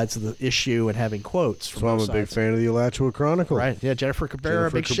both sides of the issue and having quotes from both I'm a sides. big fan of the Alachua Chronicle. Right. Yeah, Jennifer Cabrera.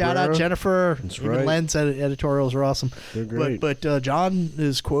 Jennifer Big shout out, Cabrera. Jennifer. That's Even right. Len's editorials are awesome. They're great. But John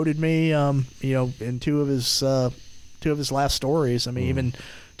has quoted me, in two of his last stories. I mean, even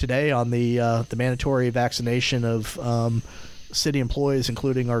today on the mandatory vaccination of city employees,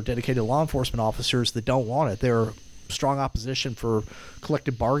 including our dedicated law enforcement officers that don't want it. They're strong opposition for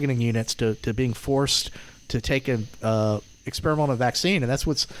collective bargaining units to being forced to take an experimental vaccine. And that's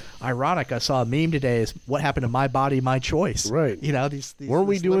what's ironic. I saw a meme today, is what happened to my body, my choice. Right. These Weren't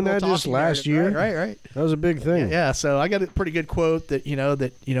we these doing liberal that just talking last narratives. year? Right. That was a big thing. Yeah, so I got a pretty good quote that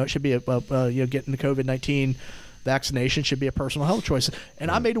it should be getting the COVID-19 vaccination should be a personal health choice. And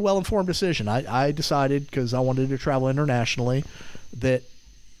I made a well-informed decision. I decided, because I wanted to travel internationally, that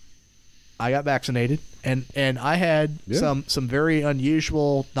I got vaccinated, and I had some very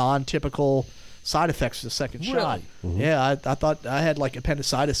unusual, non-typical side effects of the second shot. Yeah, I thought I had like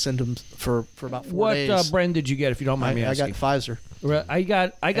appendicitis symptoms for about 4 days. What brand did you get, if you don't mind me I got asking? Pfizer. I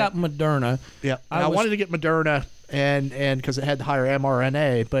got Moderna. Yeah, I wanted to get Moderna, and because it had the higher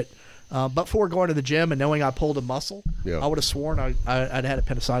mRNA, but before going to the gym and knowing I pulled a muscle, I would have sworn I'd had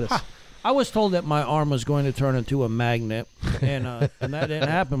appendicitis. I was told that my arm was going to turn into a magnet, and that didn't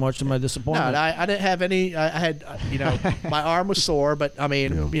happen, much to my No, disappointment. I didn't have any. I had, my arm was sore, but I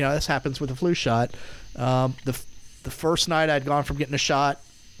mean, this happens with a flu shot. The first night I'd gone from getting a shot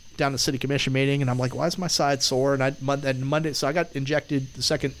down to the city commission meeting, and I'm like, why is my side sore? And Monday, so I got injected the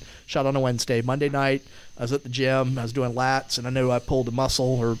second shot on a Wednesday. Monday night, I was at the gym. I was doing lats, and I knew I pulled a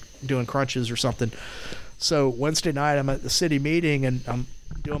muscle or doing crunches or something. So Wednesday night, I'm at the city meeting, and I'm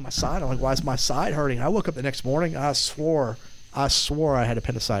doing my side. I'm like, why is my side hurting? I woke up the next morning. I swore I had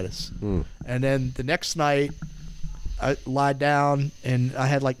appendicitis. And then the next night, I lied down, and I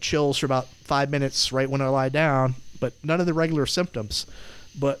had like chills for about 5 minutes right when I lied down, but none of the regular symptoms.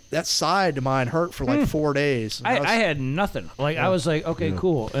 But that side of mine hurt for like 4 days. I had nothing. I was like, okay,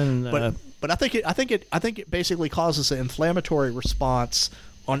 cool. And But I think it basically causes an inflammatory response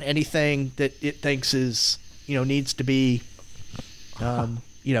on anything that it thinks is needs to be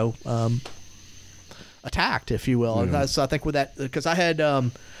attacked, if you will. And so I think with that, because I had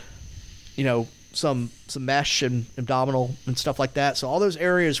some mesh and abdominal and stuff like that. So all those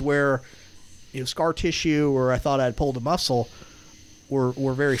areas where scar tissue or I thought I had pulled a muscle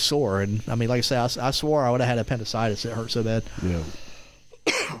were very sore. And I mean, like I say, I swore I would have had appendicitis. It hurt so bad. Yeah.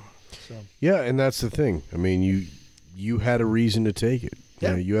 Yeah, and that's the thing. I mean, you had a reason to take it.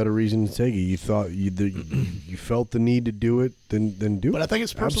 Yeah. You had a reason to take it. You thought you felt the need to do it, then do it. But I think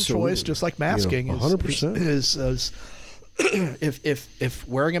it's personal choice, just like masking. 100%. Is if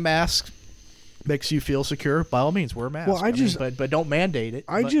wearing a mask makes you feel secure, by all means, wear a mask. Well, but don't mandate it.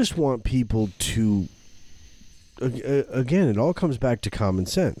 I just want people to. Again, it all comes back to common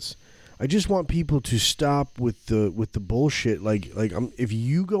sense. I just want people to stop with the bullshit. If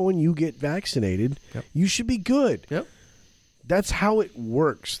you go and you get vaccinated, you should be good. Yep. That's how it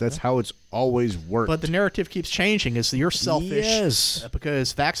works. That's how it's always worked. But the narrative keeps changing. Is you're selfish, Yes.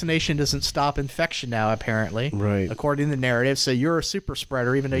 because vaccination doesn't stop infection now, apparently, Right. according to the narrative. So you're a super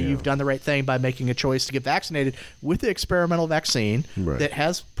spreader, even though you've done the right thing by making a choice to get vaccinated with the experimental vaccine Right. that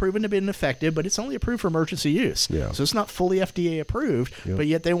has proven to be ineffective, but it's only approved for emergency use. Yeah. So it's not fully FDA approved, but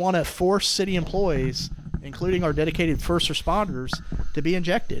yet they want to force city employees, including our dedicated first responders, to be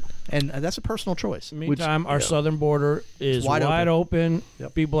injected. And that's a personal choice. meantime, our southern border is wide open.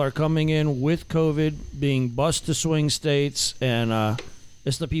 Yep. People are coming in with COVID, being bused to swing states, and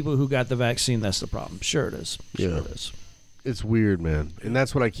it's the people who got the vaccine that's the problem. Sure it is. Sure it is. It's weird, man, and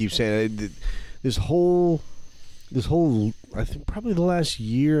that's what I keep saying. This whole, I think probably the last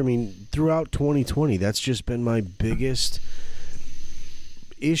year. I mean, throughout 2020, that's just been my biggest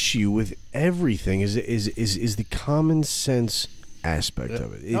issue with everything. Is the common sense aspect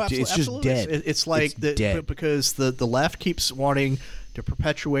of it. It's just dead. It's like dead. because the left keeps wanting to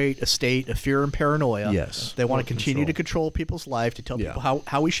perpetuate a state of fear and paranoia. Yes. They want More to continue to control people's life, to tell people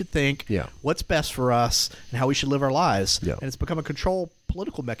how we should think, what's best for us, and how we should live our lives. Yeah. And it's become a control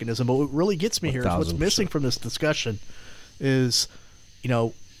political mechanism. But what really gets me here is what's 1000%. missing from this discussion is,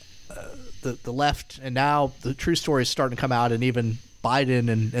 the left, and now the true story is starting to come out, and even Biden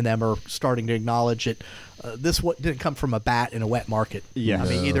and them are starting to acknowledge it. This didn't come from a bat in a wet market. Yes. I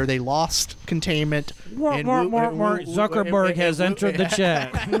mean, either they lost containment. Zuckerberg has entered the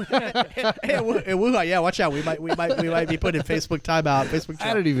chat. Yeah, watch out. We might be put in Facebook timeout. Facebook.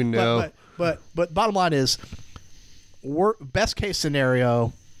 I don't even know. But bottom line is, best case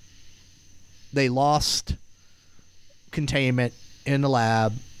scenario, they lost containment in the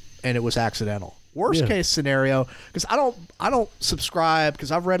lab, and it was accidental. Worst case scenario, because I don't subscribe,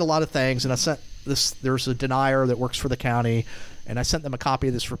 because I've read a lot of things, and I sent this. There's a denier that works for the county, and I sent them a copy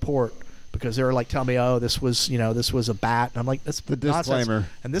of this report because they were like telling me, oh, this was a bat, and I'm like, that's the nonsense. disclaimer.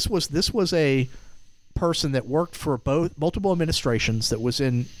 And this was a person that worked for multiple administrations, that was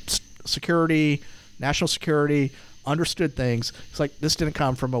in security, national security, understood things. It's like, this didn't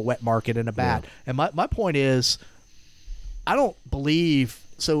come from a wet market and a bat. And my point is, I don't believe.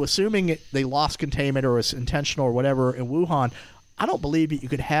 So assuming they lost containment or it's intentional or whatever in Wuhan, I don't believe that you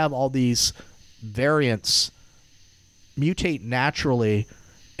could have all these variants mutate naturally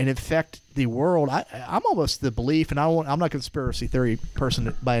and infect the world. I'm almost the belief, and I'm not a conspiracy theory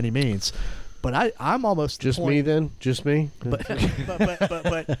person by any means, but I'm almost just me then, just me. But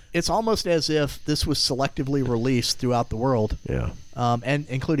it's almost as if this was selectively released throughout the world, and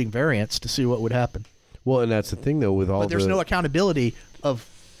including variants to see what would happen. Well, and that's the thing though with all. But there's no accountability of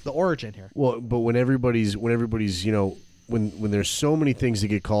the origin here. Well, but when everybody's when there's so many things that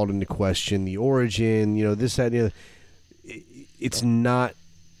get called into question, the origin, this, that, and the other, it's not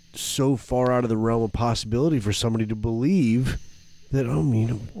so far out of the realm of possibility for somebody to believe that,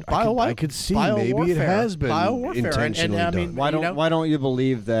 I could see maybe it has been intentionally done. Why don't you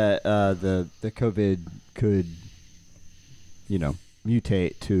believe that the COVID could,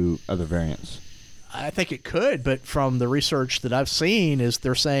 mutate to other variants? I think it could, but from the research that I've seen, is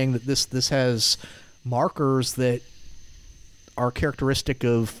they're saying that this has markers that are characteristic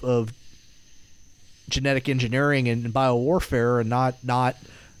of genetic engineering and biowarfare, and not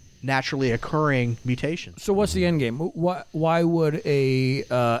naturally occurring mutations. So what's the end game? Why would a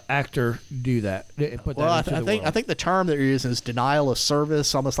actor do that? I think the term that you're using is denial of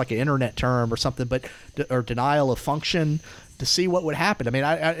service, almost like an internet term or something, or denial of function, to see what would happen. I mean,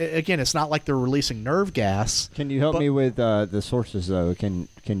 again, it's not like they're releasing nerve gas. Can you help me with the sources, though? Can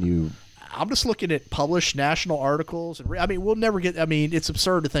you? I'm just looking at published national articles. We'll never get. It's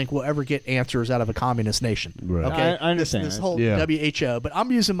absurd to think we'll ever get answers out of a communist nation. Right. Okay, I understand this whole WHO. But I'm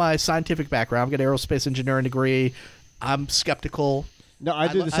using my scientific background. I've got an aerospace engineering degree. I'm skeptical. No, I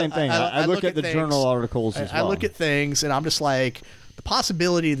do the same thing. I look at the journal articles as well. I look at things, and I'm just like, the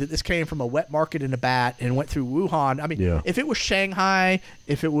possibility that this came from a wet market in a bat and went through Wuhan. If it was Shanghai,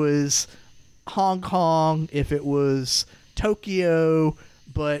 if it was Hong Kong, if it was Tokyo,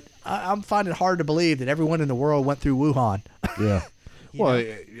 but I'm finding it hard to believe that everyone in the world went through Wuhan. Yeah. Well,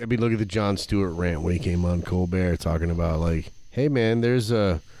 look at the Jon Stewart rant when he came on Colbert talking about, like, hey, man, there's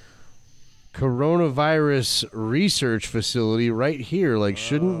a coronavirus research facility right here. Like,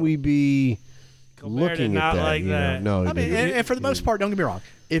 shouldn't we be looking at that? Like that. No, and for the most part, don't get me wrong.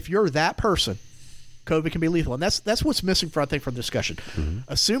 If you're that person, COVID can be lethal, and that's what's missing from the discussion. Mm-hmm.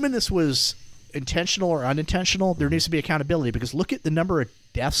 Assuming this was intentional or unintentional, there needs to be accountability, because look at the number of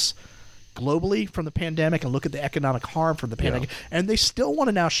deaths globally from the pandemic, and look at the economic harm from the pandemic, and they still want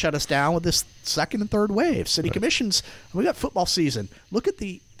to now shut us down with this second and third wave. City commissions, we got football season. Look at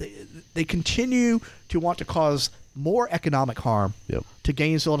they continue to want to cause more economic harm to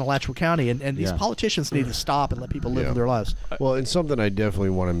Gainesville and Alachua County, and these politicians need to stop and let people live their lives. Well, and something I definitely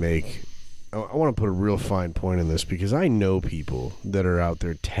want to make, I want to put a real fine point in this, because I know people that are out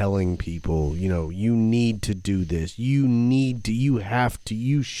there telling people, you need to do this, you have to,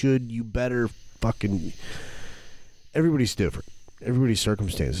 you should, you better fucking. Everybody's different. Everybody's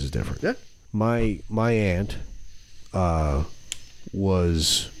circumstance is different. Yeah. My aunt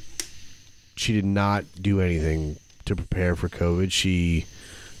she did not do anything to prepare for COVID. She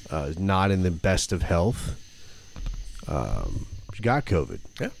is not in the best of health. She got COVID.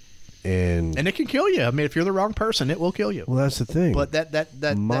 Yeah. And it can kill you. I mean, if you're the wrong person, it will kill you. Well, that's the thing. But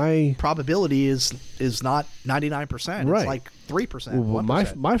that probability is not 99%. Right. It's like 3%. Well,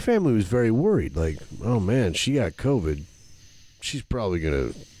 my family was very worried. Like, oh man, she got COVID. She's probably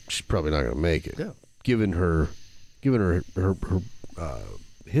not gonna make it. Yeah. Given her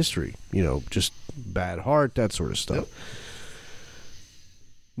history, just bad heart, that sort of stuff. Yep.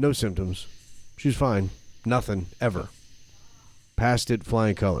 No symptoms. She's fine. Nothing ever. Passed it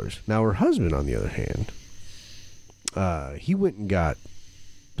flying colors. Now her husband, on the other hand, he went and got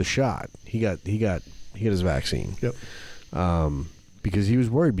the shot. He got his vaccine. Yep. Because he was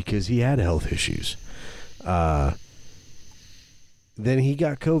worried, because he had health issues. Then he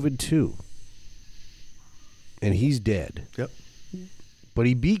got COVID too, and he's dead. Yep. But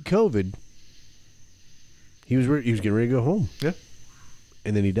he beat COVID. He was getting ready to go home. Yeah.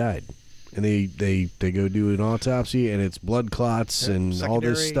 And then he died. And they go do an autopsy, and it's blood clots and all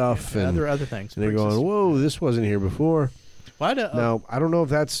this stuff and other things. And they're going, "Whoa, this wasn't here before." Why now, I don't know if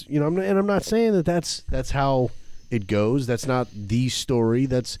that's I'm not saying that that's how it goes. That's not the story.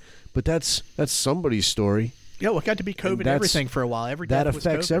 That's somebody's story. Yeah, well, it got to be COVID everything for a while. Every that death was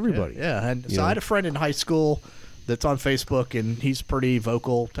affects COVID. everybody. Yeah. And so I had a friend in high school that's on Facebook, and he's a pretty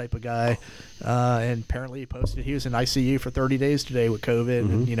vocal type of guy. And apparently he posted he was in ICU for 30 days today with COVID.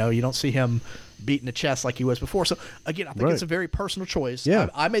 And, you don't see him beating the chest like he was before. So, again, I think it's a very personal choice. Yeah.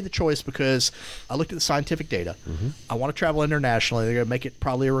 I made the choice because I looked at the scientific data. I want to travel internationally. They're going to make it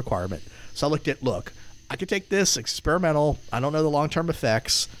probably a requirement. So I looked at, I could take this experimental. I don't know the long-term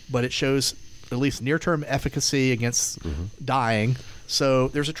effects, but it shows at least near-term efficacy against dying. So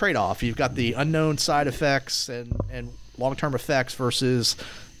there's a trade-off. You've got the unknown side effects and long-term effects versus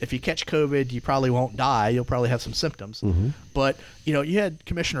if you catch COVID, you probably won't die. You'll probably have some symptoms. But, you had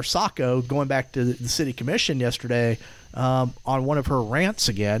Commissioner Sacco going back to the city commission yesterday on one of her rants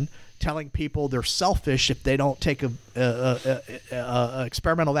again, telling people they're selfish if they don't take a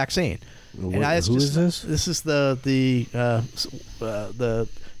experimental vaccine. Who is this? This is the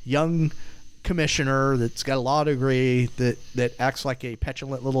young commissioner that's got a law degree that acts like a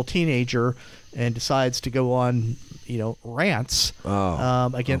petulant little teenager and decides to go on rants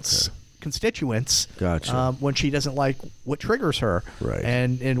against constituents. Gotcha. When she doesn't like what triggers her. Right.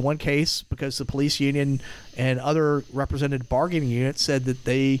 And in one case, because the police union and other represented bargaining units said that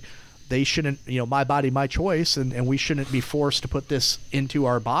they shouldn't, my body, my choice, and we shouldn't be forced to put this into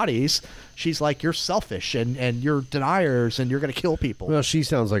our bodies. She's like, you're selfish and you're deniers and you're going to kill people. Well, she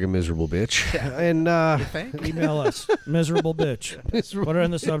sounds like a miserable bitch. And You think? Email us, miserable bitch. Put her in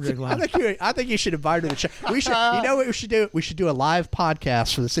the subject line. I think you should invite her to the show. We should. You know what we should do? We should do a live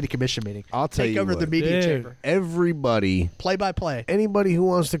podcast for the city commission meeting. I'll tell Take you over what. the media Dude. chamber. everybody, Play by play. anybody who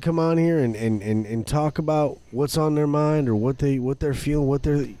wants to come on here and talk about what's on their mind or what they're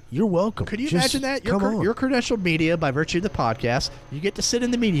feeling, you're welcome. Could you Just imagine that? come on. You're credentialed media by virtue of the podcast. You get to sit in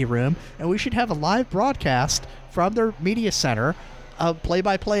the media room, and we should have a live broadcast from their media center of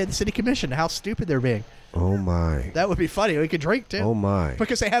play-by-play of the city commission, how stupid they're being. Oh my. That would be funny. We could drink, too. Oh my.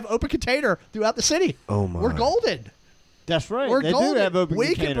 Because they have open container throughout the city. Oh, my. We're golden. That's right. We're they golden. do have open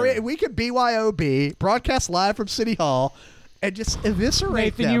we container. could BYOB, broadcast live from City Hall, and just eviscerate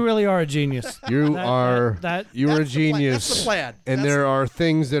Nathan, them. you really are a genius. You That- are that- you're a That's the plan. genius. That's the plan. And That's- there are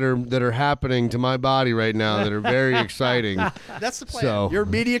things that are happening to my body right now that are very exciting. That's the plan. So- You're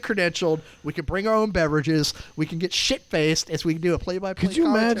media credentialed. We can bring our own beverages. We can get shit-faced as we do a play-by-play Could you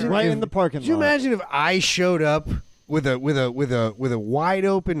commentary. imagine Right if- in the parking Could you lot. imagine if I showed up with a wide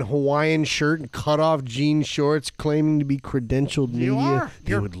open Hawaiian shirt and cut off jean shorts, claiming to be credentialed You media? are. They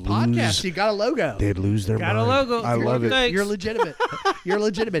Your would podcast. lose. You got a logo. They'd lose their Got a mind. logo. I You're love it. thanks. You're legitimate. You're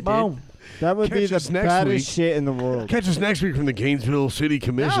legitimate, dude. Boom. That would be Catch the us next baddest week. shit in the world. Catch us next week from the Gainesville City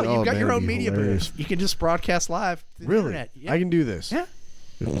Commission. No, you've got man, your that'd own be media hilarious. booth. You can just broadcast live through the Really? internet. Yeah. I can do this. Yeah.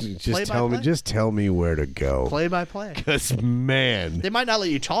 Play-by-play? Just tell me where to go. Play-by-play. Because man, They might not let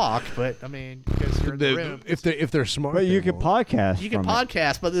you talk, but, I mean, because you're in the room. if they're smart, But they you can won't. podcast. You can from it.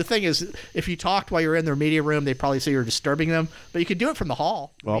 podcast, but the thing is, if you talked while you're in their media room, they'd probably say you're disturbing them. But you could do it from the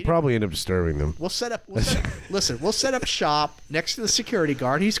hall. Well, I'll Media- probably end up disturbing them. We'll set up. Listen, we'll set up shop next to the security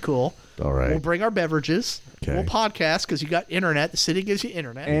guard. He's cool. All right. We'll bring our beverages. Okay. We'll podcast because you got internet. The city gives you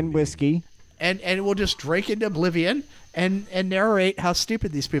internet, And whiskey. and we'll just drink into oblivion and narrate how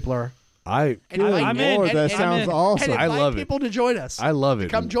stupid these people are. I And Good I'm in. Lord, And- that and- sounds And awesome. I invite love it. people to join us. I love it.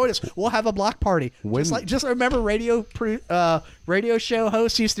 Come join us. We'll have a block party. When- Just remember radio show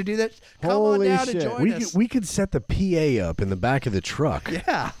hosts used to do that. Come Holy on down shit. and join we us. could, we could set the PA up in the back of the truck,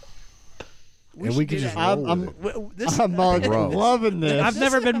 Yeah. and we should could do just that. roll I'm- with it. I'm Bro. loving this. I've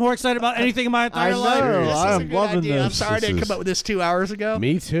never been more excited about anything in my entire I life. know. This is a I'm good loving idea. I'm this. sorry I This didn't is- come up with this 2 hours ago.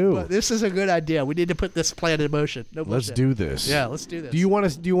 Me too. But this is a good idea. We need to put this plan in motion. No Let's bullshit. do this. Yeah, let's do this. Do you want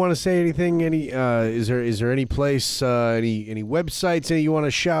to say anything? Is there any place, any websites that you want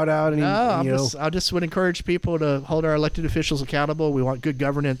to shout out? Any, No, I just would encourage people to hold our elected officials accountable. We want good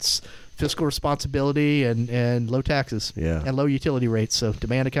governance, fiscal responsibility, and low taxes. Yeah. And low utility rates. So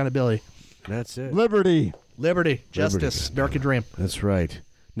demand accountability. That's it. Liberty. Liberty, justice, American dream. That's right.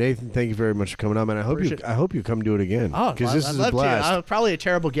 Nathan, thank you very much for coming on, man. I hope you come do it again. Oh, because this I'd is love a blast. to. I'm probably a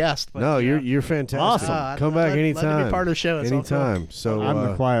terrible guest. But, No, you know. you're fantastic. Awesome. Come back I'd love to anytime. be part of the show. It's all cool. Anytime. So, I'm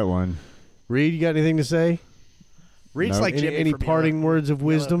the quiet one. Reed, you got anything to say? Reed's No. like Jimmy Any from parting words of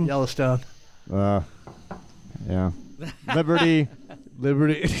wisdom? Yellowstone. Yeah. Liberty.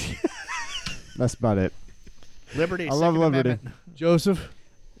 Liberty. That's about it. Liberty. I love Second liberty. Amendment. Joseph,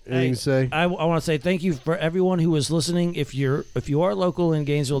 anything to say? I want to say thank you for everyone who is listening. If you are local in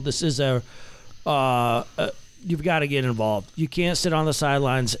Gainesville, this is you've got to get involved. You can't sit on the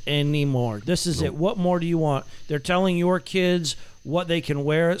sidelines anymore. This is it. What more do you want? They're telling your kids what they can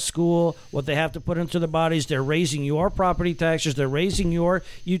wear at school, what they have to put into their bodies. They're raising your property taxes. They're raising your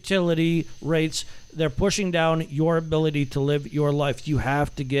utility rates. They're pushing down your ability to live your life. You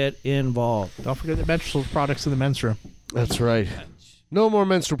have to get involved. Don't forget the menstrual products in the men's room. That's right. No more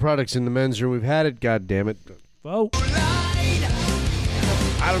menstrual products in the men's room. We've had it. God damn it. Vote.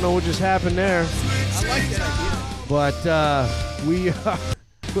 I don't know what just happened there. I like that idea. But we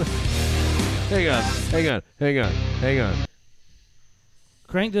hang on.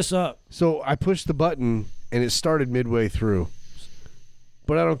 Crank this up. So I pushed the button and it started midway through.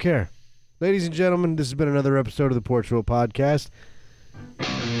 But I don't care. Ladies and gentlemen, this has been another episode of the Porch Roll Podcast.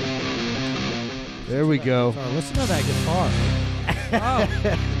 There we go. Oh, listen to that guitar. Oh,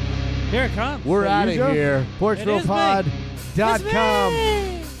 here it comes. We're out of you, Joe? here. PorchRollPod.com.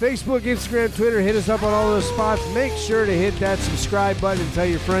 Facebook, Instagram, Twitter. Hit us up on all those spots. Make sure to hit that subscribe button and tell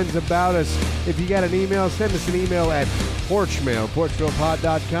your friends about us. If you got an email, send us an email at porchmail,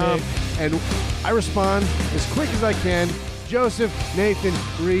 porchrollpod.com. And I respond as quick as I can. Joseph, Nathan,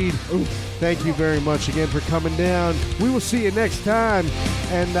 Reed, thank you very much again for coming down. We will see you next time.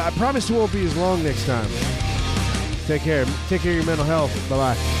 And I promise it won't be as long next time. Take care. Take care of your mental health.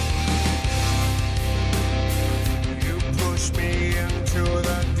 Bye-bye. You push me into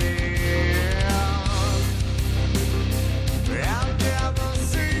the deep.